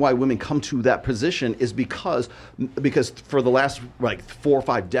reason why women come to that position is because for the last like 4 or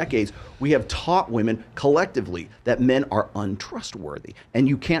 5 decades, we have taught women collectively that men are untrustworthy, and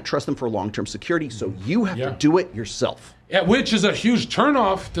you can't trust them for long-term security, so you have to do it yourself. Yeah, which is a huge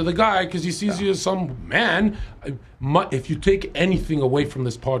turnoff to the guy, because he sees you as some man. If you take anything away from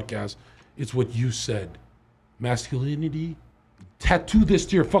this podcast, it's what you said. Masculinity, tattoo this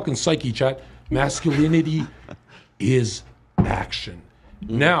to your fucking psyche, chat. Masculinity is action.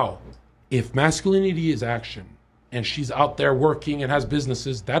 Now, if masculinity is action, and she's out there working and has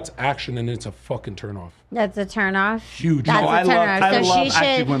businesses, that's action, and it's a fucking turnoff. That's a turnoff? Huge. That's a turnoff. I love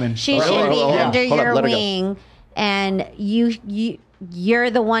active women. She should be under your wing. And you're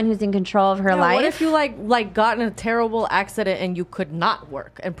the one who's in control of her life. What if you like got in a terrible accident and you could not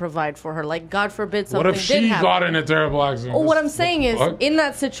work and provide for her? Like, God forbid something did happen. What if she got in a terrible accident? Well, what I'm saying is, in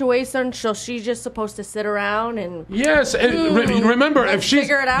that situation, so she's just supposed to sit around and yes. And remember, if she's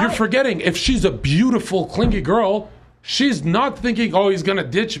figure it out? You're forgetting, if she's a beautiful, clingy girl, she's not thinking, oh, he's gonna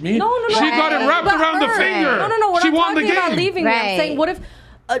ditch me. No. She got it wrapped around the finger. No. We're she not won the talking game. about leaving me. I'm saying, what if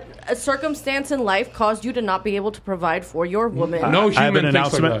a circumstance in life caused you to not be able to provide for your woman? No human I have an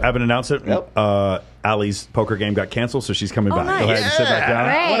announcement. Like I have an announcement. Yep. Allie's poker game got canceled, so she's coming back. Nice. Go ahead and sit back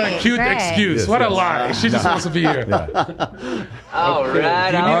down. What a cute excuse. Yes, what a lie. She just wants to be here. All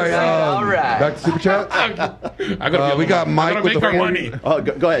right. Back to Super Chat. We got Mike with the money. Oh,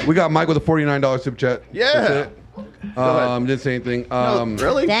 go ahead. We got Mike with a $49 Super Chat. Yeah. That's it. Didn't say anything.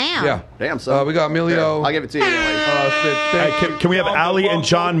 Really? Damn. Yeah. Damn, son. We got Emilio. I'll give it to you anyway. Hey, can we have Allie and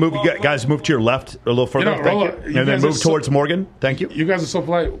John move? Guys, move to your left a little further. Thank you. And then move towards Morgan. Thank you. You guys are so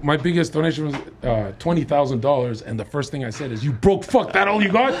polite. My biggest donation was $20,000, and the first thing I said is, "You broke fuck. That all you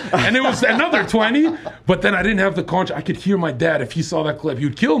got?" And it was another 20. But then I didn't have the conscience. I could hear my dad. If he saw that clip,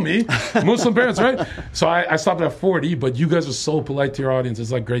 he'd kill me. Muslim parents, right? So I stopped at 40. But you guys are so polite to your audience.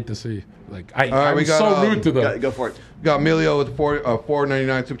 It's like great to see. Like All right, I'm we got, so rude to them. Go for it. Got Emilio with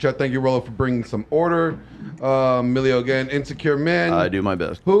 $4.99 super chat. Thank you, Rollo, for bringing some order. Emilio again. Insecure men. I do my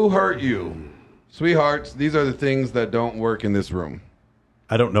best. Who hurt you? Sweethearts, these are the things that don't work in this room.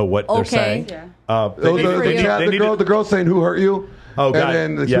 I don't know what they're saying. The girl saying who hurt you. Oh, God. And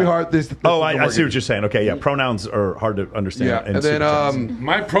then the sweetheart. This I see what you're saying. Okay, yeah. Pronouns are hard to understand. Yeah, and then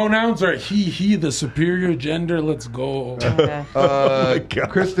my pronouns are he, the superior gender. Let's go.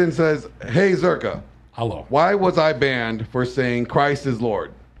 Kristen says, "Hey Zherka, hello. Why was I banned for saying Christ is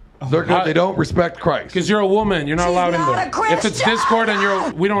Lord? Zherka, they don't respect Christ because you're a woman. You're not allowed in there. Christian! If it's Discord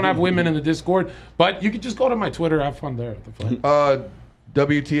and we don't have women in the Discord, but you can just go to my Twitter. Have fun there.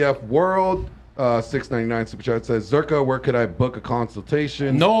 WTF World. $6.99 super chat says, Zherka, where could I book a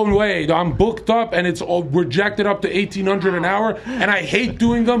consultation? No way. I'm booked up and it's all rejected up to $1,800 an hour, and I hate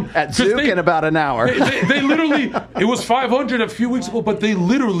doing them. At Zook in about an hour. They literally, it was $500 a few weeks ago, but they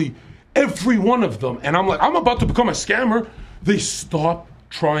literally, every one of them, and I'm like, I'm about to become a scammer. They stop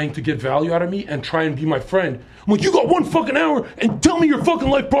trying to get value out of me and try and be my friend. I'm like, you got 1 fucking hour and tell me your fucking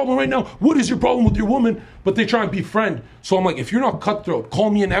life problem right now. What is your problem with your woman? But they try and be friend. So I'm like, if you're not cutthroat, call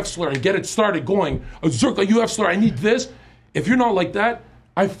me an F-slur and get it started going. Zherka, you F-slur, I need this. If you're not like that,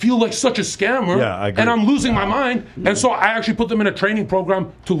 I feel like such a scammer. Yeah, I agree. And I'm losing my mind. And so I actually put them in a training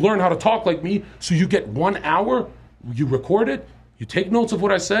program to learn how to talk like me. So you get 1 hour, you record it, you take notes of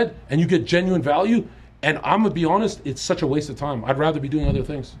what I said, and you get genuine value. And I'm going to be honest, it's such a waste of time. I'd rather be doing other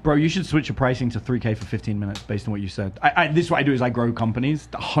things. Bro, you should switch your pricing to $3K for 15 minutes based on what you said. This is what I do is I grow companies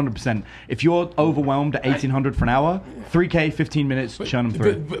 100%. If you're overwhelmed at $1,800 for an hour, 3K, 15 minutes, churn them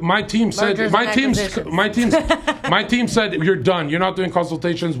through. But my team said, my team said, you're done. You're not doing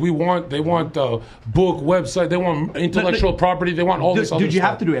consultations. They want book, website. They want intellectual property. They want all this other stuff. Dude, you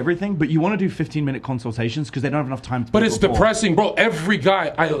have to do everything, but you want to do 15-minute consultations because they don't have enough time to. But it's depressing, bro. Every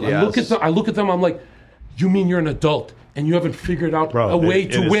guy, I look at them, I'm like, you mean you're an adult and you haven't figured out a way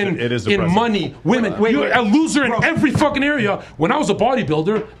to win in money, women? You're a loser in every fucking area. When I was a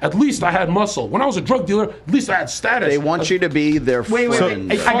bodybuilder, at least I had muscle. When I was a drug dealer, at least I had status. They want you to be their friend.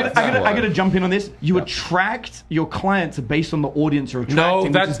 Wait. I gotta jump in on this. You attract your clients based on the audience you're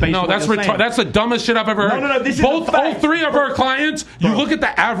attracting. That's the dumbest shit I've ever heard. No, this is all 3 of our clients. You look at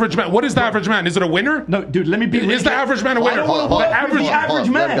the average man. What is the average man? Is it a winner? No, dude. Let me be. Is the average man a winner? The average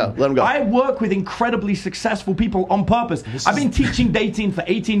man. Let him go. I work with incredibly successful people on purpose. I've been teaching dating for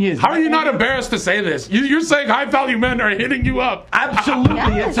 18 years. How are you not embarrassed to say this? You're saying high value men are hitting you up.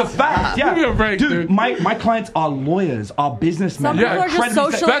 Absolutely, it's a fact. Yeah. Give me a break, dude. My clients are lawyers, are businessmen. Some people are just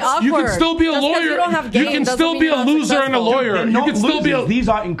socially awkward. You can still be a lawyer. You don't have game, you can still be a loser and a lawyer. You can still be. These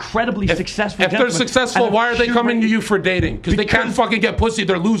are incredibly successful. If they're successful, why are they coming to you for dating? Because they can't fucking get pussy.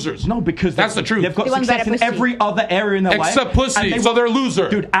 They're losers. No, because that's the truth. They've got success in every other area in their life except pussy. So they're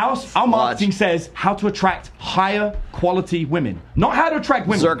loser. Dude, our marketing says how to attract higher quality women, not how to attract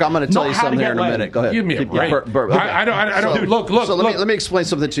women. Zherka, I'm going to tell you something here in a minute. Go ahead. Give me a break. I don't. Look. So let me explain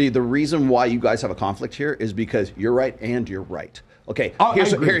something to you. The reason why you guys have a conflict here is because you're right and you're right. Okay,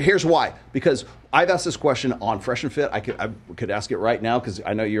 here's why. Because I've asked this question on Fresh and Fit. I could ask it right now because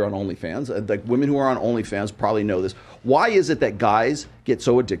I know you're on OnlyFans. Like women who are on OnlyFans probably know this. Why is it that guys get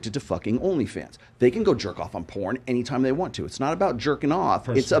so addicted to fucking OnlyFans? They can go jerk off on porn anytime they want to. It's not about jerking off.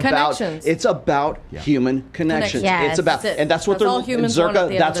 It's about human connections. Yeah, it's about, and that's what they're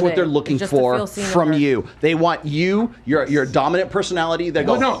Zherka. That's what they're looking for from you. They want you. You're a dominant personality. They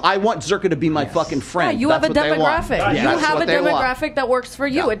go, I want Zherka to be my fucking friend. Yeah, you have a demographic. You have a demographic that works for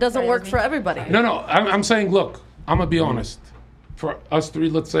you. Yeah. It doesn't work for everybody. No. I'm saying, look. I'm gonna be honest. For us 3,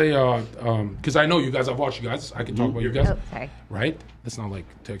 let's say, because I know you guys. I've watched you guys. I can talk about you guys. Oh, sorry. Right? That's not like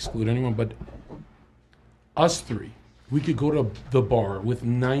to exclude anyone, but us 3, we could go to the bar with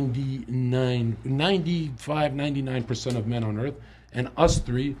 99% of men on earth, and us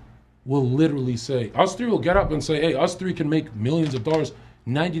 3 will literally say, us 3 will get up and say, hey, us 3 can make millions of dollars.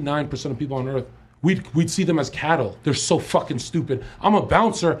 99% of people on earth, we'd see them as cattle. They're so fucking stupid. I'm a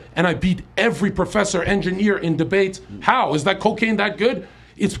bouncer, and I beat every professor, engineer in debates. How? Is that cocaine that good?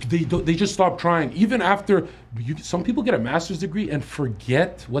 They just stop trying. Even after, some people get a master's degree and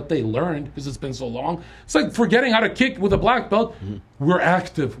forget what they learned because it's been so long. It's like forgetting how to kick with a black belt. We're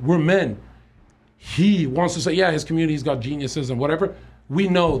active. We're men. He wants to say, yeah, his community's got geniuses and whatever. We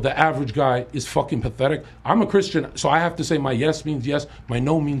know the average guy is fucking pathetic. I'm a Christian, so I have to say my yes means yes, my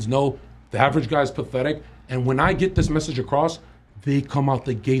no means no. The average guy is pathetic. And when I get this message across, they come out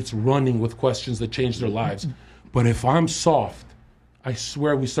the gates running with questions that change their lives. But if I'm soft, I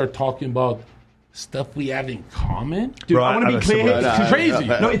swear we start talking about stuff we have in common. Dude, I want to be clear. It's crazy.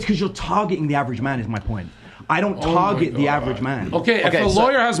 No, it's because you're targeting the average man is my point. I don't target the average man. Okay, if a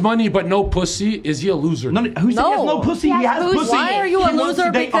lawyer has money but no pussy, is he a loser? No, who said he has no pussy? He has pussy. Why are you a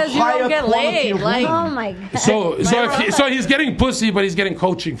loser because you don't get laid? Like, oh my god. So he's getting pussy, but he's getting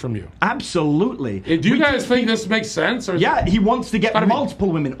coaching from you. Absolutely. Do you guys think this makes sense? Or yeah, he wants to get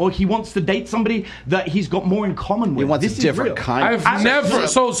multiple women, or he wants to date somebody that he's got more in common with. He wants this a different kind. I've never.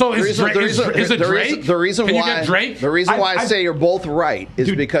 So is it Drake? The reason Can why you get Drake? The reason why I say you're both right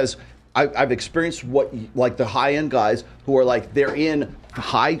is because I've experienced like the high end guys who are like they're in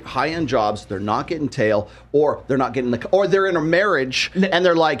high end jobs, they're not getting tail, or they're not getting or they're in a marriage and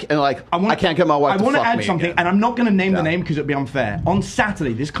they're like I can't get my wife. I want to add me something, again. and I'm not going to name the name because it'd be unfair. On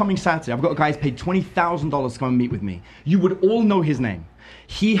Saturday, this coming Saturday, I've got a guy who's paid $20,000 to come and meet with me. You would all know his name.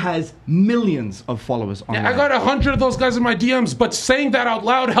 He has millions of followers on. I got 100 of those guys in my DMs, but saying that out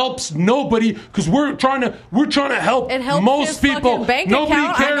loud helps nobody because we're trying to help most people.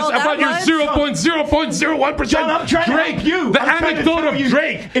 Nobody cares about your 0.001%. John, I'm trying to help you. The anecdote of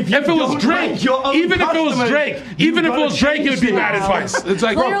Drake. If it was Drake, even if it was Drake, it would be bad advice. It's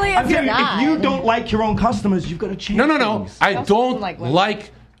like, if you don't like your own customers, you've got to change. No. I don't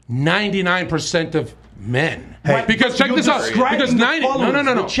like 99% of men. Hey, because check this out. Because 90.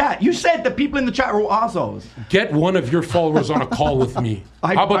 No. Chat. You said that people in the chat are all assholes. Get one of your followers on a call with me.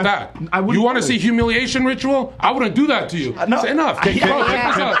 How about that? You want to see humiliation ritual? I wouldn't do that to you. It's enough. Check this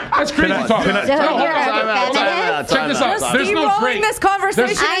out. That's crazy talk. Check this out. There's no Drake. This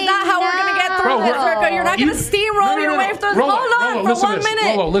conversation is not how we're going to get through this, Zherka. You're not going to steamroll your way through this. Hold on for 1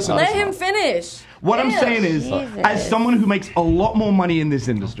 minute. Let him finish. What I'm saying is, as someone who makes a lot more money in this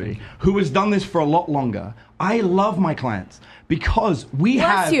industry, who has done this for a lot longer, I love my clients because we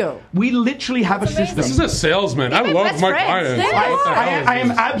literally have a system. This is a salesman. I love my clients. I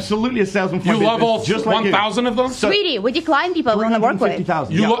am absolutely a salesman. You love all just 1,000 of them? Sweetie, we decline people we want to work with.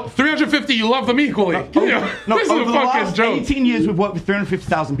 350, you love them equally. This is a fucking joke. 18 years we've worked with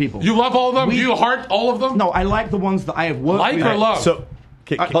 350,000 people. You love all of them? Do you heart all of them? No, I like the ones that I have worked with. Like or love?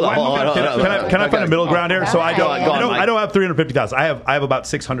 Can I find a middle ground here? So I don't have 350,000. I have about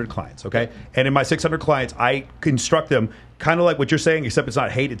 600 clients, okay? And in my 600 clients, I instruct them kind of like what you're saying, except it's not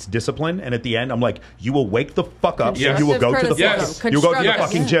hate, it's discipline. And at the end, I'm like, you will wake the fuck up. Yes. You will go to the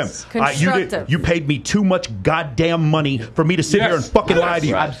fucking gym. You paid me too much goddamn money for me to sit here and fucking lie to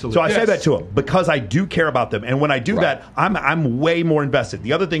you. Absolutely. So I say that to them because I do care about them. And when I do that, I'm way more invested.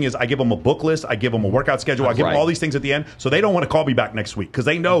 The other thing is I give them a book list, I give them a workout schedule, I give them all these things at the end, so they don't want to call me back next week because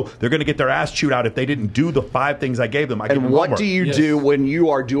they know they're going to get their ass chewed out if they didn't do the 5 things I gave them. And what do you do when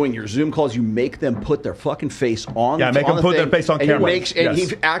you are doing your Zoom calls? You make them put their fucking face on. Yeah, make them put their face on camera. And he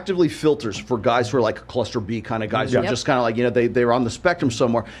actively filters for guys who are like cluster B kind of guys who are just kind of like, they're on the spectrum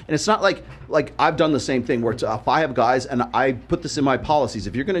somewhere. And it's not like I've done the same thing where if I have guys, and I put this in my policies,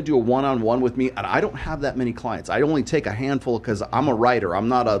 if you're going to do a one-on-one with me, and I don't have that many clients, I only take a handful because I'm a writer, I'm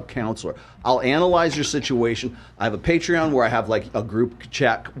not a counselor. I'll analyze your situation. I have a Patreon where I have like a group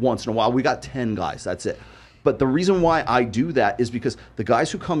chat once in a while. We got 10 guys, that's it. But the reason why I do that is because the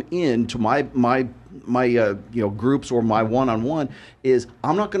guys who come in to my groups or my one-on-one is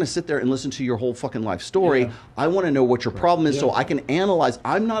I'm not going to sit there and listen to your whole fucking life story. Yeah. I want to know what your problem is so I can analyze.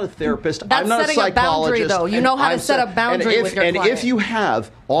 I'm not a therapist. I'm not a psychologist. That's setting a boundary, though. You know how to set a boundary with your client. And if you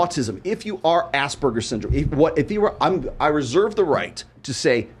have autism, if you are Asperger's syndrome, I reserve the right to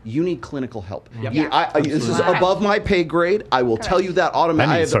say you need clinical help. Yep. This is above my pay grade. I will tell you that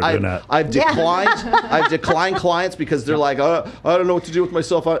automatically. I've declined clients because they're like, I don't know what to do with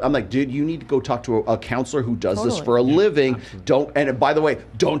myself. I'm like, dude, you need to go talk to a counselor who does this for a living. And by the way,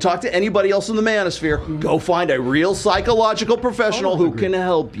 don't talk to anybody else in the manosphere. Go find a real psychological professional who can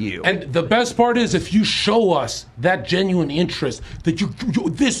help you. And the best part is if you show us that genuine interest that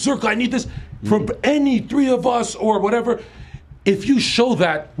this Zherka, I need this from any 3 of us or whatever. If you show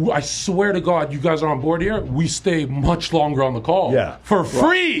that, I swear to God, you guys are on board here, we stay much longer on the call. Yeah. For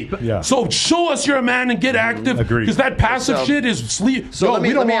free. Yeah. So show us you're a man and get active. Because that passive shit is sleep. So let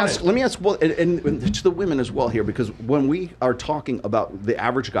me ask, well, and to the women as well here, because when we are talking about the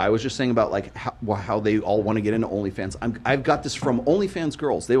average guy, I was just saying about like how they all want to get into OnlyFans. I've got this from OnlyFans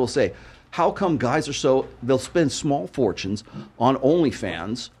girls. They will say, how come guys are they'll spend small fortunes on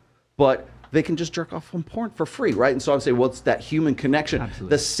OnlyFans, but they can just jerk off on porn for free, right? And so I would say, well, it's that human connection.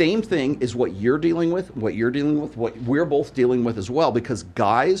 Absolutely. The same thing is what you're dealing with, what we're both dealing with as well, because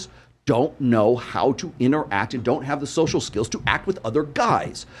guys don't know how to interact and don't have the social skills to act with other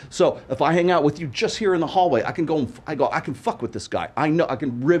guys. So if I hang out with you just here in the hallway, I can fuck with this guy. I know I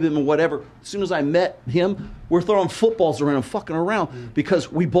can rib him and whatever. As soon as I met him, we're throwing footballs around and fucking around because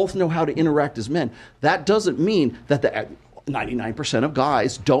we both know how to interact as men. That doesn't mean that 99% of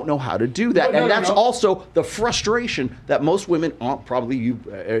guys don't know how to do that. And that's also the frustration that most women, probably you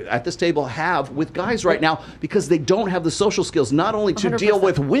at this table, have with guys right now, because they don't have the social skills, not only to 100%. deal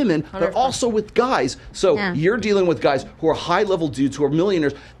with women, but also with guys. So you're dealing with guys who are high-level dudes who are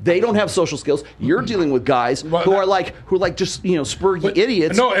millionaires. They don't have social skills. You're dealing with guys who are like just, spurgy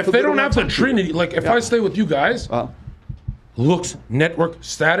idiots. No, if they don't have the trinity, like if I stay with you guys, looks, network,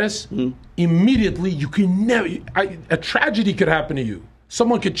 status, immediately you can never, a tragedy could happen to you.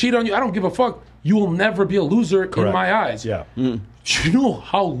 Someone could cheat on you. I don't give a fuck. You will never be a loser in my eyes. Yeah. Do you know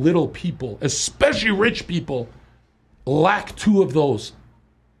how little people, especially rich people, lack two of those?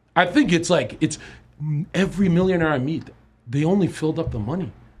 I think it's every millionaire I meet, they only filled up the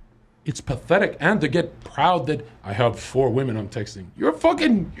money. It's pathetic. And to get proud that I have 4 women I'm texting. You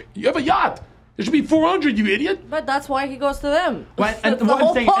have a yacht. There should be 400, you idiot. But that's why he goes to them. But That's the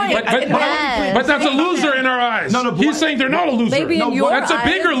whole point. But that's a loser in our eyes. He's saying they're not a loser. Maybe in your that's a eyes,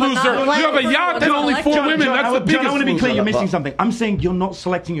 bigger but loser. not You have a yacht and only 4 women. That's the biggest I want to be clear. loser. You're missing something. I'm saying you're not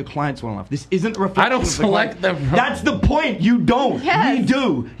selecting your clients well enough. This isn't a reflection. I don't of the select client. them, bro. That's the point. You don't. Yes. We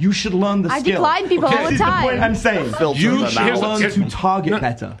do. You should learn the I skill. decline people all the This is the time. point I'm saying. You should learn to target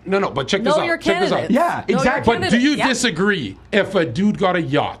better. No, but check this Know out. your Check this out. candidates. Yeah, Know your exactly. But do you candidates. disagree if a dude got a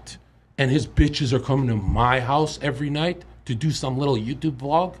yacht and his bitches are coming to my house every night to do some little YouTube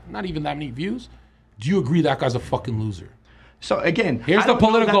vlog, not even that many views? Do you agree that guy's a fucking loser? So again, Here's the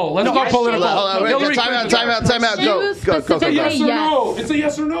political. Let's go political. Time out. Go. It's a yes or no. It's a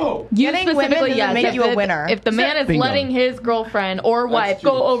yes or no. Getting women Specifically, doesn't yes. make If you a it- winner. If the man is Bingo. letting his girlfriend or wife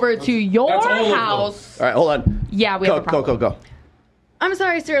go over to your That's all of them. house, All right, hold on. yeah, we have a problem. Go. I'm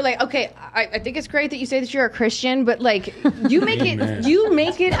sorry, sir. Like, okay, I think it's great that you say that you're a Christian, but like, you make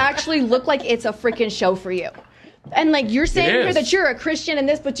it actually look like it's a freaking show for you. And like you're saying here is. that you're a Christian and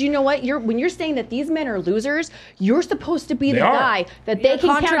this, but you know what? When you're saying that these men are losers, you're supposed to be They the are. guy that You're they can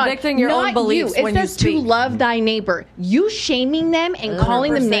count on. contradicting your own Not beliefs you. when It you says to speak. love thy neighbor. You shaming them and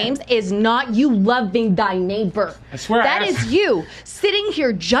calling them 100%. names is not you loving thy neighbor. I swear I that asked- is you sitting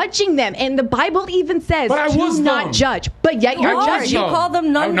here judging them, and the Bible even says But I was to not dumb. judge. But yet you're I was judging. You dumb. call them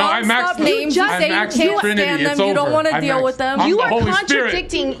I'm non-stop maxed- names. You I'm say you maxed can't Trinity. stand them. It's You don't over. want to I'm deal maxed. with them. I'm You the are Holy Spirit.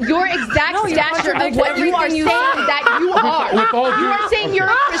 contradicting your exact No, you're stature of contradicting what you are everything you saying say. that you are. With all You due- are saying you're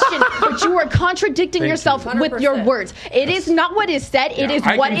a Christian, but you are contradicting yourself with your 100%. words. It is not what is said, it is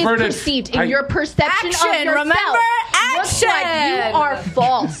I what is converted- perceived in I- your perception of Action, yourself. remember? Looks like you Action. are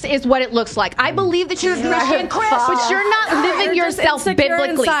false, is what it looks like. I believe that you're a Christian, but you're not living You're just yourself insecure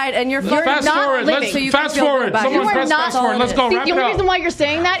biblically. inside and you're You're Fast not forward. living. Let's So you fast can feel good forward. about Someone You are press not fast forward. Let's go. See, Wrap the it only up. reason why you're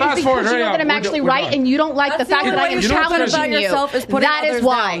saying that Fast is forward, because you hurry know up. that I'm We're actually done. right and you don't like the That's fact the that only I am way you feel good about challenging you. yourself is putting That is others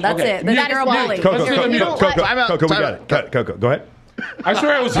why. down. That's it. Then Yeah. you're a bully. Let's give him- Coco, we got it. Coco, go ahead. I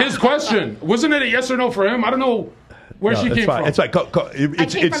swear it was his question. Wasn't it a yes or no for him? I don't know where she came from. It's fine. I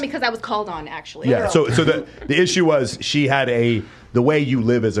came from because I was called on, actually. Yeah. So the issue was she had the way you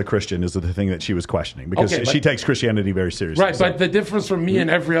live as a Christian is the thing that she was questioning because Okay, she but- takes Christianity very seriously. Right, So- but the difference from me and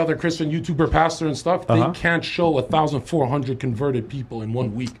every other Christian YouTuber, pastor, and stuff, they can't show 1,400 converted people in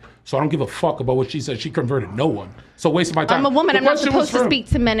 1 week. So I don't give a fuck about what she said. She converted no one. So wasting my time. I'm a woman. The I'm not question was supposed to for him. speak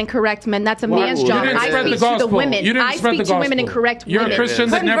to men and correct men. That's a Well, man's you job. didn't I spread speak the to the gospel. women. You didn't I spread speak the to women and gospel. correct You're a women. Christian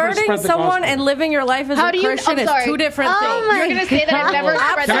that never Converting spread the someone gospel. and living your life as How a do you? Christian I'm sorry. is two different Oh things. my You're going to say that I've never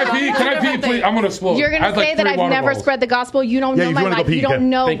spread the Can I gospel. pee? Can I pee, please? I'm going to explode. You're going I to had like say that 3 I've water never bottles. spread the gospel. You don't Yeah, know if my you wanna go life. pee, You you don't can.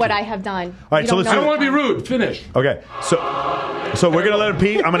 know Thank what you. I have done. All right, You so don't let's I know. don't want to be rude. Finish. Okay, so we're gonna let him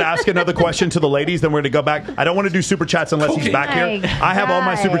pee. I'm gonna ask another question to the ladies, then we're gonna go back. I don't want to do super chats unless he's back here. I have all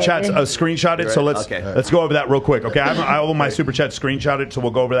my super chats screenshotted, so let's go over that real quick. Okay, I have all my super chats screenshotted, so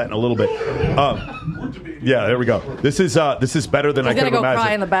we'll go over that in a little bit. Yeah, there we go. This is better than He's I could have gonna go imagined.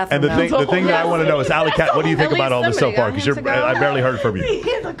 cry in the bathroom and the thing that I want to know is, Alley Cat, what do you think At about all least this so far? somebody Because got him to I go. barely heard from you.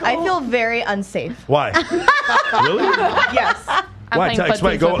 I feel very unsafe. Why? Really? Yes. Why?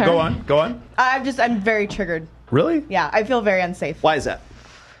 Explain. Go on. Go on. I'm very triggered. Really? Yeah, I feel very unsafe. Why is that?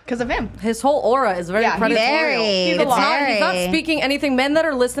 Because of him. His whole aura is very predatorial. He's a It's lot. not, he's not speaking anything. Men that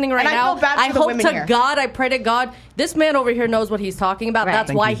are listening right And I now, feel bad for I the hope women to here. God, I pray to God, this man over here knows what he's talking about. Right. That's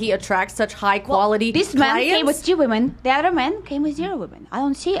Thank why you. he attracts such high quality This man came clients. with 2 women. The other man came with 0 women. I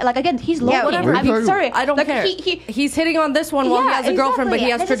don't see it. Like, again, he's low. whatever. I mean, sorry. I don't like, care. He's hitting on this one while he Yeah, has a girlfriend, but he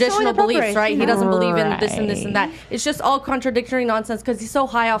has exactly. That is so traditional beliefs, inappropriate, right? you He know? doesn't believe in this and this and that. It's just all contradictory nonsense because he's so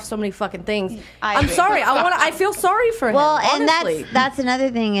high off so many fucking things. I'm agree. sorry. I feel sorry for him. Well, and honestly. that's another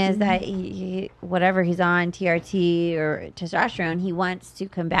thing is that whatever he's on, TRT or testosterone, he wants to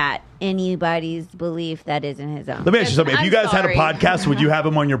combat anybody's belief that isn't his own. Let me ask you something. If you guys had a podcast, would you have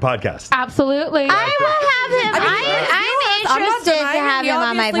him on your podcast? Absolutely. I will have him. I'm interested to have him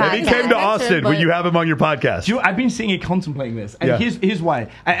on my podcast. If he came to Austin, would you have him on your podcast? Do you know, I've been sitting here contemplating this, and here's why.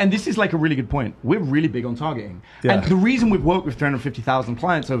 And this is like a really good point. We're really big on targeting. Yeah. And the reason we've worked with 350,000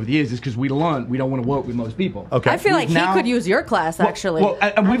 clients over the years is because we learned we don't want to work with most people. Okay. I feel like he could use your class, actually. Well,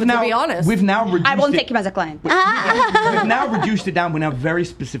 and we've now, to be honest. we've now reduced I won't take him as a client. We've now reduced it down. We're now very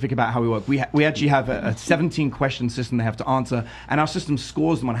specific about how we work. We actually have a 17-question system they have to answer, and our system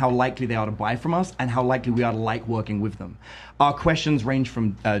scores them on how likely they are to buy from us and how likely we are to like working with them. Our questions range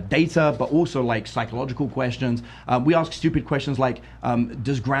from data, but also like psychological questions. We ask stupid questions like,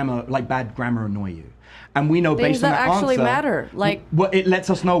 does bad grammar annoy you? And we know things based on that that actually answer, matter. Like, well, it lets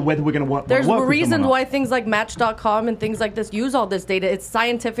us know whether we're going to work. there's work reasons with why things like Match.com and things like this use all this data. It's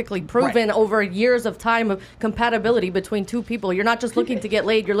scientifically proven over years of time of compatibility between two people. You're not just looking to get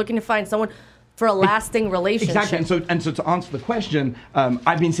laid. You're looking to find someone for a lasting relationship. Exactly. And so to answer the question,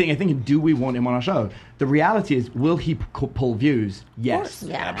 I've been sitting here thinking, do we want him on our show? The reality is, will he pull views? Yes.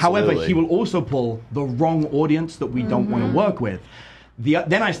 Yeah. However, he will also pull the wrong audience that we don't want to work with.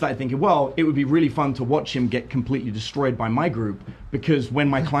 Then I started thinking, well, it would be really fun to watch him get completely destroyed by my group because we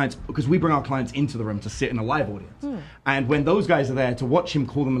bring our clients into the room to sit in a live audience. And when those guys are there, to watch him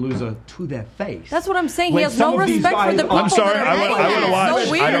call them a loser to their face. That's what I'm saying. He has no respect for the people. I'm sorry. I want to watch.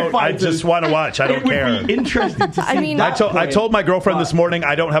 So I just want to watch. I don't care. It would be interesting to see. I told my girlfriend this morning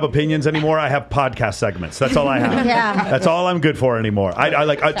I don't have opinions anymore. I have podcast segments. That's all I have. That's all I'm good for anymore.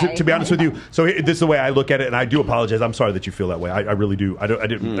 To be honest with you. So this is the way I look at it, and I do apologize. I'm sorry that you feel that way. I really do. I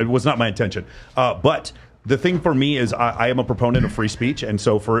didn't. It was not my intention. But the thing for me is I am a proponent of free speech, and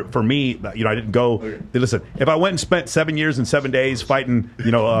so for me, I didn't go. Listen, if I went and spent 7 years and 7 days fighting,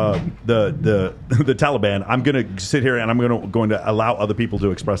 the Taliban, I'm going to sit here and I'm going to allow other people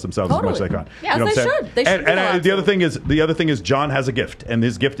to express themselves as much as they can. Yeah, they should. They should. And the other thing is John has a gift, and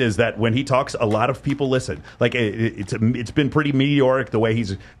his gift is that when he talks, a lot of people listen. Like it's been pretty meteoric the way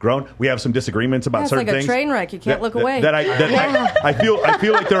he's grown. We have some disagreements about certain things. It's like a train wreck. You can't look away. I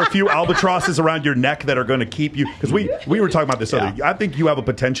feel like there are a few albatrosses around your neck that are going to keep you, because we were talking about this other. I think you have a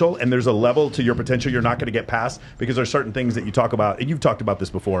potential, and there's a level to your potential you're not going to get past because there's certain things that you talk about, and you've talked about this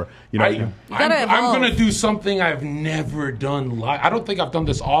before. I'm going to do something I've never done live. I don't think I've done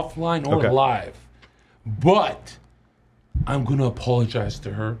this offline or live, but I'm going to apologize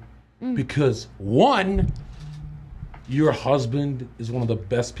to her because one, your husband is one of the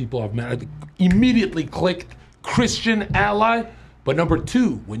best people I've met. I immediately clicked Christian ally. But number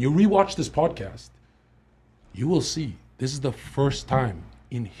two, when you rewatch this podcast, you will see this is the first time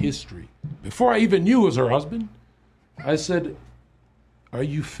in history, before I even knew it was her husband, I said, are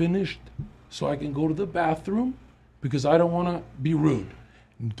you finished so I can go to the bathroom? Because I don't want to be rude.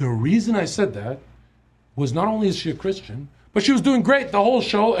 The reason I said that was not only is she a Christian, but she was doing great the whole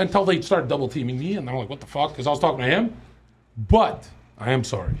show until they started double teaming me. And I'm like, what the fuck? Because I was talking to him. But I am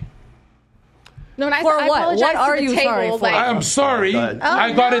sorry. No, and I For what? apologize What to are the you table, sorry for? like- I'm sorry.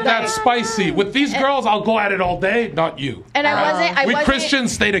 I got it that spicy. With these girls, I'll go at it all day. Not you. And I wasn't. We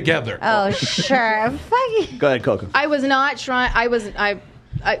Christians stay together. Oh, sure. Go ahead, Coco. I was not trying.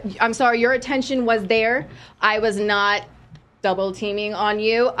 I'm sorry. Your attention was there. I was not double teaming on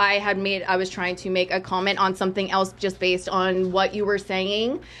you. I was trying to make a comment on something else just based on what you were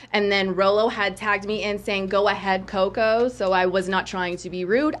saying. And then Rolo had tagged me in saying, go ahead, Coco. So I was not trying to be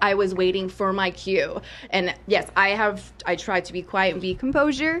rude. I was waiting for my cue. And yes, I tried to be quiet and be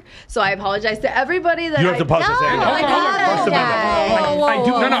composure. So I apologize to everybody that You don't have to apologize to anyone.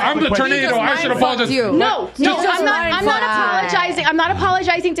 No, I'm the tornado. I should apologize. No, I'm not apologizing. I'm not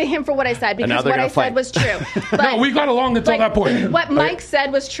apologizing to him for what I said because what I said was true. No, we got along until that point. What Mike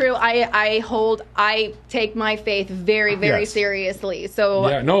said was true. I take my faith very, very seriously. So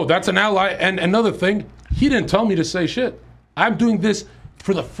yeah, no, that's an ally. And another thing, he didn't tell me to say shit. I'm doing this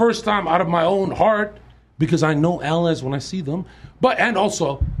for the first time out of my own heart because I know allies when I see them. And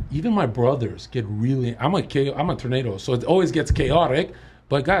also, even my brothers get really. I'm a tornado, so it always gets chaotic.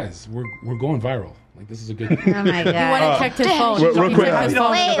 But guys, we're going viral. Like this is a good. Oh my god! You went and checked his phone. Real quick.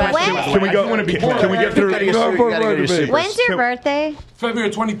 Can we go? Can we get through? When's your birthday? February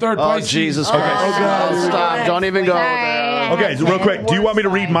 23rd. Oh, Jesus Christ. Oh, God. Stop. Don't even go there. Okay, so real quick. Do you want me to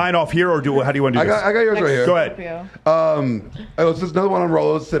read mine off here, or how do you want to do this? I got yours right here. Go ahead. It's just another one on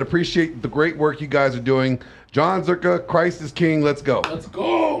Rolo. It said, appreciate the great work you guys are doing. Jon Zherka, Christ is King. Let's go. Let's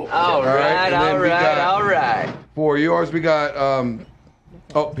go. All right. For yours, we got...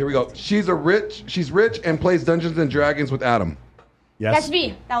 here we go. She's rich and plays Dungeons and Dragons with Adam. Yes. That's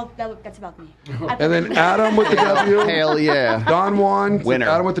me. That's about me. And then Adam with the W. Hell yeah. Don Juan. Winner.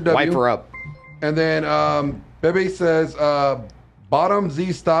 Adam with the W. Wipe her up. And then Bebe says, bottom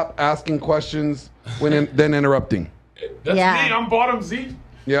Z, stop asking questions then interrupting. That's me. I'm bottom Z.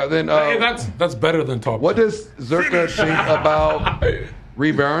 Yeah, then Hey, that's better than top. what does Zherka think about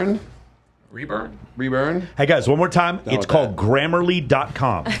Reburn? Reburn? Hey guys, one more time. It's called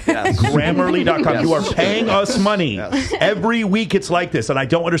Grammarly.com. Grammarly.com. You are paying us money. Every week it's like this, and I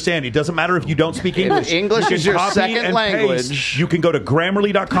don't understand. It doesn't matter if you don't speak English. English You is can your copy second and language. paste. You can go to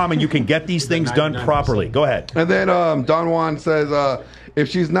Grammarly.com and you can get these things done properly. Go ahead. And then Don Juan says, if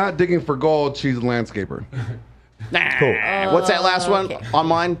she's not digging for gold, she's a landscaper. Cool. What's that last one on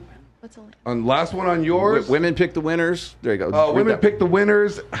mine? On last one on yours. Women pick the winners. There you go. Women pick the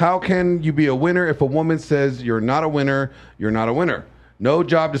winners. How can you be a winner if a woman says you're not a winner? You're not a winner. No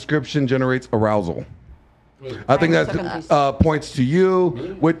job description generates arousal. I think that points to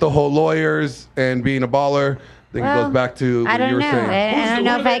you with the whole lawyers and being a baller. I think it goes back to what you were saying. I don't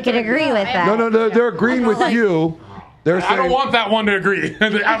know if I could agree with that. No, they're agreeing with you. They're saying, I don't want that one to agree. I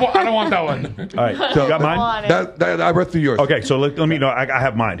don't want that one. All right, so you got mine? I read through yours. Okay, so let me know. I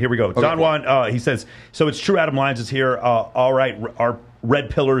have mine. Here we go. Don Juan, he says, so it's true Adam Lyons is here. All right, our red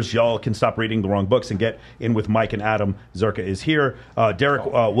pillars, y'all can stop reading the wrong books and get in with Mike and Adam. Zherka is here. Derek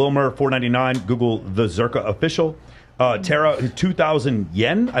Wilmer, $4.99. Google the Zherka official. Tara, 2,000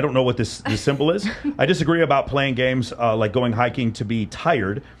 yen. I don't know what this symbol is. I disagree about playing games like going hiking to be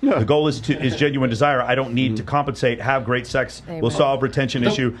tired. The goal is genuine desire. I don't need to compensate. Have great sex. We'll solve retention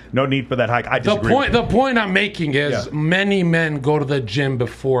issue. No need for that hike. I disagree. The point I'm making is many men go to the gym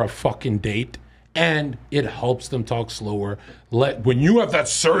before a fucking date, and it helps them talk slower. When you have that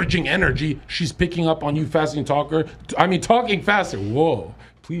surging energy, she's picking up on you talking faster. Whoa.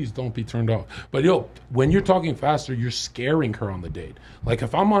 Please don't be turned off. But when you're talking faster, you're scaring her on the date. Like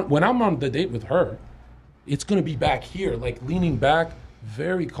when I'm on the date with her, it's gonna be back here, like leaning back,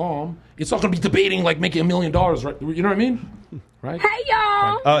 very calm. It's not gonna be debating like making $1 million, right? You know what I mean? Right? Hey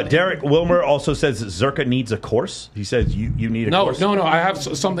y'all. Derek Wilmer also says Zherka needs a course. He says you need a course. No. I have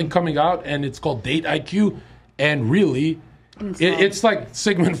something coming out, and it's called Date IQ, and really. It's like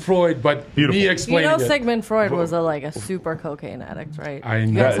Sigmund Freud, but me explaining it. Sigmund Freud was a super cocaine addict, right? I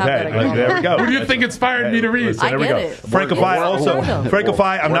know. There we go. Who do you think inspired me to read? So there we go.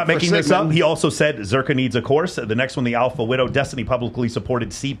 Frankify, I'm not making this up. He also said Zherka needs a course. The next one, the Alpha Widow. Destiny publicly supported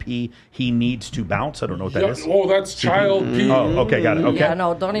CP. He needs to bounce. I don't know what that is. Oh, that's child P. Oh, okay, got it. Okay. Yeah,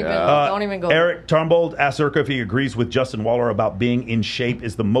 no, don't even go. Eric Tarnbold asked Zherka if he agrees with Justin Waller about being in shape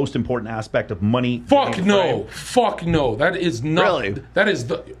is the most important aspect of money. Fuck no. That is not. Really? That is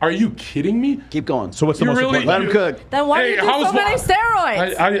the. Are you kidding me? Keep going. So what's the most important? Let him cook. Then why do you do so many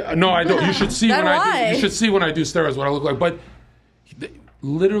steroids? No, I don't. You should see Then when why? I do. You should see when I do steroids what I look like. But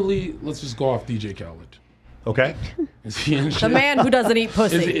literally, let's just go off DJ Khaled. Okay. Is he in shape? The man who doesn't eat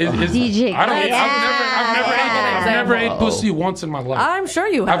pussy. DJ Khaled. I've never ate pussy once in my life. I'm sure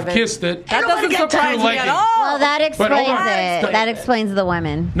you have. I've kissed it. That doesn't surprise me at all. Well, that explains it. That explains the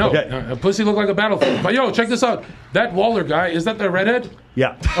women. No, a pussy looked like a battlefield. But check this out. That Waller guy, is that the redhead?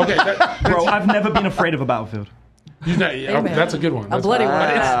 Yeah. Okay. Bro, I've never been afraid of a battlefield. That's a good one. That's bloody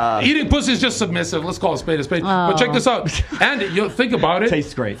one. Eating pussy is just submissive. Let's call a spade a spade. But check this out. And think about it.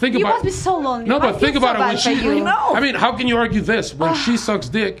 Tastes great. You must be so lonely. No, but think about it. When she, I mean, how can you argue this? When she sucks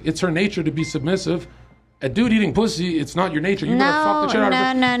dick, it's her nature to be submissive. A dude eating pussy, it's not your nature. You gotta fuck the shit out of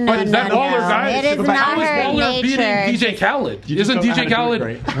her. But that Waller guy, it is not how is her Waller nature. beating DJ Khaled? Isn't DJ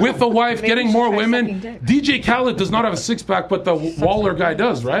Khaled with a wife getting more women? DJ Khaled does not have a six pack, but the Waller guy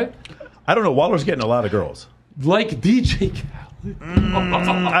does, right? I don't know. Waller's getting a lot of girls. Like DJ Khaled.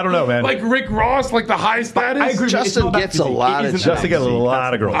 I don't know, man. Like Rick Ross, like the high status. I agree. Justin gets a lot of Justin gets a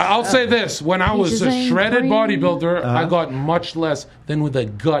lot of girls. I'll say this: when I was a shredded bodybuilder, I got much less than with a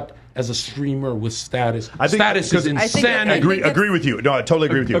gut as a streamer with status. Status is insanity. Agree with you. No, I totally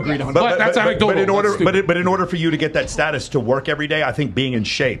agree with you. But that's anecdotal. But in order for you to get that status to work every day, I think being in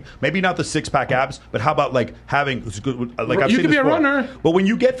shape, maybe not the six pack abs, but how about like having you can be a runner. But when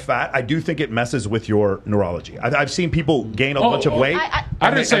you get fat, I do think it messes with your neurology. I've seen people gain a bunch of weight. I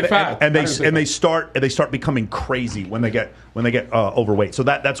didn't say fat. And they start becoming crazy when they get overweight. So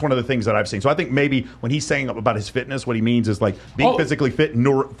that's one of the things that I've seen. So I think maybe when he's saying about his fitness, what he means is like being physically fit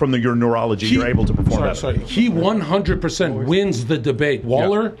from your neurology, you're able to perform better. He 100% wins the debate.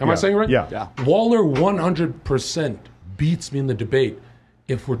 Waller, am I saying right? Yeah. Waller 100% beats me in the debate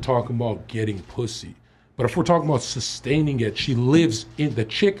if we're talking about getting pussy. But if we're talking about sustaining it, the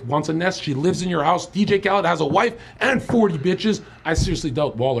chick wants a nest, she lives in your house. DJ Khaled has a wife and 40 bitches. I seriously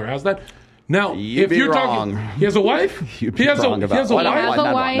doubt Waller has that. Now, if you're talking, he has a wife. He has a wife.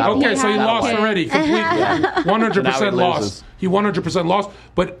 Okay, so he lost already completely. 100% lost. He 100% lost.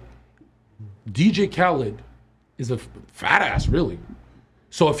 But DJ Khaled is a fat ass, really.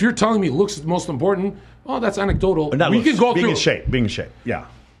 So if you're telling me looks is most important, that's anecdotal. We can go through being in shape. Yeah,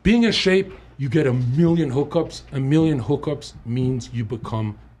 being in shape. You get a million hookups. A million hookups means you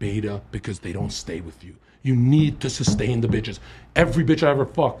become beta because they don't stay with you. You need to sustain the bitches. Every bitch I ever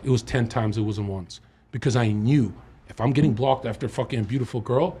fucked, it was 10 times, it wasn't once. Because I knew if I'm getting blocked after fucking a beautiful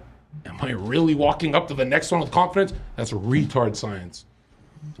girl, am I really walking up to the next one with confidence? That's retard science.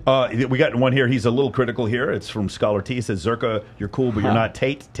 We got one here. He's a little critical here. It's from Scholar T. It says, Zherka, you're cool, but you're not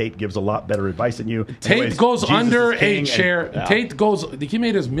Tate. Tate gives a lot better advice than you. Tate goes under a chair. Tate goes, he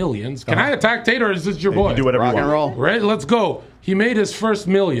made his millions. Can I attack Tate or is this your boy? You do whatever you want. Rock and roll. Right, let's go. He made his first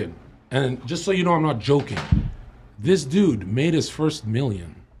million. And just so you know, I'm not joking. This dude made his first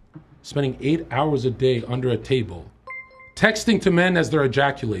million spending 8 hours a day under a table, texting to men as they're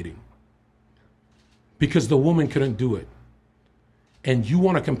ejaculating because the woman couldn't do it. And you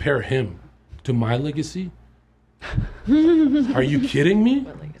want to compare him to my legacy? Are you kidding me?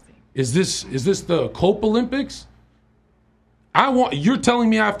 Is this the Cope Olympics? You're telling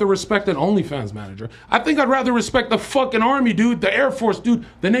me I have to respect an OnlyFans manager. I think I'd rather respect the fucking Army dude, the Air Force dude,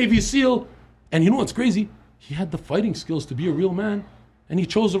 the Navy SEAL. And you know what's crazy? He had the fighting skills to be a real man, and he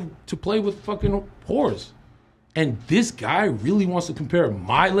chose to play with fucking whores. And this guy really wants to compare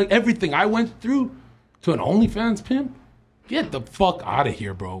everything I went through to an OnlyFans pimp? Get the fuck out of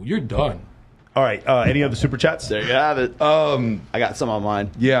here, bro. You're done. All right. Any other super chats? There you have it. I got some on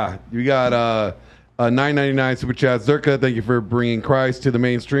mine. Yeah, we got $9.99 super chat. Zherka, thank you for bringing Christ to the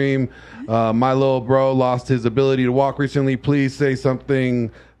mainstream. My little bro lost his ability to walk recently. Please say something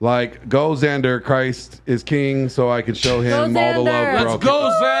like, "Go Xander, Christ is king," so I can show him all the love. Let's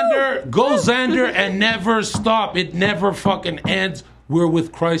go Xander. Go Xander and never stop. It never fucking ends. We're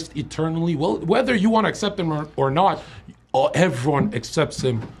with Christ eternally. Well, whether you want to accept him or not, everyone accepts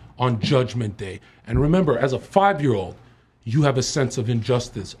him on Judgment Day. And remember, as a 5-year-old, you have a sense of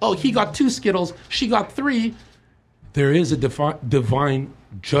injustice. Oh, he got 2 Skittles, she got 3. There is a divine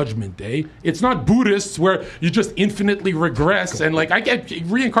Judgment Day. It's not Buddhists where you just infinitely regress and I get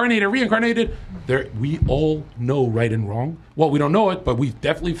reincarnated. We all know right and wrong. Well, we don't know it, but we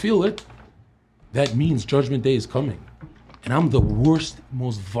definitely feel it. That means Judgment Day is coming. And I'm the worst,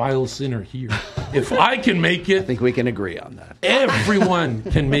 most vile sinner here. If I can make it... I think we can agree on that. Everyone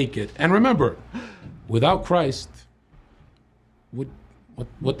can make it. And remember, without Christ,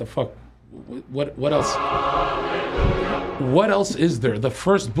 what the fuck? What else? What else is there? The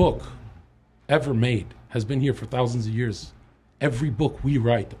first book ever made has been here for thousands of years. Every book we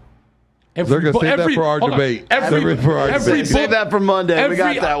write... Save that for our debate. Save that for Monday. We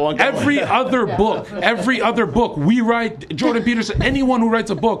got that one. Every other book we write, Jordan Peterson, anyone who writes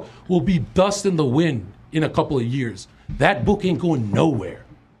a book will be dust in the wind in a couple of years. That book ain't going nowhere.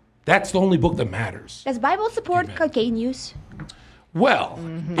 That's the only book that matters. Does Bible support cocaine use? Well,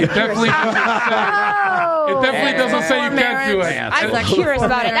 it definitely doesn't say you can't do it. I'm curious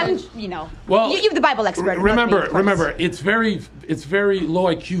about it. Well, you're the Bible expert. Remember, it's very low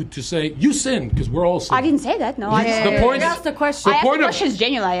IQ to say you sin because we're all sin. I didn't say that. No, the point. That's the question. I asked the question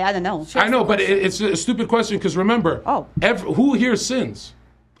genuinely. I don't know. I know, but it's a stupid question because remember, who here sins?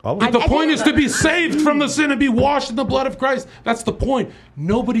 The point is to be saved from the sin and be washed in the blood of Christ. That's the point.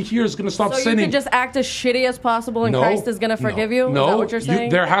 Nobody here is going to stop sinning. So you can just act as shitty as possible and Christ is going to forgive you? No, is that what you're saying?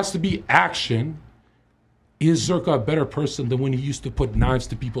 There has to be action. Is Zherka a better person than when he used to put knives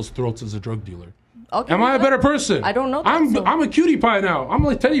to people's throats as a drug dealer? Okay, Am I a better person? I don't know. I'm a cutie pie now. I'm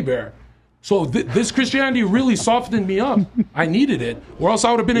like teddy bear. So this Christianity really softened me up. I needed it, or else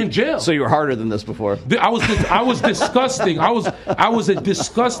I would have been in jail. So you were harder than this before. I was disgusting. I was a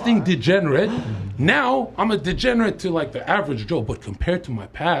disgusting degenerate. Now I'm a degenerate to the average Joe. But compared to my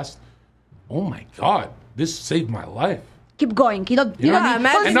past, oh my God, this saved my life. Keep going. You don't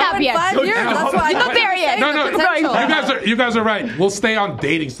stop yet. 5 years. That's why you're not there yet. No. You guys are right. We'll stay on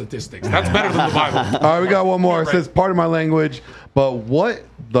dating statistics. That's better than the Bible. All right, we got one more. It says, "Pardon my language, but what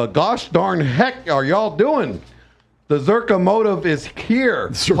the gosh darn heck are y'all doing? The Zherka motive is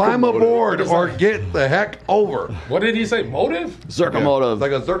here. Climb aboard or get the heck over." What did he say? Motive? Zherka motive.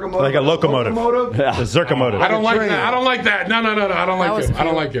 Like a Zherka motive. Like a locomotive. Yeah. The Zherka motive. I don't like that. I don't like that. No. I don't like him. I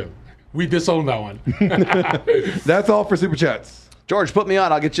don't like him. We disown that one. That's all for super chats. George, put me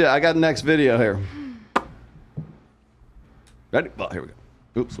on. I'll get you. I got the next video here. Ready? Well, here we go.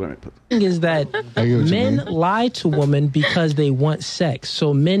 Oops, wait a minute. Is that men lie to women because they want sex.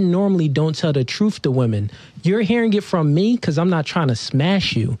 So men normally don't tell the truth to women. You're hearing it from me because I'm not trying to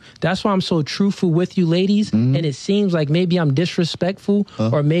smash you. That's why I'm so truthful with you ladies. And it seems like maybe I'm disrespectful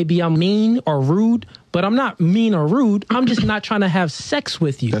or maybe I'm mean or rude. But I'm not mean or rude. I'm just not trying to have sex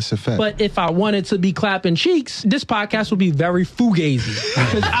with you. That's a fact. But if I wanted to be clapping cheeks, this podcast would be very fugazi.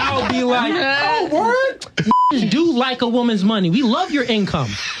 Because I'll be like, oh, word? Do like a woman's money. We love your income.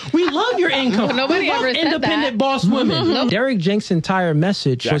 We love your income. Well, nobody we love ever said independent that. boss women. Nope. Derek Jenks' entire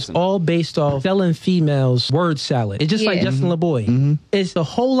message was all based off selling females word salad. It's just like Justin LeBoy. It's a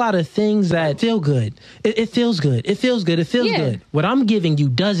whole lot of things that feel good. It feels good. It feels good. It feels good. What I'm giving you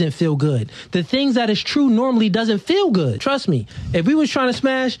doesn't feel good. The things that is true normally doesn't feel good. Trust me. If we was trying to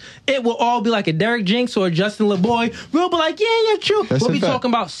smash, it will all be like a Derek Jenks or a Justin LeBoy. We'll be like, yeah, true. We'll be talking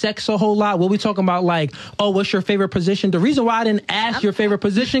about sex a whole lot. We'll be talking about like, oh, what's your favorite position? The reason why I didn't ask your favorite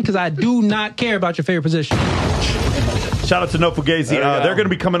position, because I do not care about your favorite position. Shout out to No Fugazi. They're going to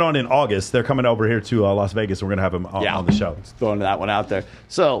be coming on in August. They're coming over here to Las Vegas. We're going to have them on the show. Just throwing that one out there.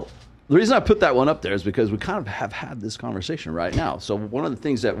 So the reason I put that one up there is because we kind of have had this conversation right now. So one of the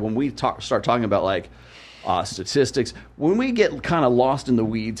things that when we start talking about like statistics, when we get kind of lost in the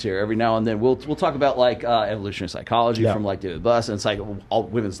weeds here every now and then, we'll talk about like evolutionary psychology from like David Buss, and it's like all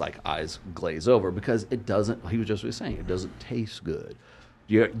women's like eyes glaze over because it doesn't. He was just saying it doesn't taste good.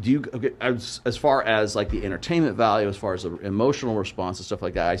 Do you as far as like the entertainment value, as far as the emotional response and stuff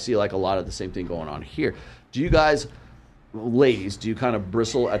like that? I see like a lot of the same thing going on here. Do you guys, ladies, do you kind of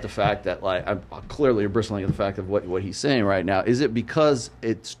bristle at the fact that like I'm clearly bristling at the fact of what he's saying right now? Is it because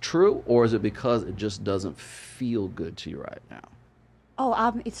it's true, or is it because it just doesn't feel good to you right now?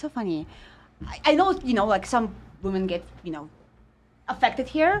 Oh, it's so funny. I know, like some women get, affected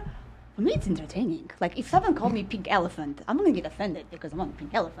here. For me, it's entertaining. Like, if someone called me pink elephant, I'm going to get offended because I'm a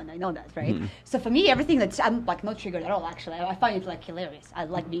pink elephant. I know that, right? So for me, everything I'm, like, not triggered at all, actually. I find it, like, hilarious. I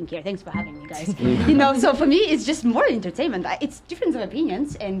like being here. Thanks for having me, guys. So for me, it's just more entertainment. It's difference of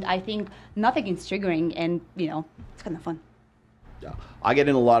opinions, and I think nothing is triggering, and, it's kind of fun. Yeah. I get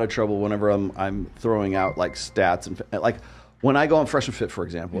in a lot of trouble whenever I'm throwing out, like, stats. And like, when I go on Fresh and Fit, for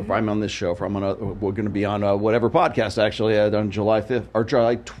example, if I'm on this show, we're going to be on whatever podcast, actually, on July 5th, or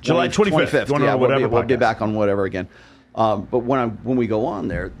July 25th. Yeah, we'll be back on whatever again. But when we go on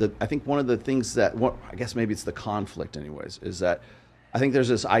there, I think one of the things that, I guess maybe it's the conflict anyways, is that I think there's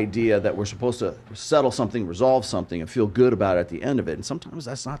this idea that we're supposed to settle something, resolve something, and feel good about it at the end of it. And sometimes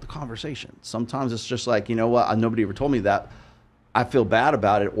that's not the conversation. Sometimes it's just like, you know what, nobody ever told me that. I feel bad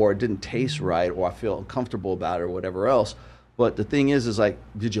about it, or it didn't taste right, or I feel uncomfortable about it, or whatever else. But the thing is like,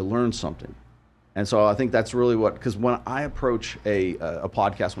 did you learn something? And so I think that's really because when I approach a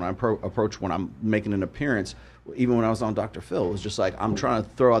podcast, when I'm making an appearance, even when I was on Dr. Phil, it was just like, I'm trying to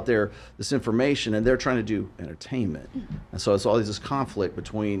throw out there this information, and they're trying to do entertainment. And so it's always this conflict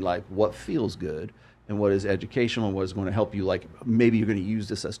between like what feels good and what is educational and what is going to help you. Like maybe you're going to use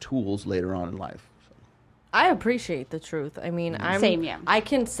this as tools later on in life. I appreciate the truth. I mean, Same, yeah. I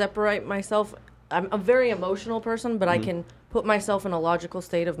can separate myself. I'm a very emotional person, but I can put myself in a logical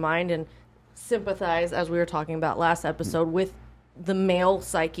state of mind and sympathize, as we were talking about last episode, with the male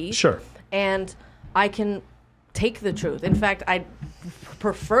psyche. Sure. And I can take the truth. In fact, I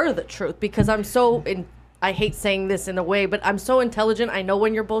prefer the truth because I'm so I hate saying this in a way, but I'm so intelligent. I know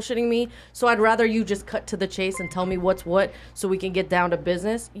when you're bullshitting me. So I'd rather you just cut to the chase and tell me what's what so we can get down to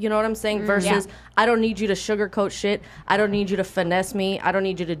business. You know what I'm saying? Versus, I don't need you to sugarcoat shit. I don't need you to finesse me. I don't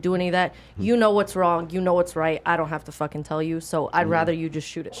need you to do any of that. You know what's wrong. You know what's right. I don't have to fucking tell you. So I'd rather you just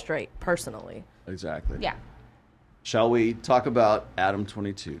shoot it straight, personally. Exactly. Yeah. Shall we talk about Adam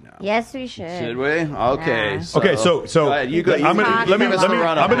 22 now? Yes, we should. Should we? Okay. Yeah. So, Okay, so go ahead.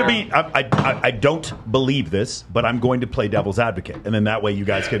 I don't believe this, but I'm going to play devil's advocate, and then that way you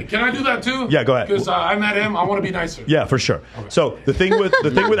guys can. Can I do that too? Yeah, go ahead. Because I met him. I want to be nicer. Yeah, for sure. Okay. So the thing with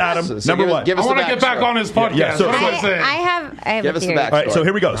Adam, number one, I want to get back on his podcast. Yeah, what am I saying? I have give us the backstory. All right, so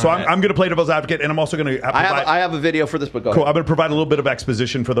here we go. So I'm going to play devil's advocate, and I'm also going to. I have a video for this, but go ahead. Cool. I'm going to provide a little bit of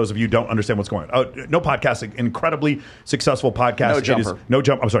exposition for those of you who don't understand what's going on. No Podcasting, incredibly successful podcast. No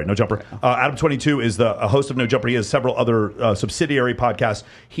Jumper. No Jumper. Adam 22 is the host of No Jumper. He has several other subsidiary podcasts.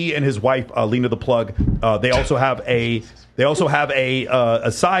 He and his wife, Lena the Plug, they also have a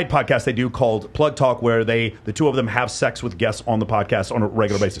side podcast they do called Plug Talk, where the two of them have sex with guests on the podcast on a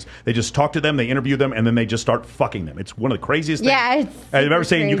regular basis. They just talk to them, they interview them, and then they just start fucking them. It's one of the craziest things. Yeah, it's I've ever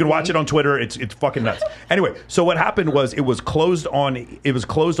seen. crazy. You can watch it on Twitter. It's fucking nuts. Anyway, so what happened was it was closed on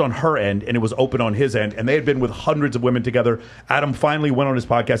her end, and it was open on his end, and they had been with hundreds of women together. Adam finally went on his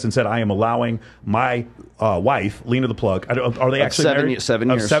podcast and said, I am allowing my wife, Lena the Plug, are they actually married? 7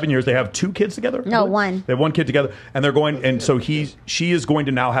 years. 7 years. They have 2 kids together? No, one. They have 1 kid together, and they're going, and so she is going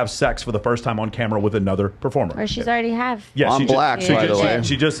to now have sex for the first time on camera with another performer. Or she's already have. Yeah, I'm black, by the way.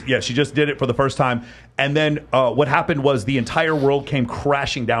 She just did it for the first time. And then what happened was the entire world came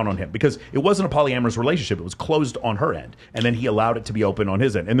crashing down on him because it wasn't a polyamorous relationship. It was closed on her end. And then he allowed it to be open on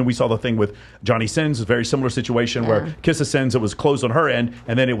his end. And then we saw the thing with Johnny Sins, a very similar situation where Kiss of Sins, it was closed on her end,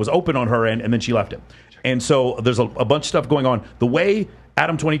 and then it was open on her end, and then she left him. And so there's a bunch of stuff going on. The way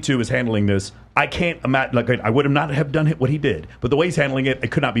Adam 22 is handling this, I can't imagine. Like, I would not have done what he did, but the way he's handling it,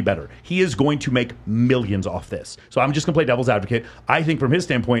 it could not be better. He is going to make millions off this. So I'm just going to play devil's advocate. I think from his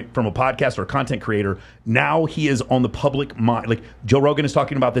standpoint, from a podcast or a content creator, now he is on the public mind. Like Joe Rogan is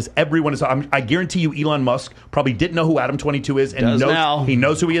talking about this. Everyone is. I guarantee you, Elon Musk probably didn't know who Adam 22 is, and he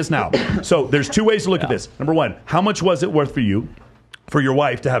knows who he is now. So there's two ways to look at this. Number one, how much was it worth for you? For your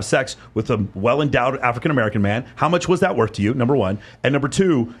wife to have sex with a well-endowed African-American man, how much was that worth to you? Number one, and number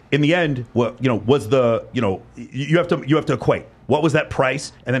two, in the end, what was the you have to equate what was that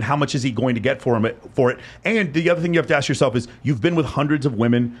price, and then how much is he going to get for it? And the other thing you have to ask yourself is, you've been with hundreds of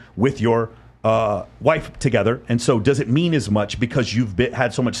women with your wife together, and so does it mean as much because you've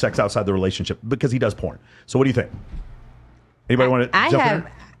had so much sex outside the relationship? Because he does porn. So what do you think? Anybody want to jump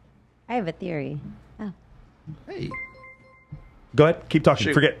in? I have a theory. Oh. Hey. Go ahead. Keep talking.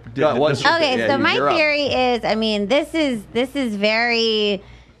 Shoot. Forget. Okay, so my theory is, I mean, this is very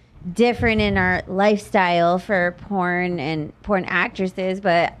different in our lifestyle for porn and porn actresses,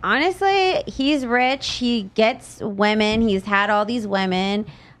 but honestly, he's rich. He gets women. He's had all these women.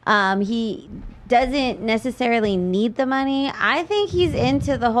 He doesn't necessarily need the money. I think he's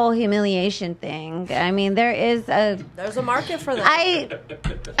into the whole humiliation thing. I mean, there's a market for that. I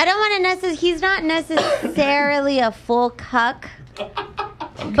don't want to necessarily. He's not necessarily a full cuck.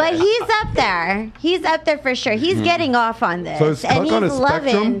 But he's up there. He's up there for sure. He's getting off on this. So is cuck on a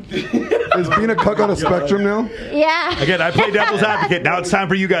spectrum? Is being a cuck on a spectrum now? Yeah. Again, I play devil's advocate. Now it's time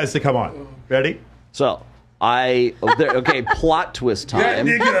for you guys to come on. Ready? So plot twist time.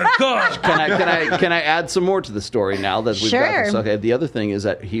 Can I add some more to the story now that we've got this? Okay. The other thing is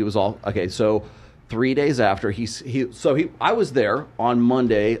that he was all okay. So 3 days after I was there on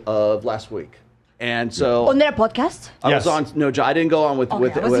Monday of last week. And so on their podcast, I was on. No, I didn't go on with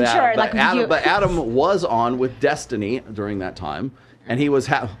Adam. Sure, but Adam was on with Destiny during that time, and he was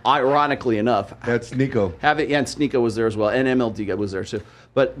ironically enough. That's Nico. And Sneeko was there as well, and MLD was there too.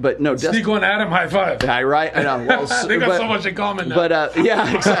 But no, Sneeko and Adam, high five. Yeah, right. I know. Well, they got so much in common now. But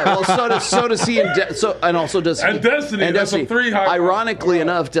yeah, exactly. Well, so does he, and also does and Destiny. And that's a 3 high. Ironically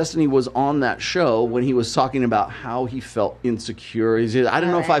enough, Destiny was on that show when he was talking about how he felt insecure. I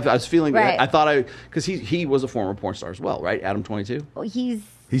don't know if I was feeling. Right. I thought because he was a former porn star as well, right? Adam 22. Well, he's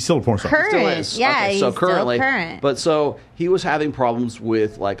still a porn star. Current. He still is. Yeah, okay, so he's currently, still current. But so he was having problems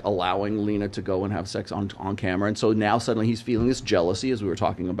with like allowing Lena to go and have sex on camera, and so now suddenly he's feeling this jealousy, as we were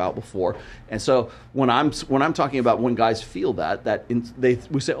talking about before. And so when I'm talking about when guys feel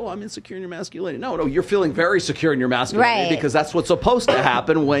we say, "Oh, I'm insecure in your masculinity." No, you're feeling very secure in your masculinity because that's what's supposed to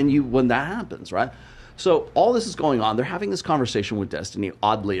happen when that happens, right? So all this is going on. They're having this conversation with Destiny,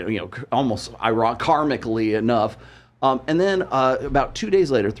 oddly, almost karmically enough. And then about 3 days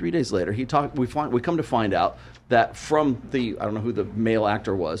later, we come to find out that from I don't know who the male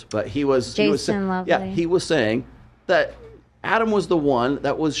actor was, but he was saying that Adam was the one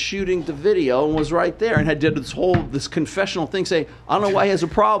that was shooting the video and was right there and did this confessional thing saying, I don't know why he has a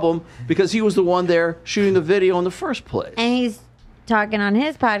problem because he was the one there shooting the video in the first place. And he's talking on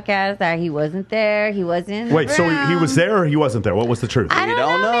his podcast that he wasn't there. He wasn't. Wait, so he was there or he wasn't there? What was the truth? I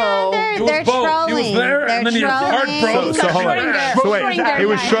don't know. They're trolling. He was there, and then he had heart broke. So hold on. So wait, he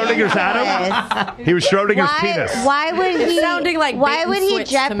was Schrodinger's Adam? He was Schrodinger's penis. Why would he? Sounding like why would he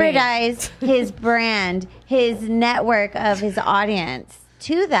jeopardize his brand, his network of his audience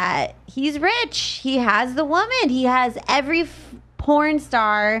to that? He's rich. He has the woman. He has every porn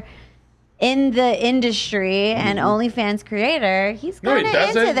star in the industry and OnlyFans creator. He's kind of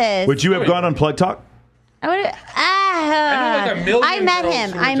into this. Would you have gone on Plug Talk? I would. I met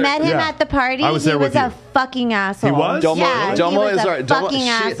him. I met him at the party. I was there with you. He was a fucking asshole. He was? Yeah, he was a fucking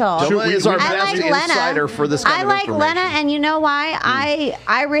asshole. Domo is our best insider for this kind of information. I like Lena, and you know why?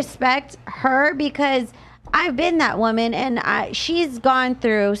 I respect her because I've been that woman, and she's gone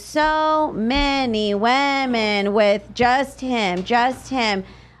through so many women with just him.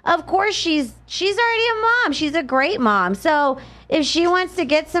 Of course, she's already a mom. She's a great mom. So If she wants to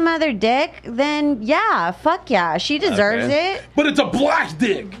get some other dick, then yeah, fuck yeah, she deserves it. But it's a black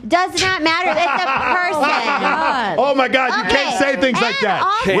dick. Does not matter. It's a person. Oh my God, you can't say things like that.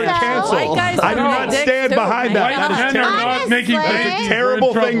 also- We're canceled. I do not stand behind that. That is terrible. That's a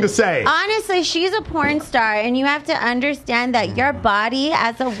terrible thing to say. Honestly, she's a porn star, and you have to understand that your body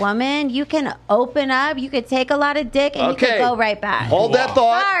as a woman, you can open up, you could take a lot of dick, and you could go right back. Hold that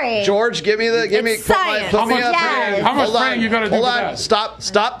thought. Sorry. George, give me How much praying you gotta do Hold for on. that?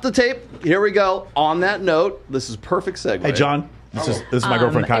 Stop the tape. Here we go. On that note, this is perfect segue. Hey, John. This is my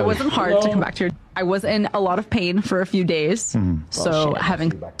girlfriend, Kylie. It wasn't hard to come back to your. I was in a lot of pain for a few days, so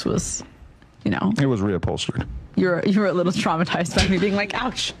having sex was, it was reupholstered. you were a little traumatized by me being like,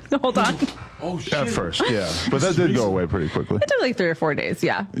 "Ouch, hold on." Oh shit! At first, yeah, but that did go away pretty quickly. It took like 3 or 4 days.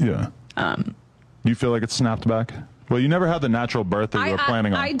 Yeah. Yeah. You feel like it snapped back? Well, you never had the natural birth that you were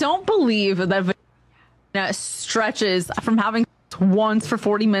planning on. I don't believe that vagina stretches from having once for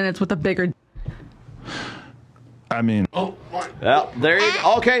 40 minutes with a bigger. I mean, well, there you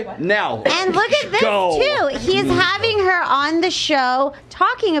go. Okay, now. And look at this too. He's having her on the show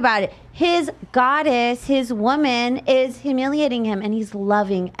talking about it. His goddess, his woman, is humiliating him, and he's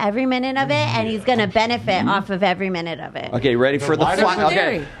loving every minute of it, and he's going to benefit off of every minute of it. Okay, ready for the final?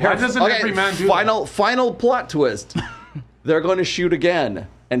 Okay, why doesn't every man do final plot twist. They're going to shoot again,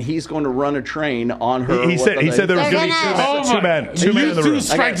 and he's going to run a train on her. He said there was going to be two men in the room.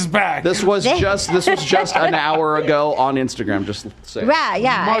 Strikes back. This was just an hour ago on Instagram. Just say.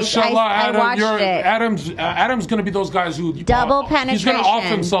 Yeah. Mashallah, I watched it. Adam's going to be those guys who double penetration. He's going to off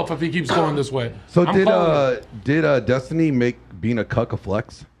himself if he keeps going this way. So did Destiny make being a cuck a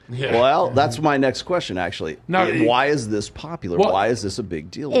flex? Yeah. Well, that's my next question. Actually, Now, why is this popular? Why is this a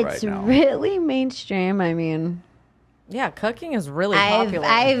big deal right It's now? really mainstream. I mean. Yeah, cucking is really popular.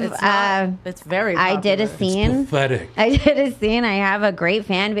 It's very popular. I did a scene. Pathetic. I did a scene. I have a great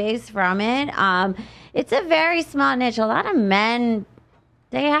fan base from it. It's a very small niche. A lot of men,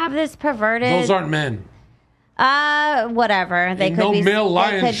 they have this perverted. Those aren't men. Whatever. They Ain't could no be male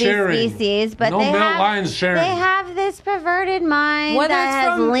lions they could sharing. be species, but No they male have, lions sharing. They have this perverted mind Whether that it's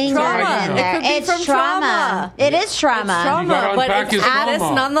has from lingers trauma. in there. It could be it's from trauma. It is trauma. It's trauma, You gotta but unpack it's his trauma.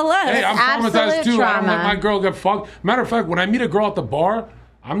 status nonetheless. Hey, I'm traumatized Absolute too. I don't let trauma. my girl get fucked. Matter of fact, when I meet a girl at the bar,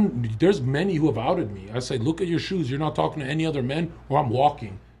 there's many who have outed me. I say, look at your shoes. You're not talking to any other men, or I'm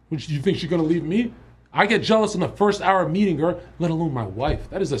walking. Which do you think she's gonna leave me? I get jealous in the first hour of meeting her, let alone my wife.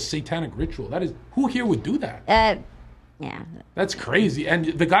 That is a satanic ritual. That is who here would do that? Yeah. That's crazy. And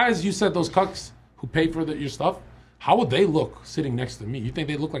the guys you said, those cucks who pay for your stuff, how would they look sitting next to me? You think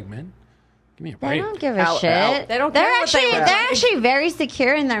they look like men? Give me a break. They don't give a shit. They don't They're care what they actually look they're like. actually very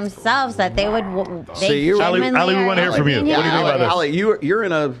secure in themselves that they would. Ali, we want to hear from you. What do you think about this? Ali,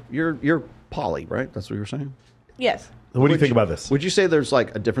 you're poly, right? That's what you were saying. Yes. What do you think about this? Would you say there's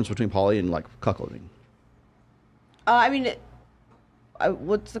like a difference between poly and like cuckolding? I mean,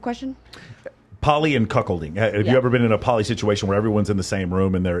 what's the question? Poly and cuckolding. Have you ever been in a poly situation where everyone's in the same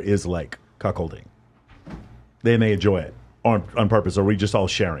room and there is like cuckolding? They may enjoy it on purpose, or are we just all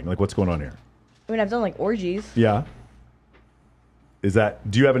sharing? Like, what's going on here? I mean, I've done like orgies. Yeah.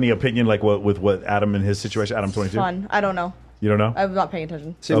 Do you have any opinion like with what Adam and his situation? Adam 22. Fun. I don't know. You don't know? I'm not paying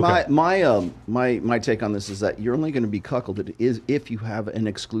attention. See, my take on this is that you're only going to be cuckolded is if you have an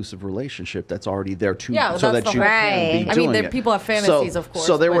exclusive relationship that's already there to Yeah, so that's that the you whole can thing. be I mean, doing it. people have fantasies, of course,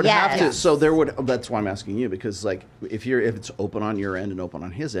 So there but would have to. yes. So there would. That's why I'm asking you, because like if it's open on your end and open on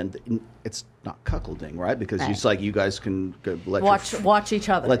his end, it's not cuckolding, right? Because it's like you guys can go watch each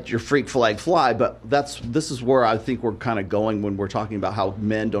other. let your freak flag fly. But this is where I think we're kind of going when we're talking about how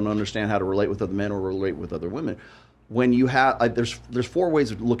men don't understand how to relate with other men or relate with other women. When you have there's 4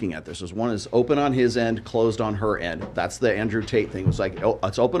 ways of looking at this. There's one is open on his end, closed on her end. That's the Andrew Tate thing. It was like,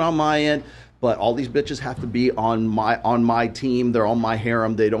 it's open on my end, but all these bitches have to be on my team. They're on my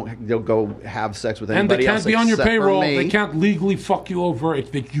harem. They'll go have sex with anybody else. And they can't be on your except for payroll. me. They can't legally fuck you over.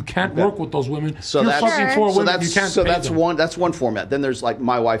 You can't work with those women. So You're fucking 4 women. You can't pay them. That's one format. Then there's like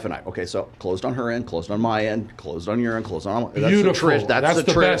my wife and I. Okay, so closed on her end, closed on my end, closed on your end, closed on. Beautiful. That's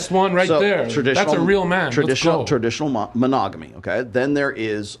the best one right there. That's a real man. Traditional monogamy. Okay. Then there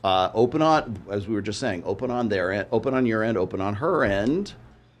is open on, as we were just saying, open on their end, open on your end, open on her end.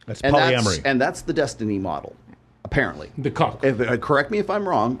 That's polyamory. And that's the Destiny model. Apparently, the cock. Correct me if I'm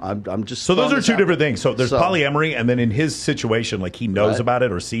wrong. I'm just so those are two different things. So there's So- polyamory, and then in his situation, like he knows about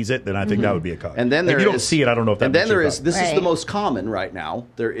it or sees it, then I think that would be a cock. And then if there you don't is- see it, I don't know if that. And then makes you there a is. cock. This is the most common right now.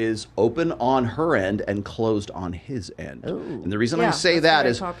 There is open on her end and closed on his end. And the reason I Yeah, say that's that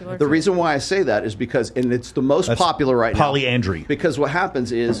very is popular the too. reason why I say that is because, and it's the most That's popular right now. polyandry. Because what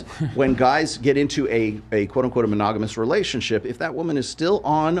happens is when guys get into a quote unquote a monogamous relationship, if that woman is still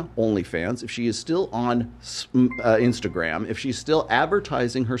on OnlyFans, if she is still on Instagram, if she's still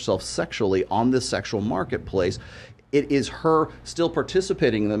advertising herself sexually on this sexual marketplace, it is her still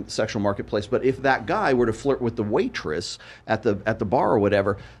participating in the sexual marketplace. But if that guy were to flirt with the waitress at the bar or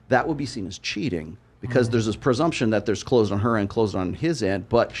whatever, that would be seen as cheating. Because there's this presumption that there's closed on her end, closed on his end,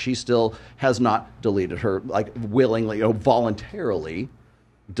 but she still has not deleted her, like willingly, voluntarily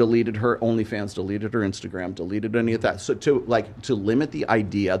deleted her OnlyFans, deleted her Instagram, deleted any of that. So to limit the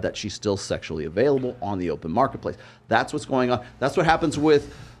idea that she's still sexually available on the open marketplace. That's what's going on. That's what happens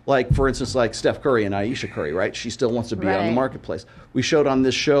with, like, for instance, like Steph Curry and Aisha Curry, right? She still wants to be on the marketplace. We showed on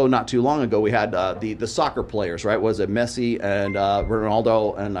this show not too long ago, we had the soccer players, right? Was it Messi and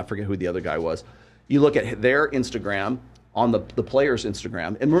Ronaldo, and I forget who the other guy was. You look at their Instagram, on the players'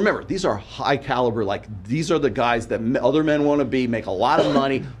 Instagram, and remember, these are high caliber, like these are the guys that other men want to be, make a lot of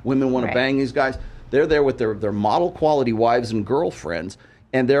money, women want to bang these guys. They're there with their model quality wives and girlfriends,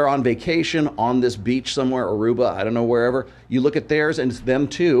 and they're on vacation on this beach somewhere, Aruba, I don't know, wherever. You look at theirs, and it's them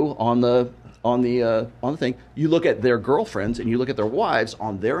too on the thing. You look at their girlfriends and you look at their wives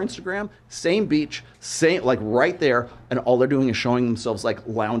on their Instagram, same beach, same, like right there, and all they're doing is showing themselves like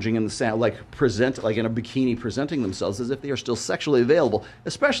lounging in the sand, like in a bikini, presenting themselves as if they are still sexually available,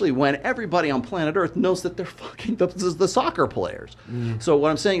 especially when everybody on planet Earth knows that they're fucking the soccer players. So what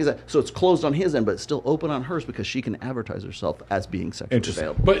I'm saying is that, so it's closed on his end, but it's still open on hers because she can advertise herself as being sexually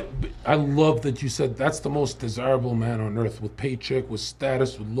available. But I love that you said that's the most desirable man on earth, with paycheck, with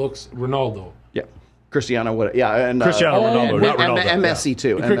status, with looks. Ronaldo. Yeah. Cristiano, and Cristiano Ronaldo, not Ronaldo. And Messi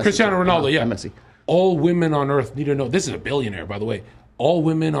too. Cristiano Ronaldo, yeah. And Messi. All women on earth need to know. This is a billionaire, by the way. All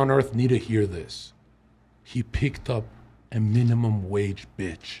women on earth need to hear this. He picked up a minimum wage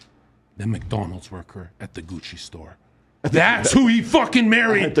bitch, the McDonald's worker at the Gucci store. That's who he fucking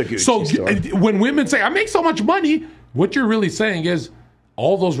married. At the Gucci store. When women say, I make so much money, what you're really saying is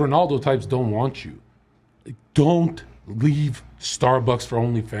all those Ronaldo types don't want you. Don't leave Starbucks for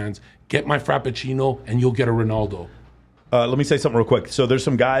OnlyFans. Get my Frappuccino and you'll get a Ronaldo. Let me say something real quick. So there's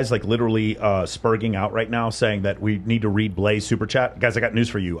some guys like literally spurging out right now saying that we need to read Blaze super chat. Guys, I got news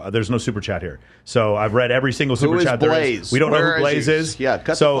for you. There's no super chat here. So I've read every single super chat there is. We don't know who Blaze is. Yeah,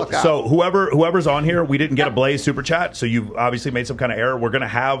 cut so the fuck out. so whoever's on here, we didn't get a Blaze super chat. So you've obviously made some kind of error. We're gonna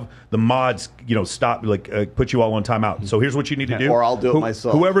have the mods, stop, put you all on timeout. So here's what you need to do. Or I'll do it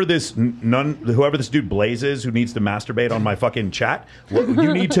myself. Whoever this dude Blaze is, who needs to masturbate on my fucking chat,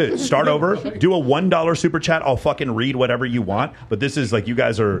 you need to start over. Do a $1 super chat. I'll fucking read whatever you want. But this is like, you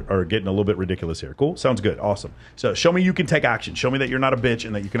guys are getting a little bit ridiculous here. Cool? Sounds good. Awesome. So show me you can take action. Show me that you're not a bitch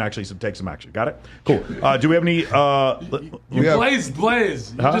and that you can actually take some action. Got it? Cool. Do we have any...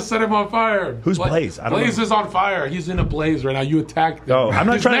 Blaze. You just set him on fire. Who's Blaze? I don't Blaze know. is on fire. He's in a blaze right now. You attacked him. Oh, I'm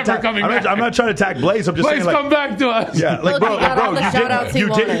not He's trying to never attack. coming back. I'm not trying to attack Blaze. I'm just Blaze, saying, like, come back to us. yeah, like, bro,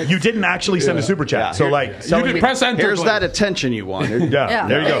 you didn't actually send a super chat. Yeah. So like, You telling did me- press enter. Here's Blaze. that attention you wanted. Yeah,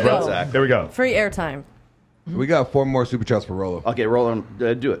 there you go, bro. There we go. Free airtime. We got 4 more super chats for Rolo. Okay, Rolo,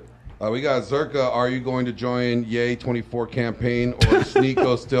 do it. We got Zherka. Are you going to join Yay 24 campaign, or is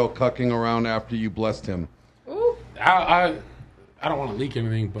Sneeko still cucking around after you blessed him? I don't want to leak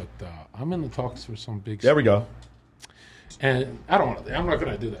anything, but I'm in the talks for some big. There we go. And I'm not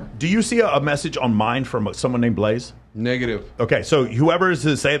going to do that. Do you see a message on mine from someone named Blaze? Negative. Okay, so whoever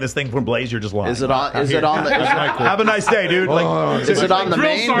is saying this thing from Blaze, you're just lying. Is it on the? Have a nice day, dude. Is it on the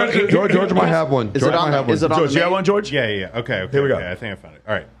main? George might have one. Is it on the George, you have main? one, George? Yeah. Okay. Here we go. Okay, I think I found it.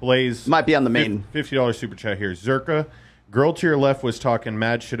 All right. Blaze. Might be on the main. $50 super chat here. Zherka. Girl to your left was talking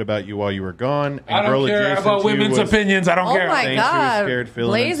mad shit about you while you were gone. And I don't girl care adjacent about to you women's was opinions. I don't Oh care. my saying she was God. scared, feeling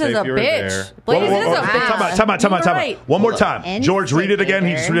Blaze is unsafe a you were there. bitch. Blaze is a bitch. Time out. Right. One more time. And George, read it again.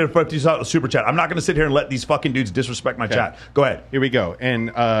 He sticker. just read a $50 super chat. I'm not going to sit here and let these fucking dudes disrespect my chat. Go ahead. Here we go. And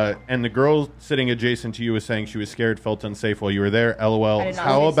the girl sitting adjacent to you was saying she was scared, felt unsafe while you were there. LOL. I did not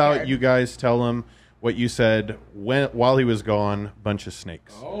How say about scared. you guys tell him what you said while he was gone? Bunch of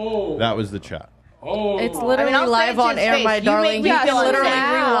snakes. Oh. That was the chat. Oh. It's literally I'll say live it to on his air, face. my You darling. make You me can feel literally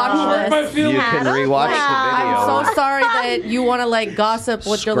sad. rewatch this. You can rewatch the video. I'm so sorry that you want to like gossip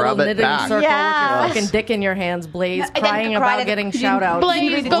with your little Scrub it knitting back. circle Yeah. with your fucking dick in your hands, Blaze, I didn't crying cry about to- getting you didn't- shout outs.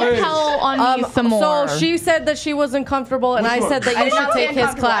 Blaze, go tell on me some more. So she said that she wasn't comfortable, and I said that I you did not should say take his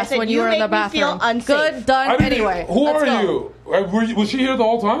uncomfortable. I class said when you you were in make the me feel bathroom. unsafe. Good, done. Anyway, Who let's are go. you? Was she here the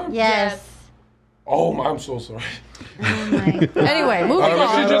whole time? Yes. Oh, I'm so sorry. Anyway, moving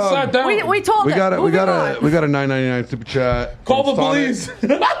on. She just sat down. We told We it. got a Moving on. $9.99 super chat. Call the from police.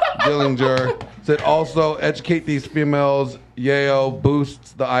 Dillinger said also educate these females. Yayo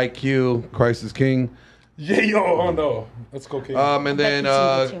boosts the IQ. Christ is king. Oh no, that's cocaine. And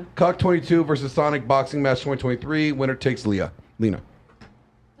then Cock 22 versus Sonic boxing match 2023. Winner takes Lena.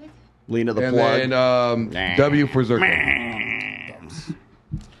 Lena the And plug. then W for Zherka.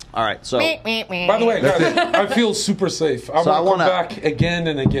 All right, so By the way, guys, I feel super safe. I So I want to wanna- come back again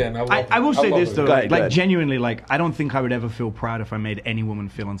and again. I will say love this it. though, Go ahead, like genuinely, like I don't think I would ever feel proud if I made any woman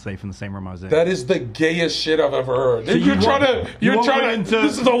feel unsafe in the same room I was in. That is the gayest shit I've ever heard. So you're you trying want- to, you you're want trying women to. to-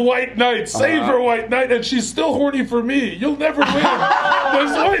 This is a white knight. Save her, white knight, and she's still horny for me. You'll never win.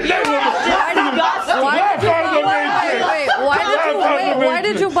 This white knight Why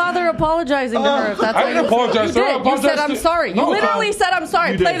did you bother apologizing to her? If that's I what didn't you apologize said? to her. I You did. You said apologized I'm to- sorry. No, You literally said I'm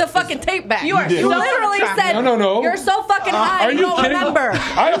sorry. you Play did. the fucking tape back. You are You so literally said No. you're so fucking high. Are you you don't kidding? remember.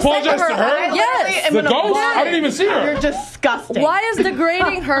 I apologized to her? Yes. The ghost? I didn't even see her. You're disgusting. Why is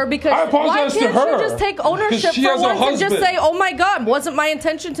degrading her? Because I why apologize to can't her. you just take ownership 'Cause she for has a once and just husband. say, "Oh my God, wasn't my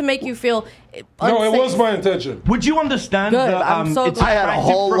intention to make you feel No, it unsafe." was my intention. Would you understand Good, that I'm so it's glad. I had a attractive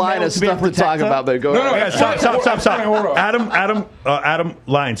whole for line males of to be able stuff to talk protect her? about, but go No, ahead. no, Stop. Hold on. Adam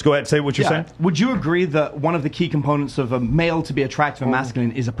Lyons, go ahead. Say what you're saying. Would you agree that one of the key components of a male to be attractive and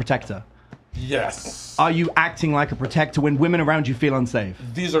masculine is a protector? Yes. Are you acting like a protector when women around you feel unsafe?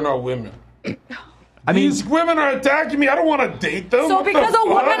 These are not women. I mean, These women are attacking me. I don't want to date them. So What the because a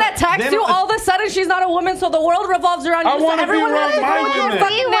woman fuck? attacks you, all of a sudden she's not a woman, so the world revolves around you. I so wanna be everyone around has to my go with your women.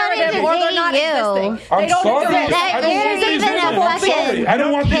 fucking We wanted narrative, to or they're date not you. existing. I'm They don't sorry. exist. I don't You're want these invisible women. I'm fucking sorry. I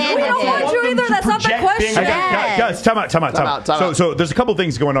don't want these candidate. We don't women. want you either. That's not the project question. being- Guys, time out. Time out. So there's a couple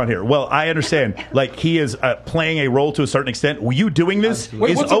things going on here. Well, I understand, like he is playing a role to a certain extent. You doing this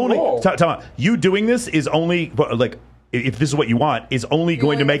Wait, is what's a only role? time out. You doing this is only like. If this is what you want, is only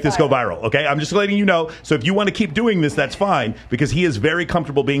going to make this go viral. Okay, I'm just letting you know. So if you want to keep doing this, that's fine because he is very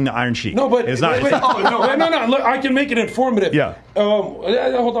comfortable being the Iron Sheik. No, but it's not. wait. No. Look, I can make it informative. Yeah.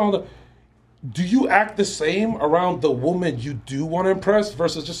 Hold on. Do you act the same around the woman you do want to impress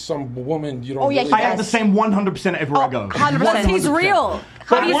versus just some woman you don't? Oh, yeah, really he I have does. the same 100% everywhere I go. 100%. Once he's real.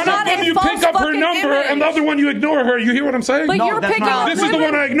 But He's one not of them in you false pick up her fucking number, image. and the other one you ignore her. You hear what I'm saying? But No, you're that's picking not- up This is the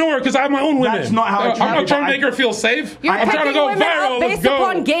women. one I ignore because I have my own women. That's not how I I'm treat not trying to people. make her feel safe. You're I'm trying to picking go women viral. up Let's based go.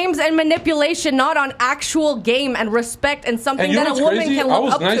 upon games and manipulation, not on actual game and respect and something And you know that what's a woman crazy? can I look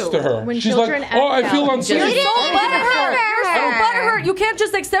was up nice to her. When She's children like, "Oh, I act feel out, unsafe." You're You so didn't butthurt. You're so her. butthurt. You can't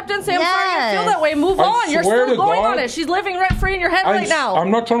just accept and say, I'm sorry you feel Yes. that way. Move I on. You're swear still to going God, on it. She's living rent free in your head right now. I'm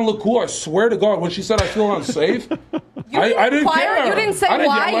not trying to look cool. I swear to God, when she said I feel unsafe, I didn't inquire? care. You didn't say I didn't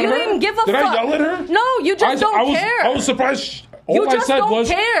why. yell at You her. didn't give a Did fuck. I yell at her? No, you just don't care. I was surprised. All You I just said don't was,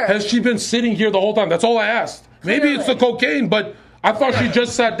 care. has she been sitting here the whole time? That's all I asked. Maybe it's the cocaine, but I thought she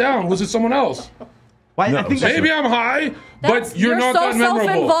just sat down. Was it someone else? Well, I think that's Maybe I'm high, but you're not so that memorable.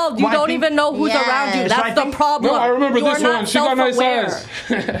 self-involved. You Well, I don't think- even know who's Yes. around you. So That's I the think- problem. No, I remember You're this not one. She got nice self-aware.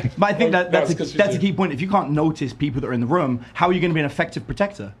 eyes. But I think that's 'cause she's a key point. If you can't notice people that are in the room, how are you going to be an effective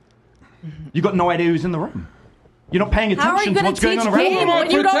protector? You've got no idea who's in the room. You're not paying How are you attention to going what's to going teach on around game you. Who am I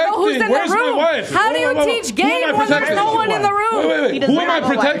when you don't know who's in protecting? Where's the my room? wife? How do you teach Who am I game when there's protecting? no one in the room? Wait. Who am I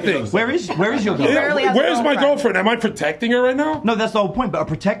protecting? Where is your girl? Where's my girlfriend? Am I protecting her right now? No, that's the whole point. But a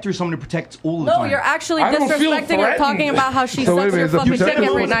protector is someone who protects all the No, time. you're actually I don't feel disrespecting her, talking threatened. about how she So wait a sucks minute, your is a fucking protector dick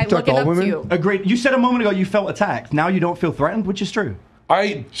every supposed to night protect looking all up to women? you. Agreed. You said a moment ago you felt attacked. Now you don't feel threatened, which is true.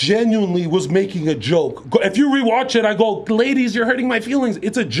 I genuinely was making a joke. If you rewatch it, I go, ladies, you're hurting my feelings.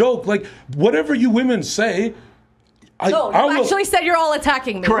 It's a joke. Like, whatever you women say, No, I you will. actually said you're all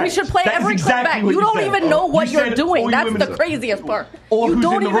attacking me. Correct. We should play That is every exactly clip back. what You you don't said. even know what You you're said doing. all you That's women the said. craziest part. Or You who's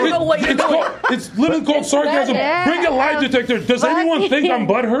don't in the even room. know what you're doing. It's literally called sarcasm. Bring a lie detector. Does anyone think I'm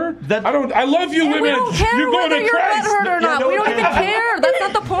butthurt? I don't. I love you, And women. we don't care You're going whether to you're Christ. butthurt or not. We don't even care. That's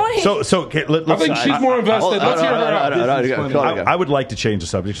not the point. So okay, let's. I think she's more invested. Let's hear her out. I would like to change the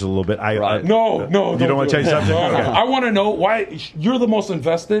subject just a little bit. No, You don't want to change the subject? Okay. I want to know why you're the most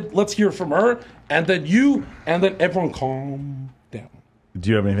invested. Let's hear from her, and then you, and then everyone calm down. Do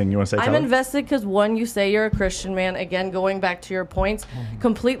you have anything you want to say, I'm Tyler? invested because, one, you say you're a Christian man. Again, going back to your points,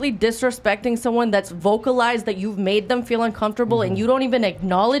 completely disrespecting someone that's vocalized that you've made them feel uncomfortable and you don't even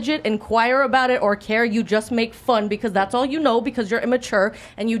acknowledge it, inquire about it, or care. You just make fun because that's all you know, because you're immature,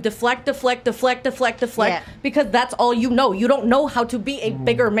 and you deflect because that's all you know. You don't know how to be a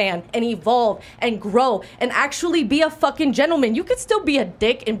bigger man and evolve and grow and actually be a fucking gentleman. You could still be a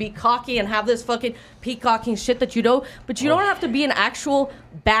dick and be cocky and have this fucking peacocking shit that you know, but you don't have to be an actual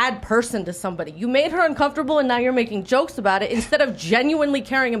bad person to somebody. You made her uncomfortable and now you're making jokes about it instead of genuinely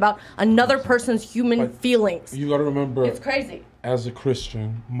caring about another person's human feelings. You gotta remember, it's crazy. As a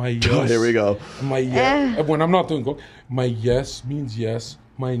Christian, my yes. Here we go. My yes. When I'm not doing coke, my yes means yes.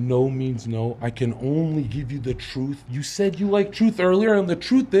 My no means no. I can only give you the truth. You said you like truth earlier, and the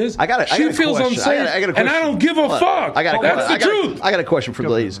truth is, she feels unsafe, and I don't give a fuck. That's the truth. I got a question for the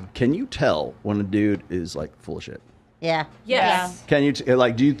ladies. Can you tell when a dude is like full of shit? Yeah. Yes. Can you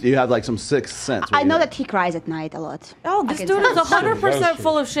do you have like some sixth sense? I know that he cries at night a lot. Oh, this dude is 100%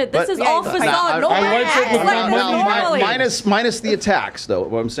 full of shit. This is all facade. Nobody minus the attacks, though.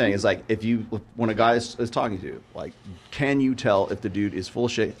 What I'm saying is, like, when a guy is talking to you, like, can you tell if the dude is full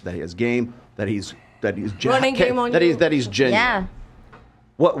of shit, that he has game, that he's running game on you, that he's genuine? Yeah.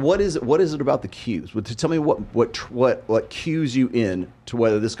 What is it about the cues? Tell me what cues you in to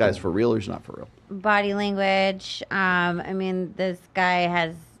whether this guy's for real or he's not for real. Body language. I mean, this guy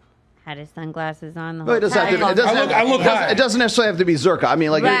has had his sunglasses on the whole It doesn't time. it doesn't necessarily have to be Zherka. I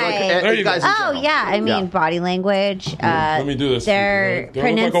mean, like, Right. guys in Oh general. yeah, I mean body language. Let me do this. Their Do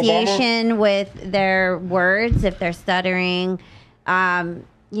I look like pronunciation with their words, if they're stuttering.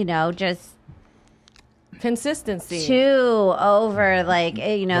 Just consistency. Too over, like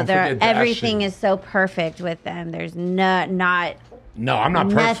Don't their forget everything dashing. is so perfect with them. There's not. No, I'm not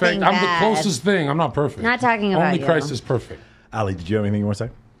Nothing perfect. I'm the bad. closest thing. I'm not perfect. Not talking about Only you. Christ is perfect. Ali, did you have anything you want to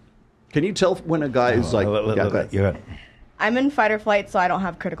say? Can you tell when a guy is like? Go ahead. I'm in fight or flight, so I don't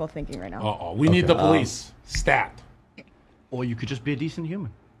have critical thinking right now. Uh-oh. We need the police. Stat. Or you could just be a decent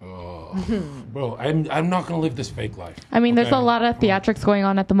human. Bro, I'm not going to live this fake life. I mean, there's a lot of theatrics going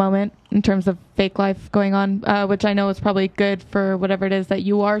on at the moment in terms of fake life going on, which I know is probably good for whatever it is that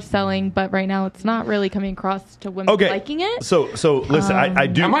you are selling, but right now it's not really coming across to women liking it. So listen, I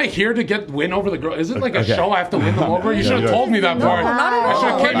do. Am I here to win over the girl? Is it like a Okay. show I have to win them over? You should have told me that part. Not at I should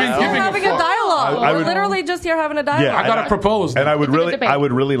all. have came We're in just giving having a a fuck. dialogue. I We're would- literally just here having a dialogue. I gotta propose. And I would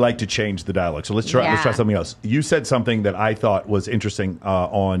debate. really like to change the dialogue. So let's try something else. You said something that I thought was interesting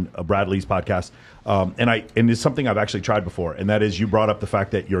on Bradley's podcast, and it's something I've actually tried before, and that is you brought up the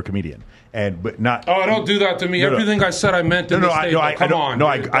fact that you're a comedian, but not. Oh, don't do that to me. Everything I said I meant in this statement. Come on. No,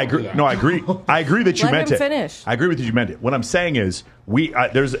 I agree. No, I agree. I agree that you Let meant him it. finish. I agree with you. You meant it. What I'm saying is,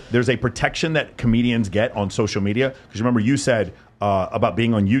 there's a protection that comedians get on social media, because remember you said about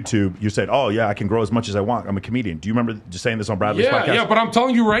being on YouTube. You said, "Oh yeah, I can grow as much as I want. I'm a comedian." Do you remember just saying this on Bradley's podcast? Yeah, but I'm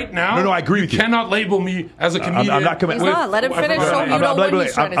telling you right now. No, I agree with you. You cannot label me as a comedian. I'm not committing. He's not. Let him finish. So you know what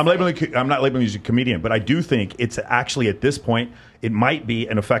he's trying to say. I'm not labeling you as a comedian, but I do think it's actually at this point it might be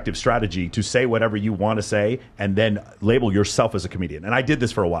an effective strategy to say whatever you want to say and then label yourself as a comedian. And I did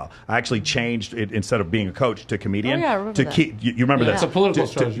this for a while. I actually changed it instead of being a coach to comedian. Oh, yeah, I remember to that. keep. You remember that? It's a political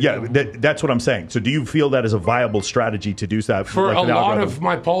strategy. That's what I'm saying. So do you feel that is a viable strategy to do that? For like a an lot algorithm? of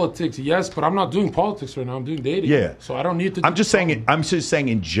my politics, yes, but I'm not doing politics right now. I'm doing dating. Yeah. So I don't need to. I'm just saying. I'm just saying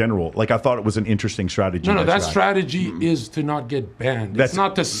in general. Like I thought it was an interesting strategy. No, that that you had. strategy is to not get banned. It's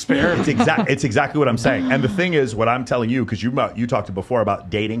not to spare. It's exactly what I'm saying. And the thing is, what I'm telling you, because you talked before about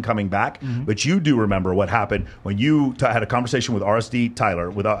dating coming back, but you do remember what happened when you had a conversation with RSD Tyler,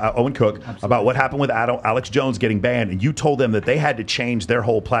 with Owen Cook, about what happened with Alex Jones getting banned, and you told them that they had to change their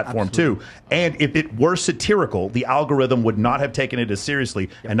whole platform too. And if it were satirical, the algorithm would not have taken it as seriously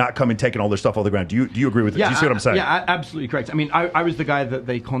and not come and taken all their stuff off the ground. Do you agree with it? Do you see what I'm saying? Yeah, absolutely correct. I mean, I was the guy that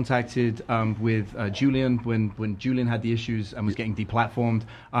they contacted with Julian when Julian had the issues and was getting deplatformed.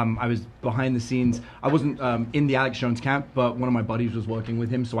 I was behind the scenes. I wasn't in the Alex Jones camp, but one of my buddies was working with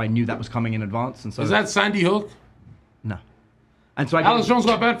him, so I knew that was coming in advance. And so Is that Sandy Hook? No. And so Alex Jones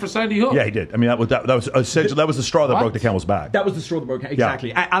got banned for Sandy Hook. Yeah, he did. I mean, that was essentially that was the straw that broke the camel's back. That was the straw that broke.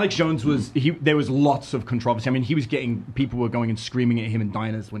 Exactly. Alex Jones was. There was lots of controversy. I mean, he was getting people were going and screaming at him in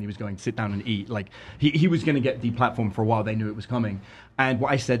diners when he was going sit down and eat. Like he was going to get deplatformed for a while. They knew it was coming. And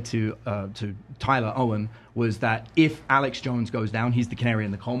what I said to Tyler Owen was that if Alex Jones goes down, he's the canary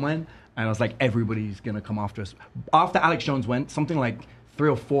in the coal mine. And I was like, everybody's going to come after us. After Alex Jones went, something like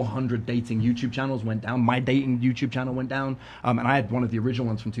 300 or 400 dating YouTube channels went down. My dating YouTube channel went down, and I had one of the original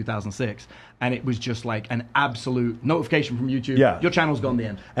ones from 2006, and it was just like an absolute notification from YouTube. Yeah. Your channel's gone the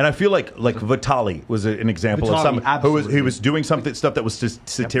end. And I feel like Vitaly was an example of someone who was doing stuff that was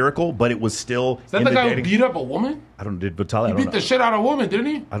satirical, but it was still. Is that the guy who beat up a woman? I don't. Did Vitaly? He beat the shit out of a woman, didn't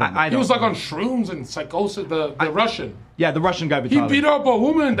he? I don't know. He was like on shrooms and psychosis. The Russian. Yeah, the Russian guy. He beat up a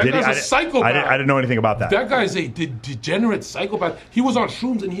woman. That guy's a psychopath. I didn't know anything about that. That guy's a degenerate psychopath. He was on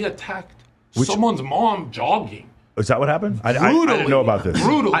shrooms and he attacked someone's mom jogging. Is that what happened? I didn't know about this.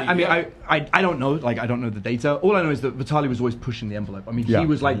 Brutally. I mean, I don't know. Like, I don't know the data. All I know is that Vitaly was always pushing the envelope. I mean, he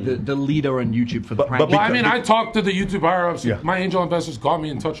was like the leader on YouTube for the prank. Well, I mean, I talked to the YouTube higher-ups. My angel investors got me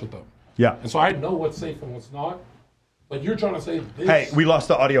in touch with them. Yeah. And so I know what's safe and what's not. But you're trying to say this. Hey, we lost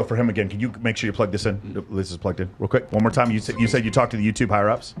the audio for him again. Can you make sure you plug this in? This is plugged in real quick. One more time. You said you talked to the YouTube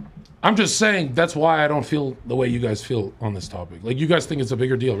higher-ups? I'm just saying that's why I don't feel the way you guys feel on this topic. Like, you guys think it's a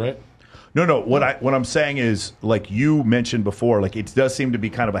bigger deal, right? No. What I'm saying is, like you mentioned before, like it does seem to be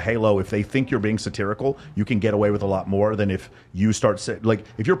kind of a halo. If they think you're being satirical, you can get away with a lot more than if you start like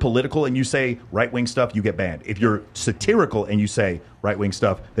if you're political and you say right wing stuff, you get banned. If you're satirical and you say right wing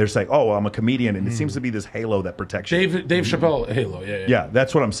stuff, they're saying, "Oh, well, I'm a comedian," and it seems to be this halo that protects you. Dave Chappelle halo, yeah. Yeah,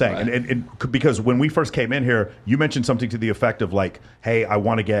 that's what I'm saying. And because when we first came in here, you mentioned something to the effect of like, "Hey, I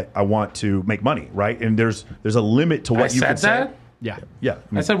want to make money," right? And there's a limit to what you can say. Yeah.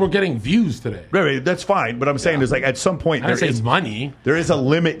 I said we're getting views today. Right, that's fine. But I'm saying is like at some point there is money. There is a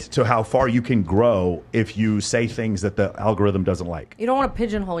limit to how far you can grow if you say things that the algorithm doesn't like. You don't want to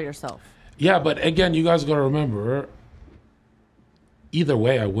pigeonhole yourself. Yeah, but again, you guys got to remember. Either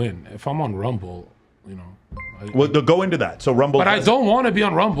way, I win. If I'm on Rumble, Well, they'll go into that. So Rumble. But I don't want to be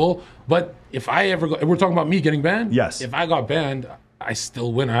on Rumble. But if I ever go, we're talking about me getting banned. Yes. If I got banned, I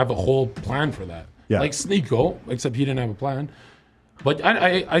still win. I have a whole plan for that. Yeah. Like Sneeko, except he didn't have a plan. But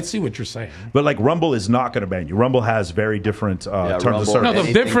I see what you're saying. But like Rumble is not going to ban you. Rumble has very different terms of service. No,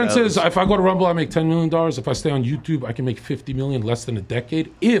 the difference is if I go to Rumble, I make $10 million. If I stay on YouTube, I can make $50 million less than a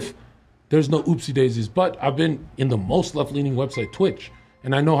decade. If there's no oopsie daisies. But I've been in the most left-leaning website, Twitch,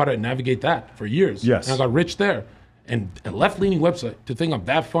 and I know how to navigate that for years. Yes. And I got rich there. And a left-leaning website, to think I'm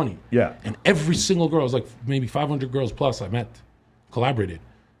that funny. Yeah. And every single girl, it was like maybe 500 girls plus I met, collaborated.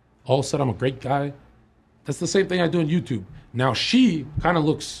 All said I'm a great guy. That's the same thing I do on YouTube. Now she kind of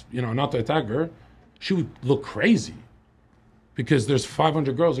looks, not to attack her, she would look crazy. Because there's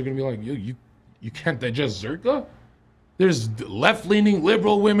 500 girls that are going to be like, you can't digest Zherka? There's left-leaning,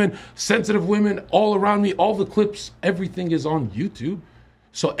 liberal women, sensitive women all around me. All the clips, everything is on YouTube.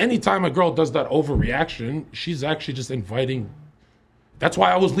 So anytime a girl does that overreaction, she's actually just inviting. That's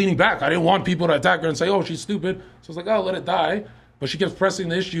why I was leaning back. I didn't want people to attack her and say, "Oh, she's stupid." So I was like, "Oh, let it die." But she keeps pressing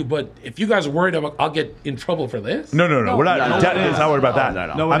the issue. But if you guys are worried about, I'll get in trouble for this. No. We're not. It's not worried about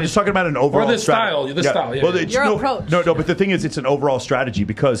that. No, I'm just talking about an overall. Or the style. The style. Yeah. Well, your approach. No. But the thing is, it's an overall strategy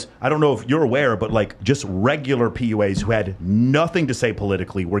because I don't know if you're aware, but like just regular PUAs who had nothing to say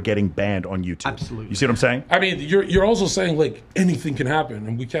politically were getting banned on YouTube. Absolutely. You see what I'm saying? I mean, you're also saying like anything can happen,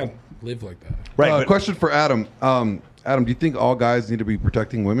 and we can't live like that. Right. Question for Adam. Adam, do you think all guys need to be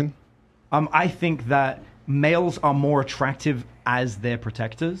protecting women? I think that males are more attractive as their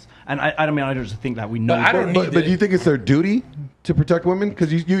protectors, and I don't just think that we know. But do you think it's their duty to protect women?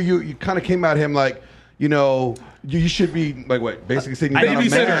 Because you kind of came at him like, you should be like what? Basically saying you're not a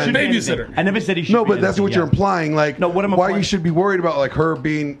man. Babysitter. I never said he should. No, but that's what you're implying. Like, no, what am I why you should be worried about like her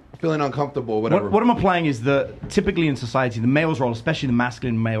feeling uncomfortable, whatever. What I'm implying is that typically in society, the male's role, especially the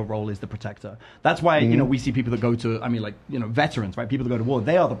masculine male role, is the protector. That's why we see people that go to, veterans, right? People that go to war,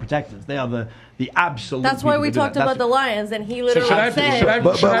 they are the protectors. They are the absolute. That's why we talked about the lions, and he literally said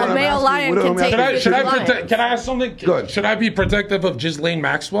a male lion can take it. Can I ask something? Should I be protective of Ghislaine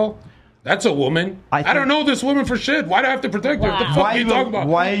Maxwell? That's a woman. I don't know this woman for shit. Why do I have to protect her? What the fuck are you talking about?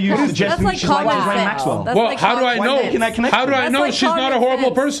 Why are you suggesting she's like Ghislaine Maxwell? Well, how do I know? How do I know she's not a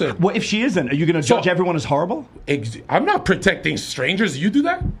horrible person? Well, if she isn't, are you going to judge everyone as horrible? I'm not protecting strangers. You do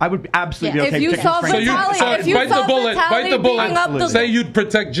that? I would absolutely be okay. If you saw Vitaly, bite the bullet. Say you'd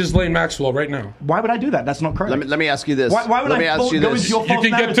protect Ghislaine Maxwell right now. Why would I do that? That's not correct. Let me ask you this. Why would I go into your false You can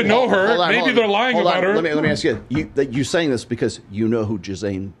get to know her. Maybe they're lying about her. Let me ask you. You're saying this because you know who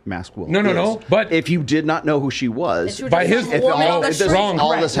Ghislaine Maxwell is. No. But if you did not know who she was, by his all this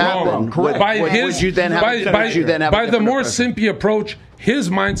happened, would you then have by the more simpy approach? His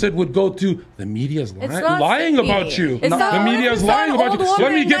mindset would go to the media's lying about you. The media's lying about you.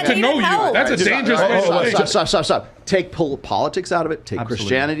 Let me get to know you. That's a dangerous place. Stop. Take politics out of it. Take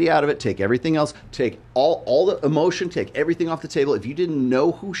Christianity out of it. Take everything else. Take all the emotion. Take everything off the table. If you didn't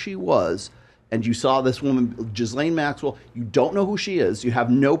know who she was, and you saw this woman, Ghislaine Maxwell, you don't know who she is. You have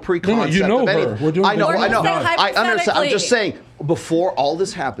no preconcept you know of her. anything. We're doing I know. business. I understand. I'm just saying, before all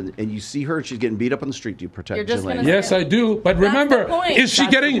this happened, and you see her, she's getting beat up on the street. Do you protect Ghislaine? Yes, I do. But remember, is she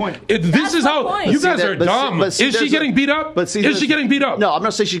getting? This is how you guys are dumb. Is she getting beat up? Is she getting beat up? No, I'm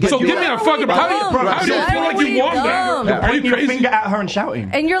not saying she's getting beat up. So give me a fucking. How do you feel like you won that? Are you Your crazy? finger at her and shouting.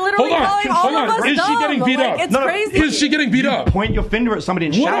 And you're literally calling all of us Is she dumb. getting beat up? It's crazy. Is she getting beat up? Point your finger at somebody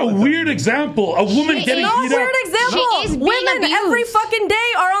and shout. What a weird example. A woman getting no beat up. weird example. She is being Women abused. every fucking day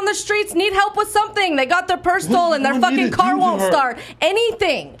are on the streets, need help with something. They got their purse stolen, their fucking car won't start.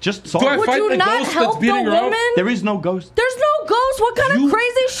 Anything. Just Do I Would fight you the not ghost that's help the beating her up? women? There is no ghost. There's no ghost. What kind of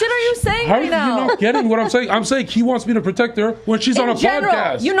crazy shit are you saying How are right you now? not getting what I'm saying? I'm saying he wants me to protect her when she's on a In general,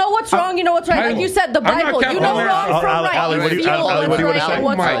 podcast. you know what's wrong, you know what's right. Like you said, the I'm not Bible. You know Captain wrong from Allie, right. Allie, what do you- feel Allie, what do you what's wanna right say? and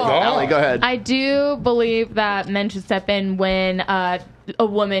what's wrong. Allie, go ahead. I do believe that men should step in when a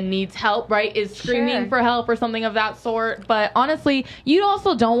woman needs help, right? Is screaming for help or something of that sort. But honestly, you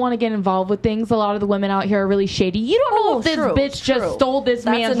also don't want to get involved with things. A lot of the women out here are really shady. You don't know if this bitch just stole this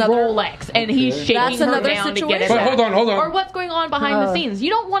man's Rolex and he's shaking her down to get it But back. hold on. Or what's going on behind the scenes. You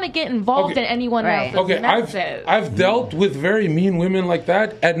don't want to get involved in anyone else's messes. I've dealt with very mean women like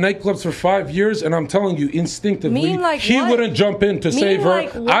that at nightclubs for 5 years, and I'm telling you, instinctively, Mean like he what? wouldn't jump in to Mean save her.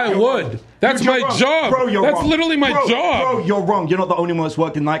 like what? I would. That's You're my wrong. job. Bro, you're That's wrong. literally my job. Bro, you're wrong. You're not the only one that's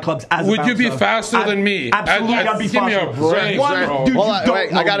worked in nightclubs as a Would you be bouncer. faster than me? Absolutely, I'd be give me faster. a break, bro. Dude, Hold on,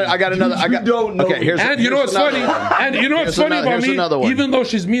 wait, I got another. Okay, here's. And you know what's funny? And you know what's funny about here's me? another one. Even though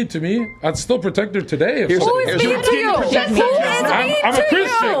she's mean to me, I'd still protect her today. Here's- Who is mean to you? Who is mean I'm a to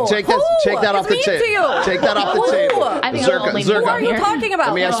Christian. you? Take that off the Who's mean to you? table. Take that off the Who? table. I think I'm only Who are Zherka. you talking about?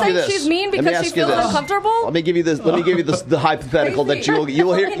 Let me You're ask you saying this. she's mean Let me because she ask you feels this. uncomfortable? Let me give you this. The hypothetical that you will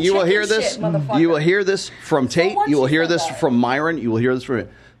hear. You will hear this. You will hear this from Tate. You will hear this from Myron. You will hear this from.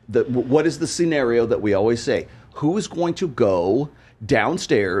 What is the scenario that we always say? Who is going to go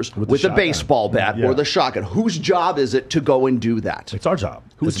downstairs with a shotgun. baseball bat or the shotgun? Whose job is it to go and do that? It's our job.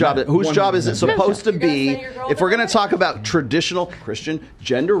 Whose job is it supposed to be? If we're going to talk about traditional Christian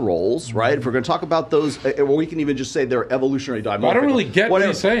gender roles, right? If we're going to talk about those, or we can even just say they're evolutionary dimorphic. I don't really get what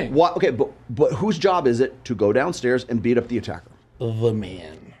he's saying. Okay, but whose job is it to go downstairs and beat up the attacker? The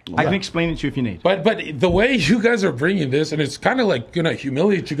man. I can explain it to you if you need. But the way you guys are bringing this, and it's kind of like going to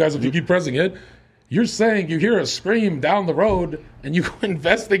humiliate you guys if you keep pressing it. You're saying you hear a scream down the road and you go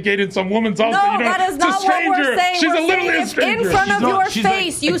investigate in some woman's house. No, that you know, that is it's a not what we're stranger. saying. She's We're literally saying a if stranger. in front of your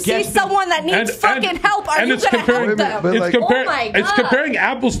face you see someone that needs fucking help, are you going to help them? Oh my God. It's comparing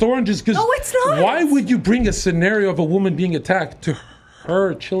apples to oranges. No, it's not. Why would you bring a scenario of a woman being attacked to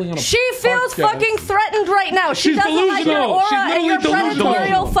her chilling on a She feels podcast? fucking threatened right now. She She's doesn't like your delusional. aura She's and your literally delusional.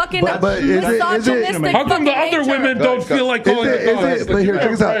 predatorial fucking But is it- misogynistic How come the fucking other nature. women don't feel like calling the cops? But here,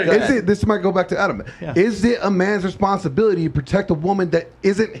 check this out. Right. Is it? This might go back to Adam. Is it a man's responsibility to protect a woman that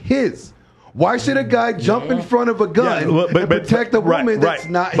isn't his? Why should a guy jump in front of a gun and protect a woman that's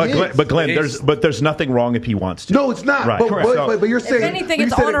not his? But Glenn, there's nothing wrong if he wants to. No, it's not. Right. But you're saying anything, you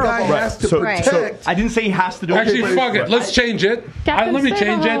it's said a guy honorable. has to So- protect. I didn't say he has to do it. Actually, fuck it. Let's change it. Let me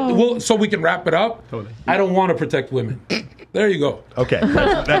change it. Well, so we can wrap it up. Totally. I don't want to protect women. There you go. Okay,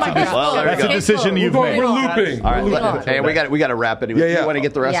 that's a decision you've We're made. looping. All right, hey, we got to wrap anyway. You want to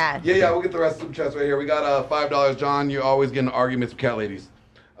get the rest? Yeah, we'll get the rest of the chats right here. We got $5, John. You always get in arguments with cat ladies.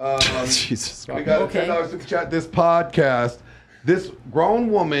 Jesus. We got a $10 super chat. This podcast. This grown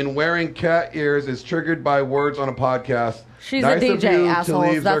woman wearing cat ears is triggered by words on a podcast. She's Nice a of DJ, you to assholes.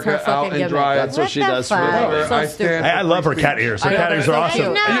 leave That's her Zherka out fucking and gimmick. dry. That's what she does for Forever. So I stupid. stand Hey, I love her cat ears. Her cat ears are awesome.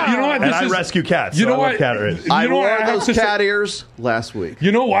 You know what? And I rescue cats. You so know I love what? cat ears. I You know what wore I have those to say? cat ears last week.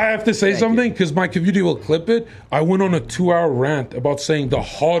 You know why I have to say something? Because my community will clip it. I went on a 2-hour rant about saying the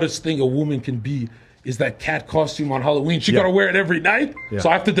hardest thing a woman can be is that cat costume on Halloween. She got to wear it every night. Yeah. So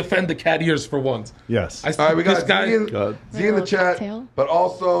I have to defend the cat ears for once. Yes. All right, we got this guy. Z in the chat, but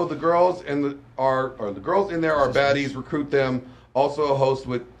also the girls in the girls in there are baddies. Recruit them. Also a host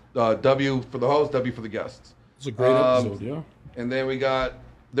with W for the host, W for the guests. It's a great episode, yeah. And then we got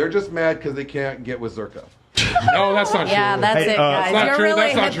they're just mad because they can't get with Zherka. No, that's not true. Yeah, that's it, guys. That's not You're true. really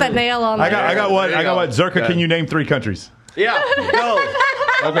That's not hit the true. nail on the head. I got one. Zherka, can you name 3 countries? Yeah, go.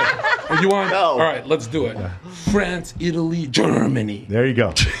 Okay. You want? No. All right, let's do it. France, Italy, Germany. There you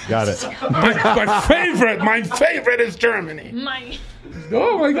go. Got it. My favorite is Germany.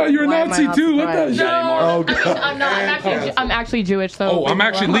 Oh my God, you're a Nazi too. What the? No, Oh, God. I'm not. I'm actually Jewish. So. Oh, I'm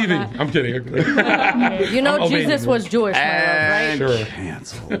actually leaving. that. I'm kidding. You know, I'm Jesus Albanian. was Jewish, my love, right? Sure.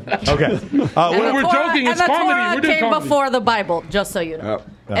 Canceled. Okay. We're joking. It's and the comedy. Torah We're doing came comedy. before the Bible, just so you know.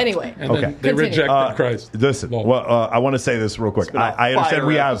 Anyway, And then they rejected Christ. Listen, well, I want to say this real quick. I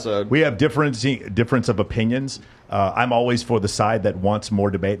understand we have difference of opinions. I'm always for the side that wants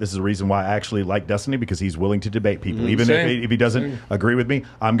more debate. This is the reason why I actually like Destiny, because he's willing to debate people. Even if he doesn't agree with me,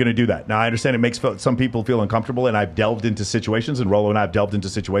 I'm going to do that. Now, I understand it makes some people feel uncomfortable, and I've delved into situations, and Rollo and I have delved into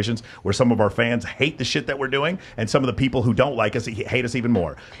situations where some of our fans hate the shit that we're doing, and some of the people who don't like us hate us even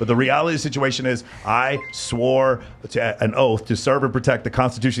more. But the reality of the situation is I swore an oath to serve and protect the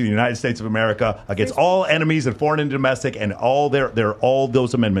Constitution of the United States of America against all enemies and foreign and domestic, and all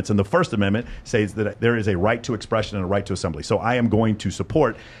those amendments. And the First Amendment says that there is a right to expression and a right to assembly. So I am going to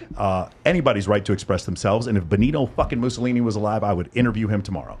support anybody's right to express themselves. And if Benito fucking Mussolini was alive, I would interview him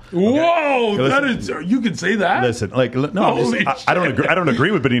tomorrow. Okay? Whoa, Listen, you can say that. Listen, like no, I don't agree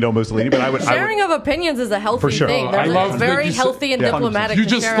with Benito Mussolini, but I would. Sharing of opinions is a healthy thing. It's very healthy and diplomatic. You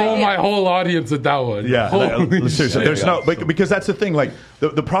just stole my whole audience at that one. Yeah, seriously, there's because that's the thing. Like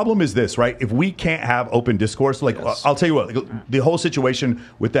the problem is this, right? If we can't have open discourse, like I'll tell you what, the whole situation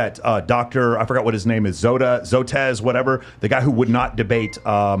with that doctor, I forgot what his name is, Zotez, whatever, the guy who would not debate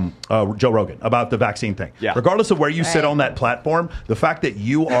Joe Rogan about the vaccine thing. Yeah. Regardless of where you sit on that platform, the fact that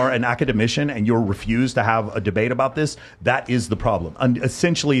you are an academician and you're refused to have a debate about this, that is the problem. And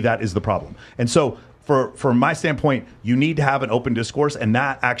essentially, that is the problem. And so from my standpoint, you need to have an open discourse, and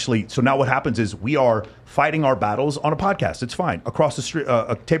that actually. So now what happens is we are fighting our battles on a podcast. It's fine, across the street,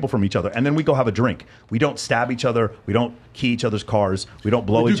 a table from each other, and then we go have a drink. We don't stab each other. We don't key each other's cars. We don't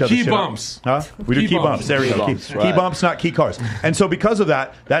blow each other's key shit bumps. Huh? We do key bumps. There you go. Key bumps, not key cars. And so because of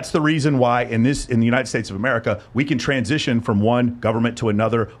that, that's the reason why in the United States of America, we can transition from one government to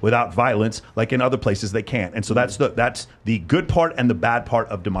another without violence, like in other places they can't. And so that's the good part and the bad part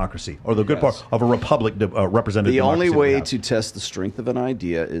of democracy, or the good part of a republic represented. The only democracy way to test the strength of an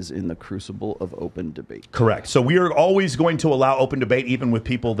idea is in the crucible of open debate. Correct. So we are always going to allow open debate, even with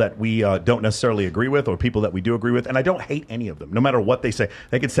people that we don't necessarily agree with, or people that we do agree with. And I don't hate any of them, no matter what they say.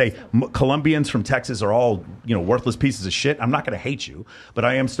 They could say Colombians from Texas are all worthless pieces of shit. I'm not going to hate you, but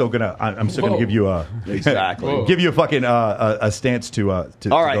I am still gonna. I'm still going to give you a give you a fucking a stance to.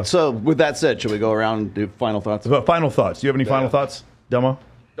 All right. So with that said, should we go around and do final thoughts? Final thoughts. Do you have any final thoughts, Delmo?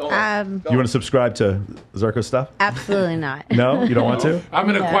 You want to subscribe to Zherka's stuff? Absolutely not. No, you don't want to? I'm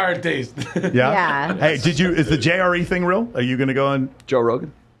an acquired taste. Yeah. Hey, is the JRE thing real? Are you going to go on Joe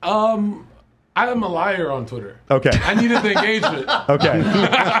Rogan? I am a liar on Twitter. Okay. I needed the engagement. Okay.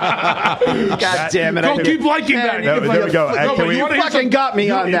 God damn it! Go keep liking that. There we go. You fucking got me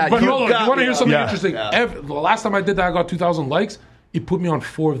on that. But you want to hear something interesting? The last time I did that, I got 2,000 likes. It put me on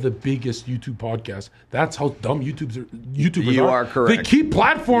 4 of the biggest YouTube podcasts. That's how dumb YouTubers are. You are correct. They keep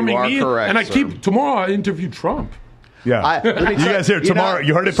platforming me, and I keep. Tomorrow I interview Trump. Yeah, you guys hear tomorrow.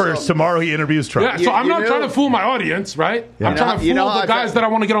 You heard it first. Tomorrow he interviews Trump. Yeah, so I'm not trying to fool my audience, right? Yeah. I'm trying to fool the guys that I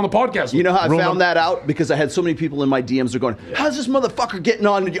want to get on the podcast. You know how I found that out? Because I had so many people in my DMs that are going, "How's this motherfucker getting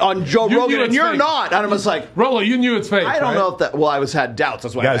on Joe Rogan and you're not?" And I was like, "Rollo, you knew it's fake." I don't know if that. Well, I had doubts.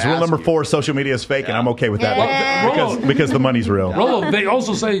 That's why. Guys, rule number 4: social media is fake, and I'm okay with that because the money's real. Rollo, they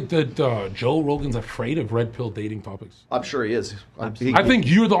also say that Joe Rogan's afraid of red pill dating topics. I'm sure he is. I think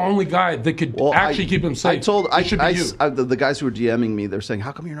you're the only guy that could actually keep him safe. The guys who were DMing me, they're saying,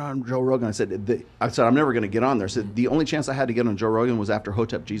 "How come you're not on Joe Rogan?" I said, "I'm never going to get on there." I said, the only chance I had to get on Joe Rogan was after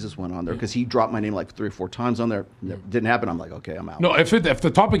Hotep Jesus went on there, because he dropped my name like 3 or 4 times on there. It didn't happen. I'm like, okay, I'm out. No, if the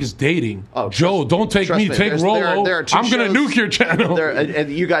topic is dating, Joe, don't take me, take Rollo. I'm going to nuke your channel.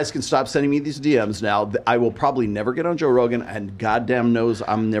 And you guys can stop sending me these DMs now. I will probably never get on Joe Rogan, and goddamn knows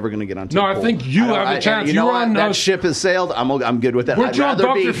I'm never going to get on. No, I think you have a chance. You know what? That ship has sailed. I'm good with that. I'd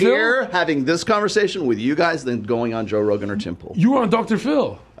rather be here having this conversation with you guys than going on Joe Rogan or Tim Pool. You were on Dr.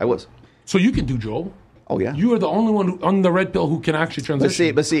 Phil. I was. So you can do Joe. Oh, yeah. You are the only one on the red pill who can actually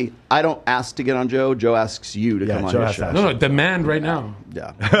transition. But see, I don't ask to get on Joe. Joe asks you to come on his show. No, demand right now.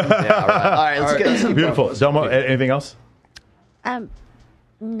 Yeah. All right. Let's get beautiful. Delmo, anything else?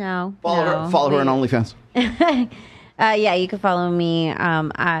 No. Follow her on OnlyFans. Yeah, you can follow me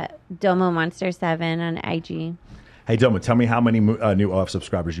at Domo Monster 7 on IG. Hey, Domo, tell me how many new OF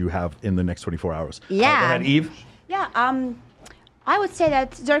subscribers you have in the next 24 hours. Yeah. Go ahead, Eve. Yeah, I would say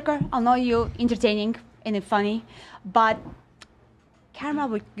that, Zherka, I know you entertaining and funny, but karma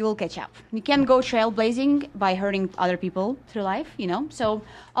will catch up. You can't go trailblazing by hurting other people through life, So,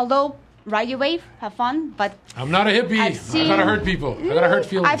 although ride your wave, have fun, but I'm not a hippie. I gotta hurt people. I gotta hurt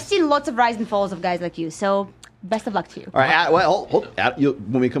feelings. I've seen lots of rise and falls of guys like you, so best of luck to you. All right,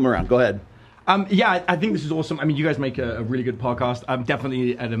 when we come around, go ahead. Yeah, I think this is awesome. I mean, you guys make a really good podcast. I'm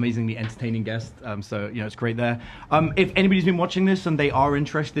definitely an amazingly entertaining guest. So, it's great there. If anybody's been watching this and they are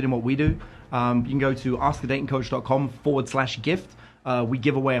interested in what we do, you can go to askthedatingcoach.com/gift. We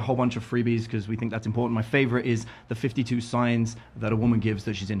give away a whole bunch of freebies because we think that's important. My favorite is the 52 signs that a woman gives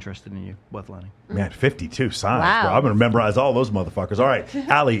that she's interested in you. Worth learning. Man, 52 signs, Wow. bro. I'm going to memorize all those motherfuckers. All right.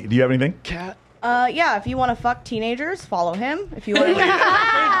 Allie, do you have anything? Cat. Yeah, if you want to fuck teenagers, follow him. If you want to,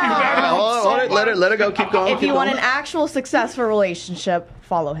 let it go. Keep going. if you want an actual successful relationship,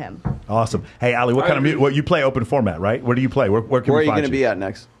 follow him. Awesome. Hey, Allie, what kind of music? What you play open format, right? Where do you play? Where can Where are we you find going to be at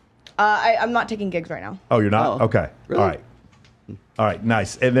next? I'm not taking gigs right now. Oh, you're not? Oh, Okay. really? All right. All right.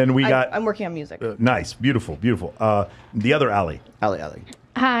 Nice. And then we got. I'm working on music. Nice. Beautiful. Beautiful. The other Allie. Allie.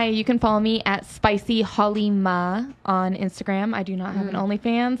 Hi, you can follow me at Spicy Holly Ma on Instagram. I do not have an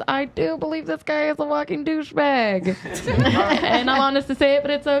OnlyFans. I do believe this guy is a walking douchebag. And I'm honest to say it,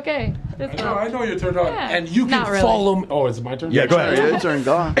 but it's okay. I know you're turned on. Yeah. And you can Not really. follow me. Oh, is it my turn? Yeah, go ahead. Your turn.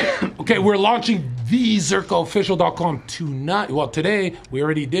 Go on. Okay, we're launching thezerkaofficial.com tonight. Well, today we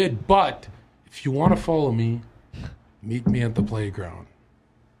already did, but if you want to follow me, meet me at the playground.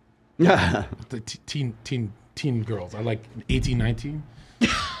 The teen girls. I like 18, 19.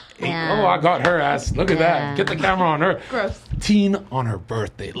 Yeah. Oh, I got her ass. Look at Yeah. that. Get the camera on her. Gross. Teen on her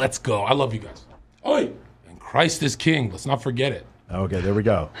birthday. Let's go. I love you guys. Oi! And Christ is King. Let's not forget it. Okay, there we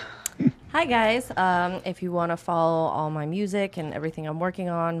go. Hi guys. If you want to follow all my music and everything I'm working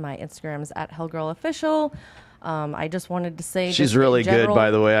on, my Instagram is at HellGirlOfficial. I just wanted to say She's just in really good, general-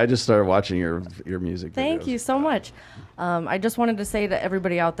 by the way. I just started watching your music. Thank videos. you so much. I just wanted to say to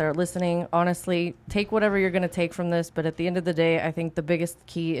everybody out there listening, honestly, take whatever you're going to take from this. But at the end of the day, I think the biggest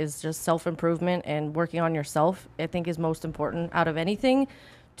key is just self-improvement and working on yourself, I think is most important out of anything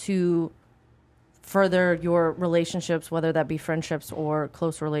to further your relationships, whether that be friendships or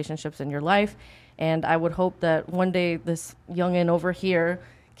close relationships in your life. And I would hope that one day this youngin' over here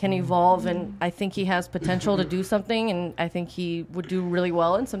can evolve, and I think he has potential to do something, and I think he would do really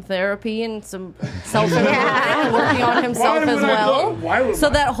well in some therapy and some self-improvement and working on himself as well, so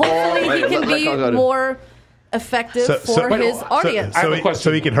that hopefully he can be more effective for his audience.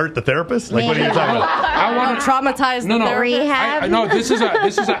 So he can hurt the therapist? Like, what are you talking about? I want to traumatize the therapist. No, this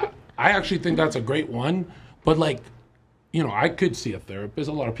is a. I actually think that's a great one, but like, you know, I could see a therapist.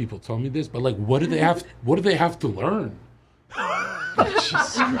 A lot of people tell me this, but like, what do they have? What do they have to learn?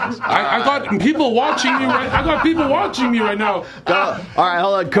 I got people watching me. I got people watching me right now. Go. All right,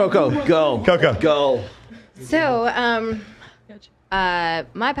 hold on, Coco. Go. So,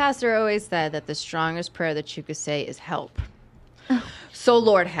 my pastor always said that the strongest prayer that you could say is help. So,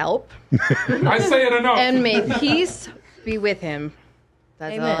 Lord, help. I say it enough. And may peace be with him.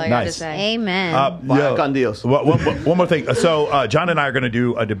 That's all I got to say. Amen. Con Dios. One more thing. So John and I are going to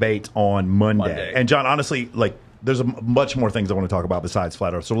do a debate on Monday. And John, honestly, like, there's much more things I want to talk about besides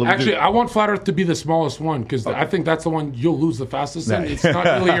Flat Earth. So Actually, I want Flat Earth to be the smallest one because I think that's the one you'll lose the fastest in. It's not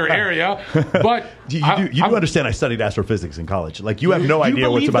really your area. But you do understand I studied astrophysics in college. Like, you have no idea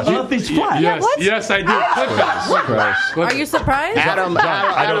what's about the Earth is flat? Yes, I do. Clip Are you surprised? Adam,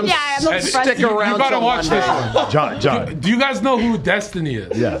 stick around. You gotta watch this one. John. Do you guys know who Destiny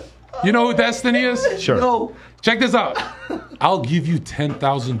is? Yeah. You know who Destiny is? Sure. No. Check this out. I'll give you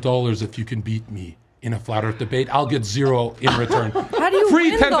 $10,000 if you can beat me in a Flat Earth debate. I'll get zero in return. How do you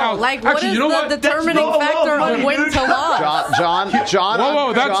Free win, 10,000. though? Like, what Actually, is you know the what? determining factor of win to loss? John.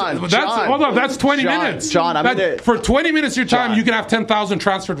 Whoa, hold on. That's 20 minutes. John, for 20 minutes of your time, you can have 10,000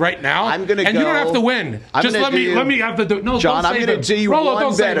 transferred right now. I'm gonna and go. you don't have to win. Just let me have the. No, John, don't I'm say gonna them. do you Rolo, one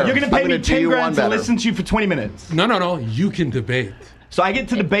don't say better. them. You're going to pay me I'm gonna do 10 you grand one to better. listen to you for 20 minutes. No. You can debate. So I get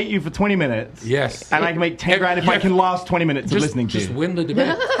to debate you for 20 minutes. Yes. And I can make 10 grand if I can last 20 minutes of listening to you. Just win the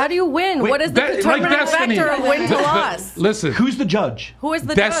debate. How do you win? What is the determining factor of win to loss? Listen. Who's the judge? Who is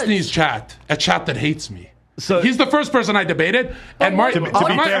the Destiny's judge? chat. A chat that hates me. So he's the first person I debated. And Mark, to be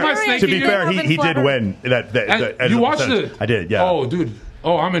fair, he did win. You watched it? I did, yeah. Oh, dude.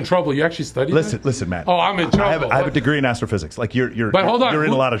 Oh, I'm in trouble. You actually studied that? Listen, Matt. Oh, I'm in trouble. I have a degree in astrophysics. Like, But hold on. you're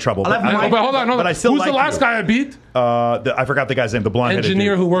in a lot of trouble. But hold on. But I still Who's like the last you. guy I beat? I forgot the guy's name. The blonde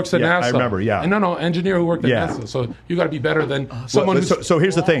Engineer who works at NASA. I remember. Yeah. No, engineer who worked at Yeah. NASA. So you got to be better than someone who's. So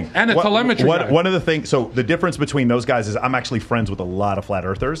here's the thing. And a telemetry guy. One of the things. So the difference between those guys is I'm actually friends with a lot of flat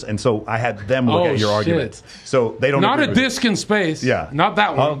earthers, and so I had them look at your arguments. So they don't. Not agree a with you. disc in space. Yeah. Not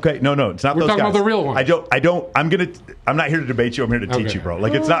that one. Okay. No. It's not We're those talking guys. about the real one. I'm not here to debate you. I'm here to teach Okay. you, bro.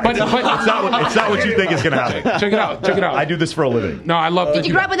 Like, it's not. But- It's not what you think is going to happen. Check it out. I do this for a living. No, I love Did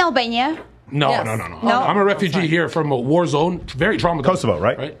you grow up in Albania? No. I'm a refugee here from a war zone. Very traumatized. Kosovo,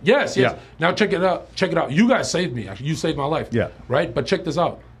 right? Yes. Yeah. Now check it out. You guys saved me. Actually, you saved my life. Yeah. Right? But check this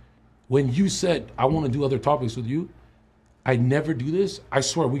out. When you said, I want to do other topics with you, I never do this. I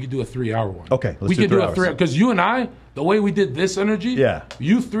swear we could do a 3-hour one. Okay, let's we do could 3 do a hours. 3 because you and I, the way we did this energy, Yeah.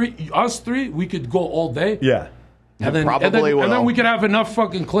 us three, we could go all day. Yeah. And then, Probably will. And then we could have enough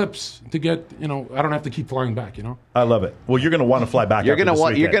fucking clips to get, I don't have to keep flying back, I love it. Well, you're going to want to fly back. You're going to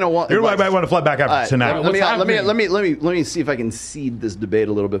want. You're going to want to fly back after tonight. Let me see if I can seed this debate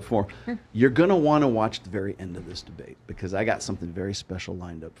a little bit more. You're going to want to watch the very end of this debate because I got something very special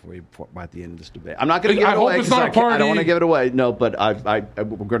lined up for you at the end of this debate. I'm not going to give it away because I don't want to give it away. No, but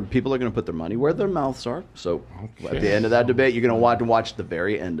people are going to put their money where their mouths are. So at the end of that debate, you're going to want to watch the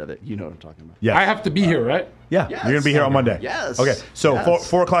very end of it. You know what I'm talking about. Yeah, I have to be here, right? Yeah, you're gonna be here on Monday. Yes. Okay, so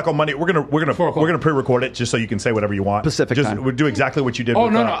 4 o'clock on Monday, we're gonna pre-record it just so you can say whatever you want. Pacific time. We'll do exactly what you did. Oh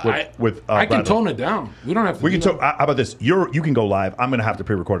with, no, I can tone it down. We don't have to. We can. How about this? You can go live. I'm gonna have to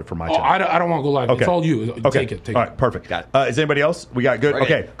pre-record it for my channel. I don't want to go live. Okay. It's all you. Okay. Take it. All right. Perfect. Got it. Is anybody else? We got good.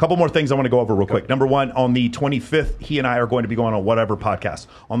 Okay. A couple more things I want to go over real quick. Number one, on the 25th, he and I are going to be going on whatever podcast.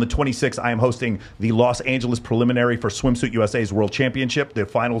 On the 26th, I am hosting the Los Angeles preliminary for Swimsuit USA's World Championship. The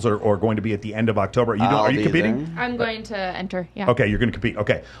finals are going to be at the end of October. Are you competing? I'm going to enter. Yeah. Okay, you're going to compete.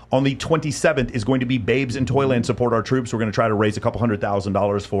 Okay. On the 27th is going to be Babes in Toyland Support Our Troops. We're going to try to raise a couple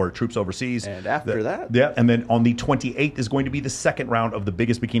 $100,000 for troops overseas. And after that? Yeah, and then on the 28th is going to be the second round of the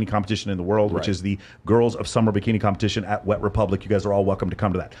biggest bikini competition in the world, which is the Girls of Summer Bikini Competition at Wet Republic. You guys are all welcome to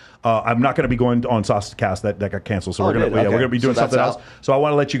come to that. I'm not going to be going on Saucecast. That got canceled, so we're going to be doing something else. So I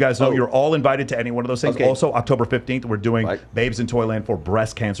want to let you guys know you're all invited to any one of those things. Also, October 15th, we're doing Babes in Toyland for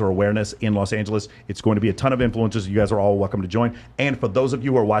breast cancer awareness in Los Angeles. It's going to be a ton of influencers. You guys are all welcome to join. And for those of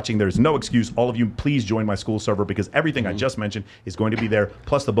you who are watching, there's no excuse. All of you, please join my Skool server because everything I just mentioned is going to be there,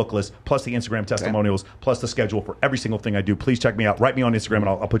 plus the book list, plus the Instagram testimonials, plus the schedule for every single thing I do. Please check me out. Write me on Instagram, and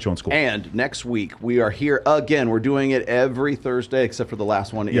I'll put you on Skool. And next week, we are here again. We're doing it every Thursday, except for the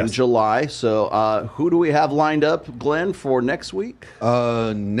last one in July. So who do we have lined up, Glenn, for next week?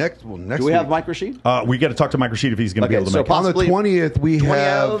 Next do we have Mike Rashid? We got to talk to Mike Rashid if he's going to be able to make it. On the 20th, we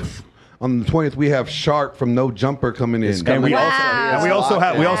have... On the 20th, we have Sharp from No Jumper coming in. And we also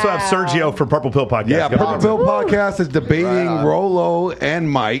have Sergio from Purple Pill Podcast. Yeah, Purple Pill Podcast is debating Rolo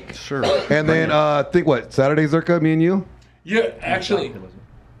and Mike. Sure. And then think what? Saturday, Zherka, me and you? Yeah, actually.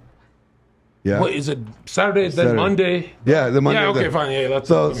 Yeah. What is it? Saturday, then Monday? Yeah, the Monday. Yeah, okay, fine. Yeah,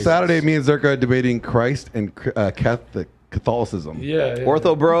 so Saturday, me and Zherka are debating Christ and Catholicism. Yeah.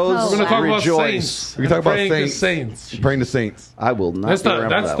 Ortho Bros. We're going to talk rejoice. about saints. We're talking about Praying to saints. Praying to saints. I will not.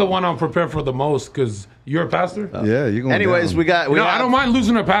 That's the one I'm prepared for the most because you're a pastor. Yeah, you're going. Anyways, down. I don't mind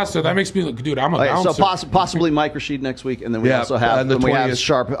losing a pastor. That makes me look, dude. I'm a bouncer. So possibly Mike Rashid next week, and then we also have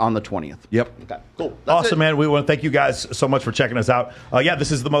Sharp on the 20th. Yep. Okay. Cool. Awesome, man. We want to thank you guys so much for checking us out.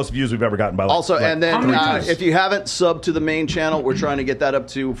 This is the most views we've ever gotten. By the way. Also, and then if you haven't subbed to the main channel, we're trying to get that up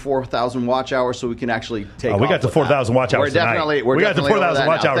to 4,000 watch hours, so we can actually take. We got to 4,000 watch hours. We got to 4,000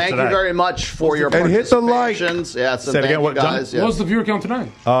 watch hours. Thank you very much for your and hit the like. Yeah, say it again. guys. What's the viewer count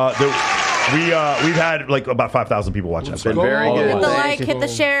tonight? We've had like about 5,000 people watch us. Been very good. Hit the like, hit the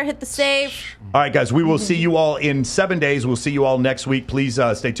share, hit the save. All right, guys. We will see you all in 7 days. We'll see you all next week. Please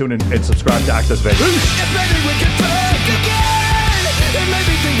stay tuned and subscribe to Access Vegas.